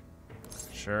sick.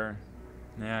 Sure.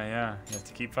 Yeah. You have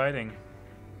to keep fighting.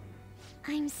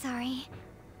 I'm sorry.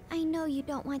 I know you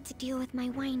don't want to deal with my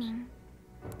whining.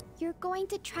 You're going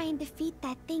to try and defeat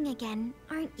that thing again,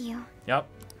 aren't you? Yep.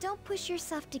 Don't push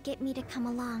yourself to get me to come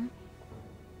along.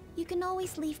 You can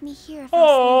always leave me here if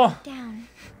Oh. I'm slowing down.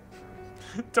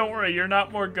 Don't worry, you're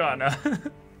not Morgana.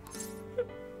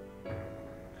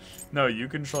 No, you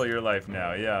control your life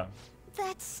now, yeah.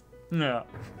 That's... Yeah.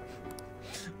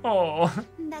 Oh.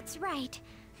 That's right.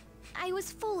 I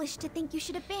was foolish to think you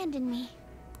should abandon me.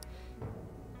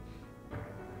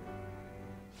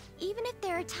 Even if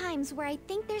there are times where I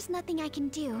think there's nothing I can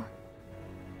do,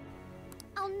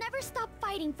 I'll never stop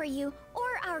fighting for you or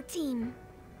our team.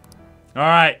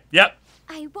 Alright, yep.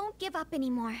 I won't give up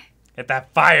anymore. Get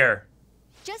that fire.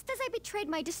 Just as I betrayed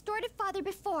my distorted father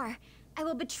before, I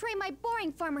will betray my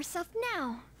boring farmer self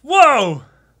now. Whoa!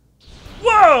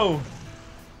 Whoa!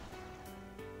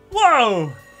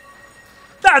 Whoa!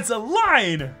 That's a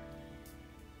line!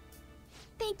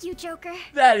 Thank you, Joker.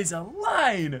 That is a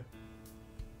line!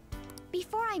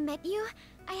 Before I met you,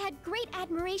 I had great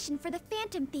admiration for the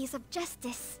Phantom Thieves of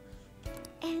Justice.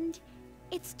 And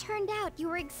it's turned out you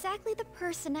were exactly the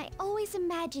person I always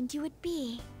imagined you would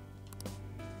be.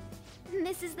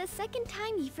 This is the second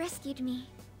time you've rescued me.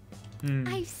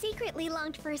 I've secretly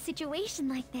longed for a situation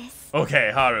like this.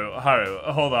 Okay, Haru,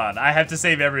 hold on. I have to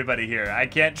save everybody here. I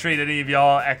can't treat any of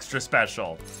y'all extra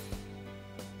special.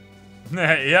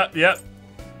 Yep.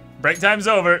 Break time's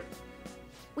over.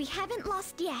 We haven't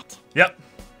lost yet. Yep.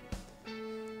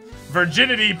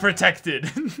 Virginity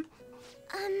protected.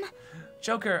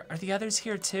 Joker, are the others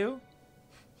here too?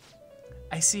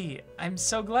 I see. I'm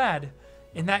so glad.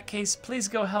 In that case, please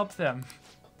go help them.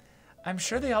 I'm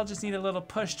sure they all just need a little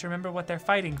push to remember what they're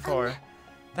fighting for.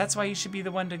 That's why you should be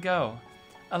the one to go.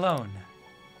 Alone.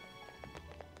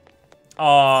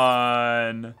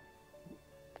 On.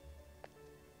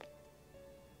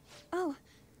 Oh,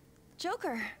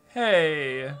 Joker.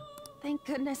 Hey. Thank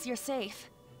goodness you're safe.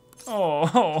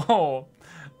 Oh.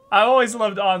 I always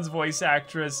loved On's voice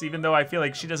actress, even though I feel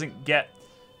like she doesn't get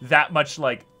that much,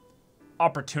 like,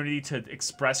 opportunity to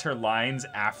express her lines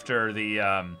after the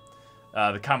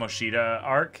Kamoshida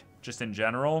arc, just in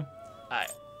general.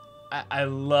 I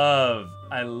love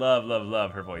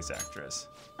her voice actress.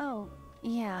 Oh,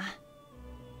 yeah.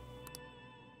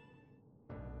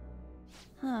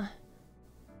 Huh.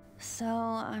 So,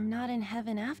 I'm not in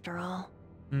heaven after all.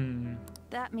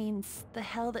 That means the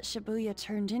hell that Shibuya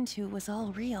turned into was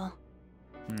all real.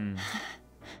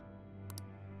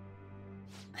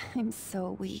 I'm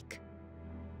so weak.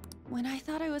 When I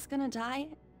thought I was gonna die,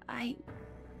 I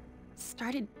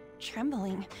started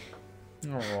trembling.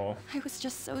 Oh. I was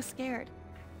just so scared.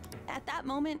 At that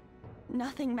moment,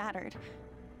 nothing mattered.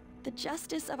 The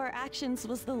justice of our actions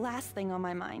was the last thing on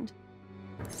my mind.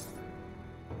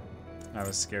 I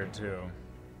was scared too.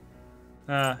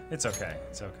 It's okay.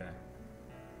 It's okay.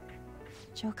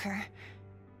 Joker,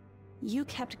 you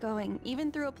kept going,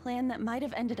 even through a plan that might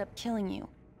have ended up killing you.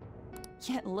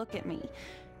 Yet look at me.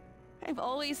 I've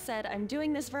always said I'm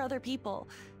doing this for other people.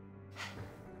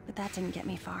 But that didn't get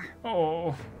me far.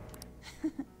 Oh.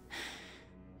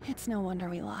 It's no wonder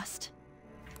we lost.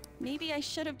 Maybe I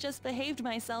should have just behaved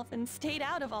myself and stayed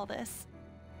out of all this.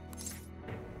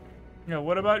 Yeah,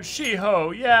 what about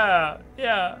Shiho?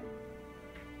 Yeah.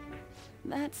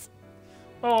 That's...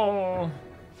 Oh.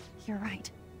 You're right.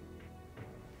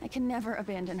 I can never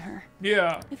abandon her.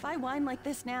 Yeah. If I whine like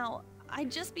this now,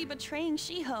 I'd just be betraying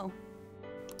Shiho.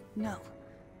 No.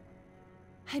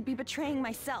 I'd be betraying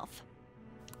myself.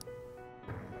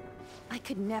 I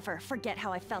could never forget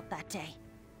how I felt that day.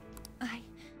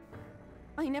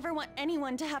 I never want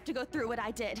anyone to have to go through what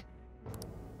I did.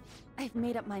 I've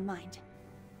made up my mind.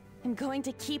 I'm going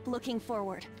to keep looking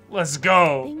forward. Let's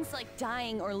go. Things like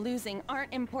dying or losing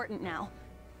aren't important now.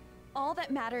 All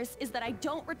that matters is that I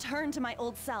don't return to my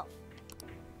old self.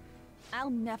 I'll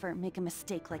never make a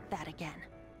mistake like that again.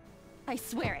 I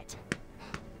swear it.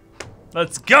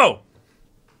 Let's go.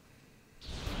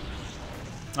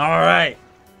 All right.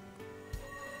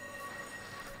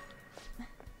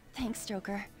 Thanks,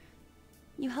 Joker.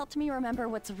 You helped me remember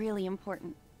what's really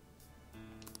important.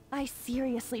 I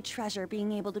seriously treasure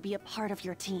being able to be a part of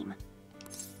your team.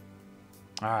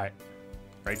 All right.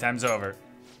 Break time's over.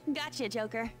 Gotcha,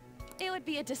 Joker. It would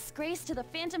be a disgrace to the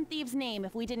Phantom Thieves' name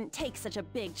if we didn't take such a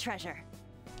big treasure.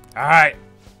 All right.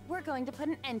 We're going to put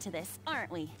an end to this,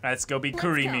 aren't we? Let's go be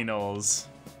criminals.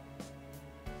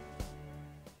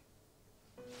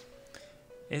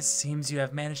 It seems you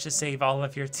have managed to save all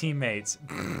of your teammates.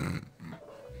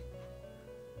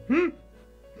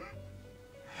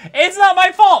 It's not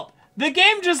my fault. The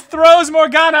game just throws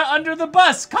Morgana under the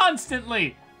bus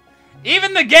constantly.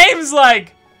 Even the game's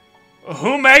like,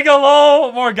 who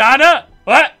Megalo Morgana?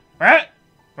 What?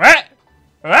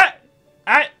 What?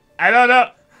 I don't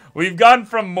know. We've gone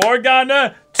from more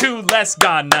Ghana to less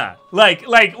Ghana. Like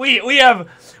we have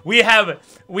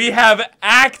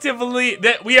actively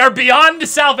that we are beyond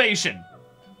salvation.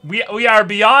 We are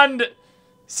beyond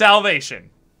salvation.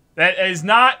 That is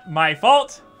not my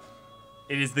fault.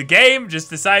 It is the game just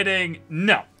deciding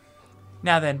no.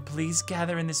 Now then, please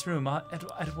gather in this room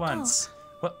at once.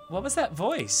 Oh. What was that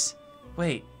voice?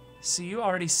 Wait, so you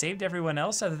already saved everyone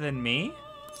else other than me?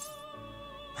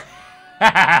 The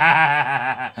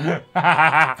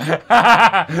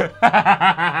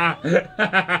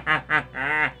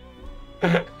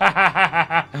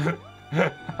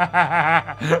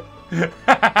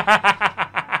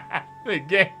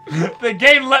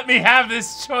game let me have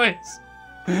this choice.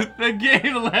 The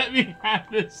game let me have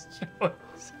this choice.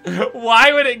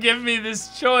 Why would it give me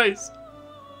this choice?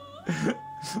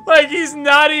 Like he's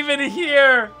not even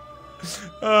here.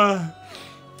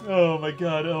 Oh my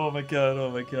god, oh my god,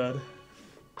 oh my god.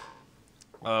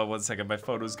 1 second, my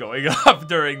phone was going off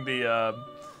during the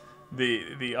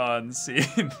on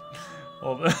scene.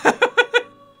 Hold on.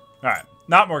 Alright,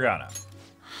 not Morgana.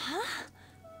 Huh?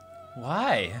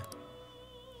 Why?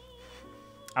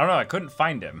 I don't know, I couldn't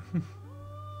find him.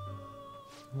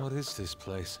 What is this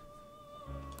place?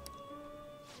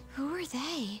 Who are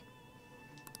they?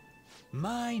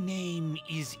 My name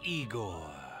is Igor.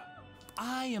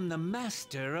 I am the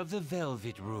master of the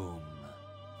Velvet Room.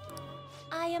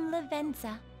 I am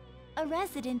Lavenza, a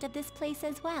resident of this place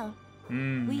as well.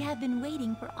 Mm. We have been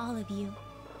waiting for all of you.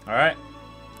 Alright.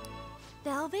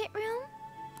 Velvet Room?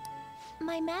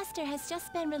 My master has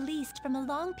just been released from a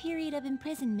long period of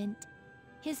imprisonment.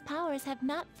 His powers have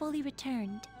not fully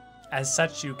returned. As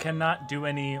such, you cannot do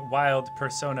any wild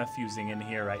persona fusing in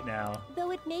here right now.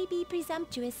 Though it may be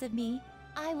presumptuous of me,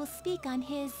 I will speak on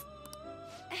his...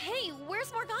 Hey,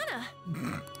 where's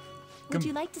Morgana? Would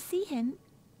you like to see him?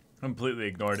 Completely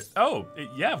ignored it. Oh,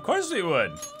 yeah, of course we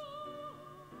would.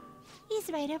 He's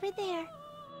right over there.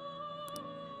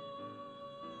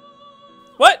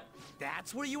 What?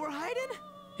 That's where you were hiding?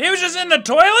 He was just in the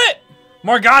toilet?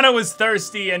 Morgana was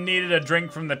thirsty and needed a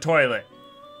drink from the toilet.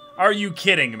 Are you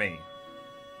kidding me?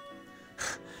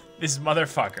 This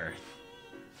motherfucker.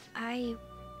 I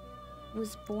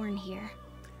was born here.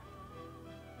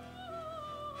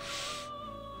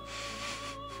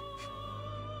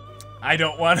 I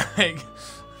don't want to, like...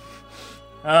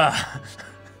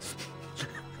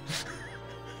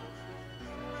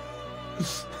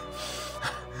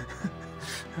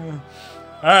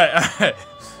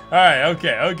 Alright,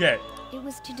 okay. It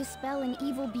was to dispel an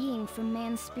evil being from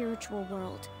man's spiritual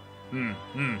world.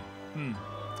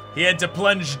 He had to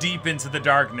plunge deep into the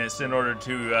darkness in order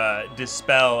to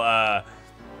dispel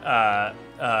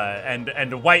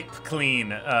and wipe clean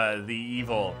the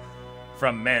evil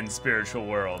from man's spiritual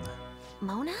world.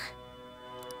 Mona?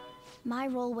 My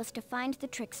role was to find the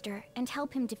trickster and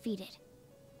help him defeat it.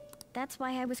 That's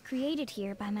why I was created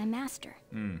here by my master.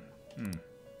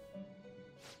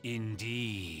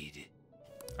 Indeed.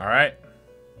 All right.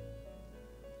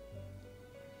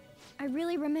 I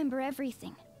really remember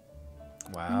everything.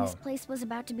 Wow. When this place was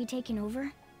about to be taken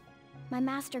over, my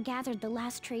master gathered the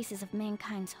last traces of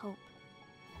mankind's hope.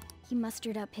 He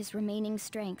mustered up his remaining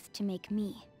strength to make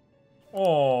me.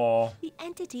 Oh. The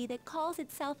entity that calls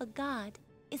itself a god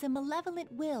is a malevolent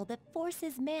will that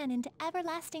forces man into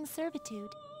everlasting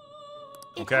servitude.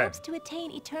 It hopes to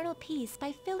attain eternal peace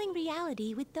by filling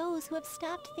reality with those who have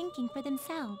stopped thinking for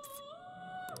themselves.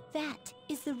 That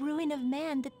is the ruin of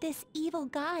man that this evil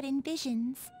god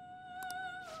envisions.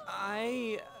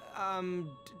 I,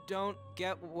 don't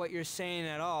get what you're saying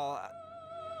at all.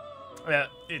 Yeah,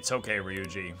 it's okay,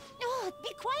 Ryuji. Oh,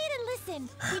 be quiet and listen.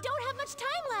 We don't have much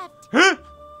time left.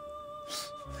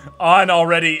 On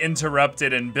already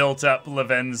interrupted and built up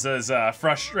Lavenza's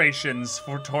frustrations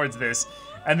towards this.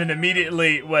 And then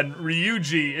immediately when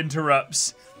Ryuji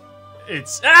interrupts,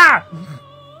 it's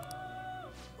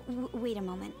Wait a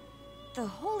moment. The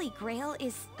Holy Grail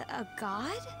is a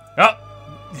god? Oh.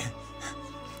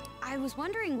 I was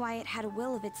wondering why it had a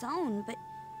will of its own, but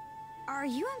are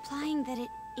you implying that it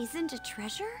isn't a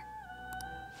treasure?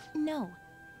 No.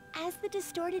 As the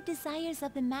distorted desires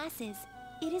of the masses,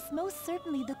 it is most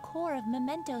certainly the core of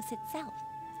Mementos itself.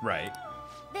 Right.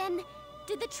 Then,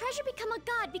 did the treasure become a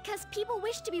god because people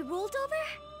wish to be ruled over?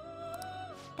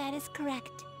 That is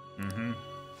correct.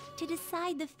 To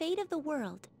decide the fate of the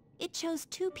world, it chose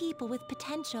two people with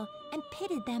potential and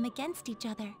pitted them against each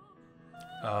other.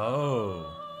 Oh.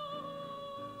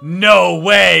 No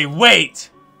way, wait!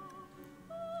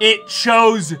 It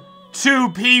chose two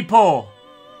people!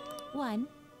 One,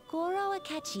 Goro, a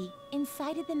Akechi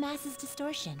incited the masses'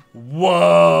 distortion.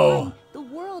 Whoa! The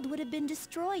world would have been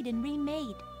destroyed and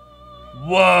remade.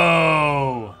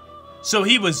 Whoa! So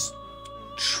he was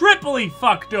triply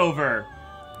fucked over.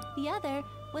 The other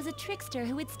was a trickster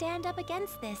who would stand up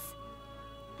against this.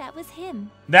 That was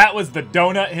him. That was the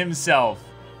donut himself.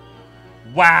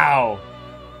 Wow.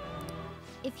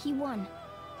 If he won,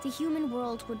 the human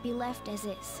world would be left as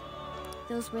is.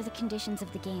 Those were the conditions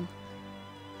of the game.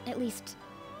 At least,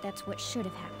 that's what should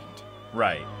have happened.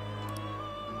 Right.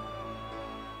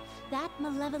 That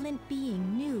malevolent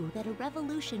being knew that a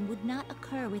revolution would not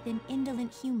occur within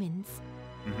indolent humans.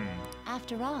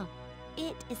 After all,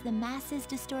 it is the masses'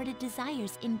 distorted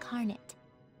desires incarnate.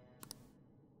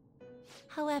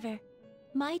 However,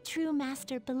 my true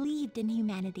master believed in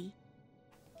humanity.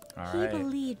 He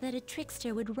believed that a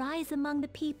trickster would rise among the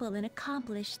people and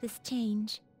accomplish this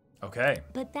change. Okay.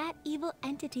 But that evil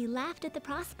entity laughed at the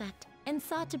prospect and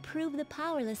sought to prove the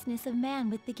powerlessness of man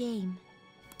with the game.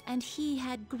 And he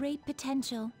had great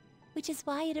potential, which is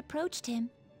why it approached him.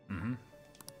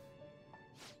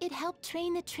 It helped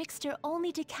train the trickster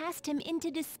only to cast him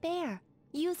into despair,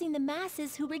 using the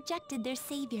masses who rejected their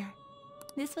savior.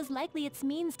 This was likely its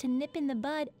means to nip in the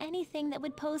bud anything that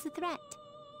would pose a threat.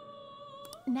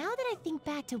 Now that I think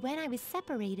back to when I was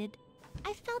separated,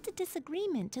 I felt a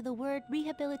disagreement to the word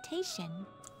rehabilitation.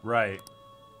 Right.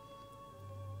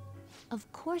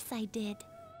 Of course I did.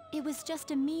 It was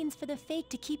just a means for the fake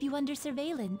to keep you under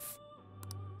surveillance.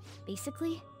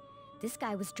 Basically, this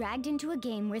guy was dragged into a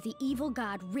game where the evil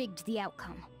god rigged the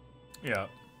outcome. Yeah.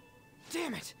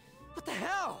 Damn it! What the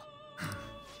hell?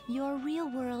 Your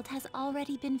real world has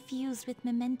already been fused with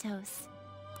mementos.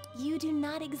 You do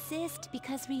not exist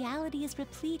because reality is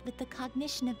replete with the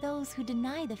cognition of those who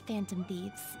deny the Phantom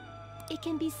Thieves. It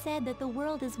can be said that the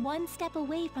world is one step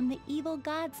away from the evil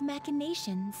god's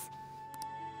machinations.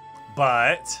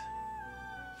 But...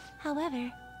 However,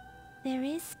 there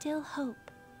is still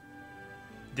hope.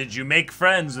 Did you make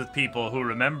friends with people who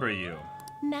remember you?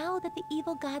 Now that the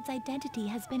evil god's identity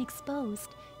has been exposed,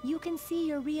 you can see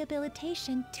your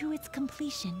rehabilitation to its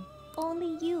completion.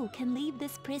 Only you can leave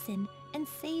this prison and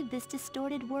save this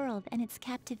distorted world and its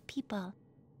captive people.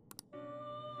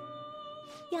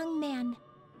 Young man,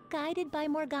 guided by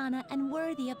Morgana and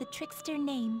worthy of the trickster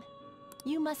name,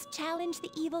 you must challenge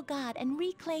the evil god and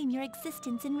reclaim your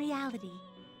existence in reality.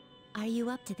 Are you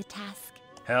up to the task?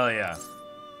 Hell yeah.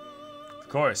 Of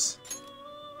course.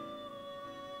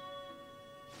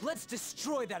 Let's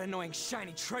destroy that annoying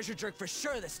shiny treasure jerk for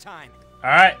sure this time.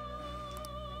 Alright.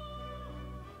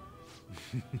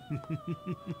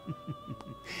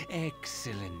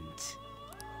 Excellent.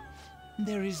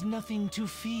 There is nothing to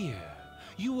fear.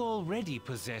 You already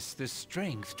possess the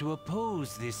strength to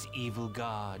oppose this evil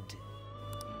god.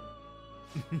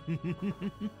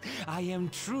 I am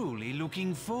truly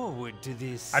looking forward to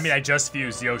this. I mean, I just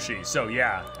fused Yoshi, so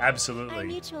yeah, Our absolutely.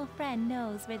 mutual friend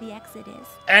knows where the exit is.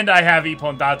 And I have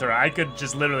Ippon Datura. I could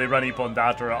just literally run Ippon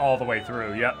Datura all the way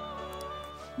through, yep.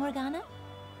 Morgana,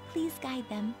 please guide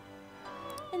them.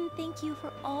 And thank you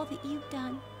for all that you've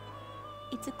done.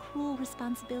 It's a cruel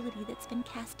responsibility that's been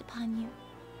cast upon you.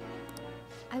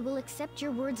 I will accept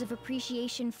your words of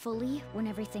appreciation fully when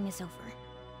everything is over.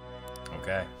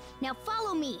 Okay. Now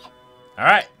follow me!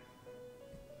 Alright.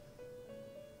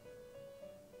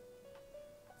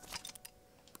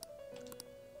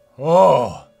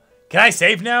 Oh. Can I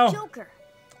save now? Joker!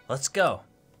 Let's go.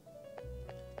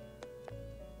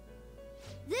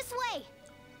 This way!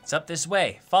 It's up this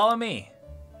way. Follow me.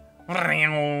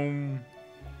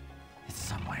 It's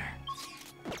somewhere.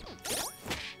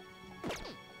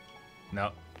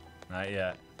 No, not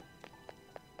yet.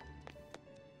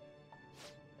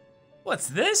 What's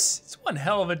this? It's one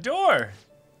hell of a door.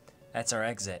 That's our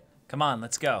exit. Come on,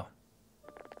 let's go.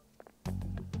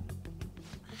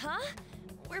 Huh?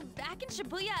 We're back in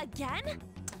Shibuya again?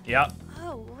 Yep.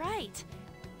 Oh, right.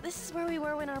 This is where we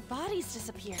were when our bodies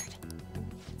disappeared.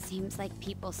 Seems like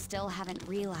people still haven't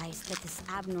realized that this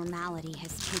abnormality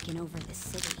has taken over the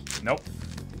city. Nope.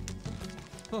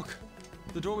 Look,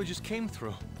 the door we just came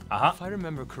through. If I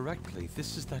remember correctly,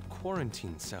 this is that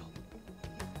quarantine cell.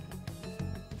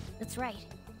 That's right.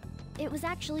 It was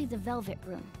actually the Velvet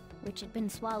Room, which had been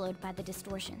swallowed by the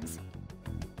distortions.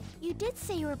 You did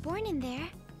say you were born in there.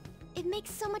 It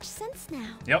makes so much sense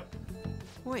now. Yep.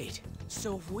 Wait,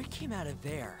 so if we came out of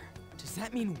there, does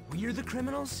that mean we're the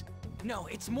criminals? No,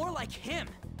 it's more like him,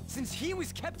 since he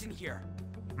was kept in here.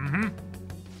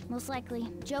 Most likely,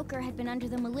 Joker had been under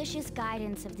the malicious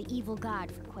guidance of the evil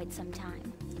god for quite some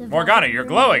time. The Morgana, Velvet you're Room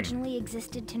glowing. originally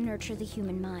existed to nurture the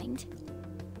human mind.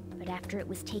 But after it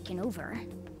was taken over,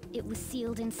 It was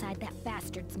sealed inside that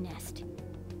bastard's nest.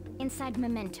 Inside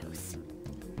mementos.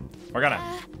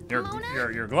 Morgana, you're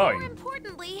More glowing.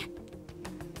 importantly,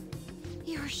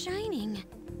 you're shining.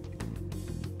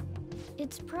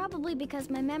 It's probably because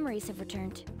my memories have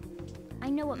returned. I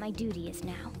know what my duty is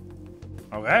now.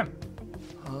 Okay.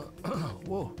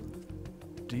 Whoa.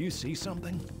 Do you see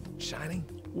something? Shining?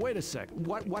 Wait a sec.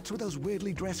 What's with those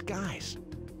weirdly dressed guys?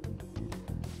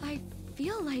 I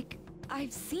feel like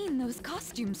I've seen those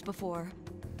costumes before.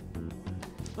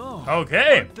 Oh,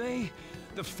 Okay. aren't they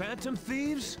the Phantom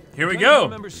Thieves? Here we I go.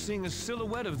 remember seeing a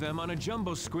silhouette of them on a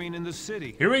jumbo screen in the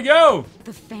city. Here we go.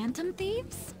 The Phantom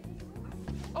Thieves?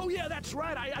 Oh yeah, that's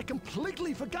right. I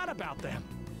completely forgot about them.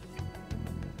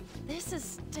 This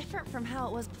is different from how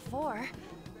it was before.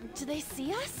 Do they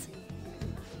see us?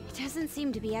 It doesn't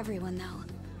seem to be everyone, though.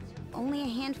 Only a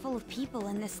handful of people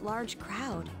in this large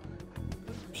crowd.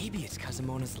 Maybe it's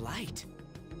Kazumona's light.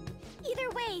 Either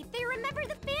way, they remember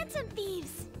the Phantom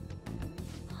Thieves.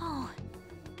 Oh,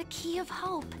 the key of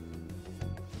hope.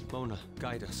 Mona,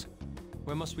 guide us.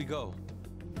 Where must we go?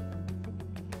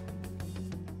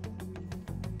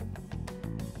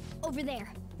 Over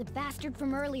there. The bastard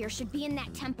from earlier should be in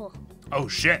that temple. Oh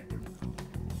shit.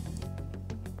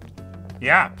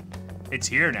 Yeah, it's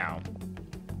here now.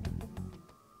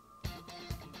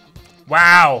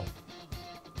 Wow.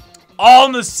 All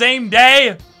in the same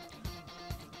day?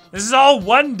 This is all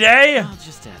one day? I'll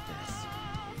just add this.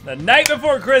 The night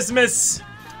before Christmas.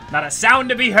 Not a sound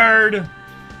to be heard.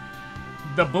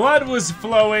 The blood was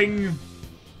flowing.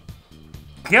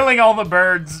 Killing all the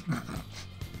birds.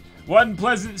 One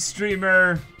pleasant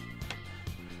streamer.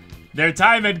 Their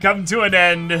time had come to an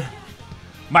end.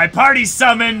 My party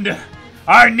summoned.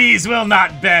 Our knees will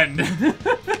not bend.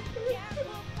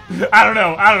 I don't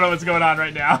know what's going on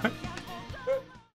right now.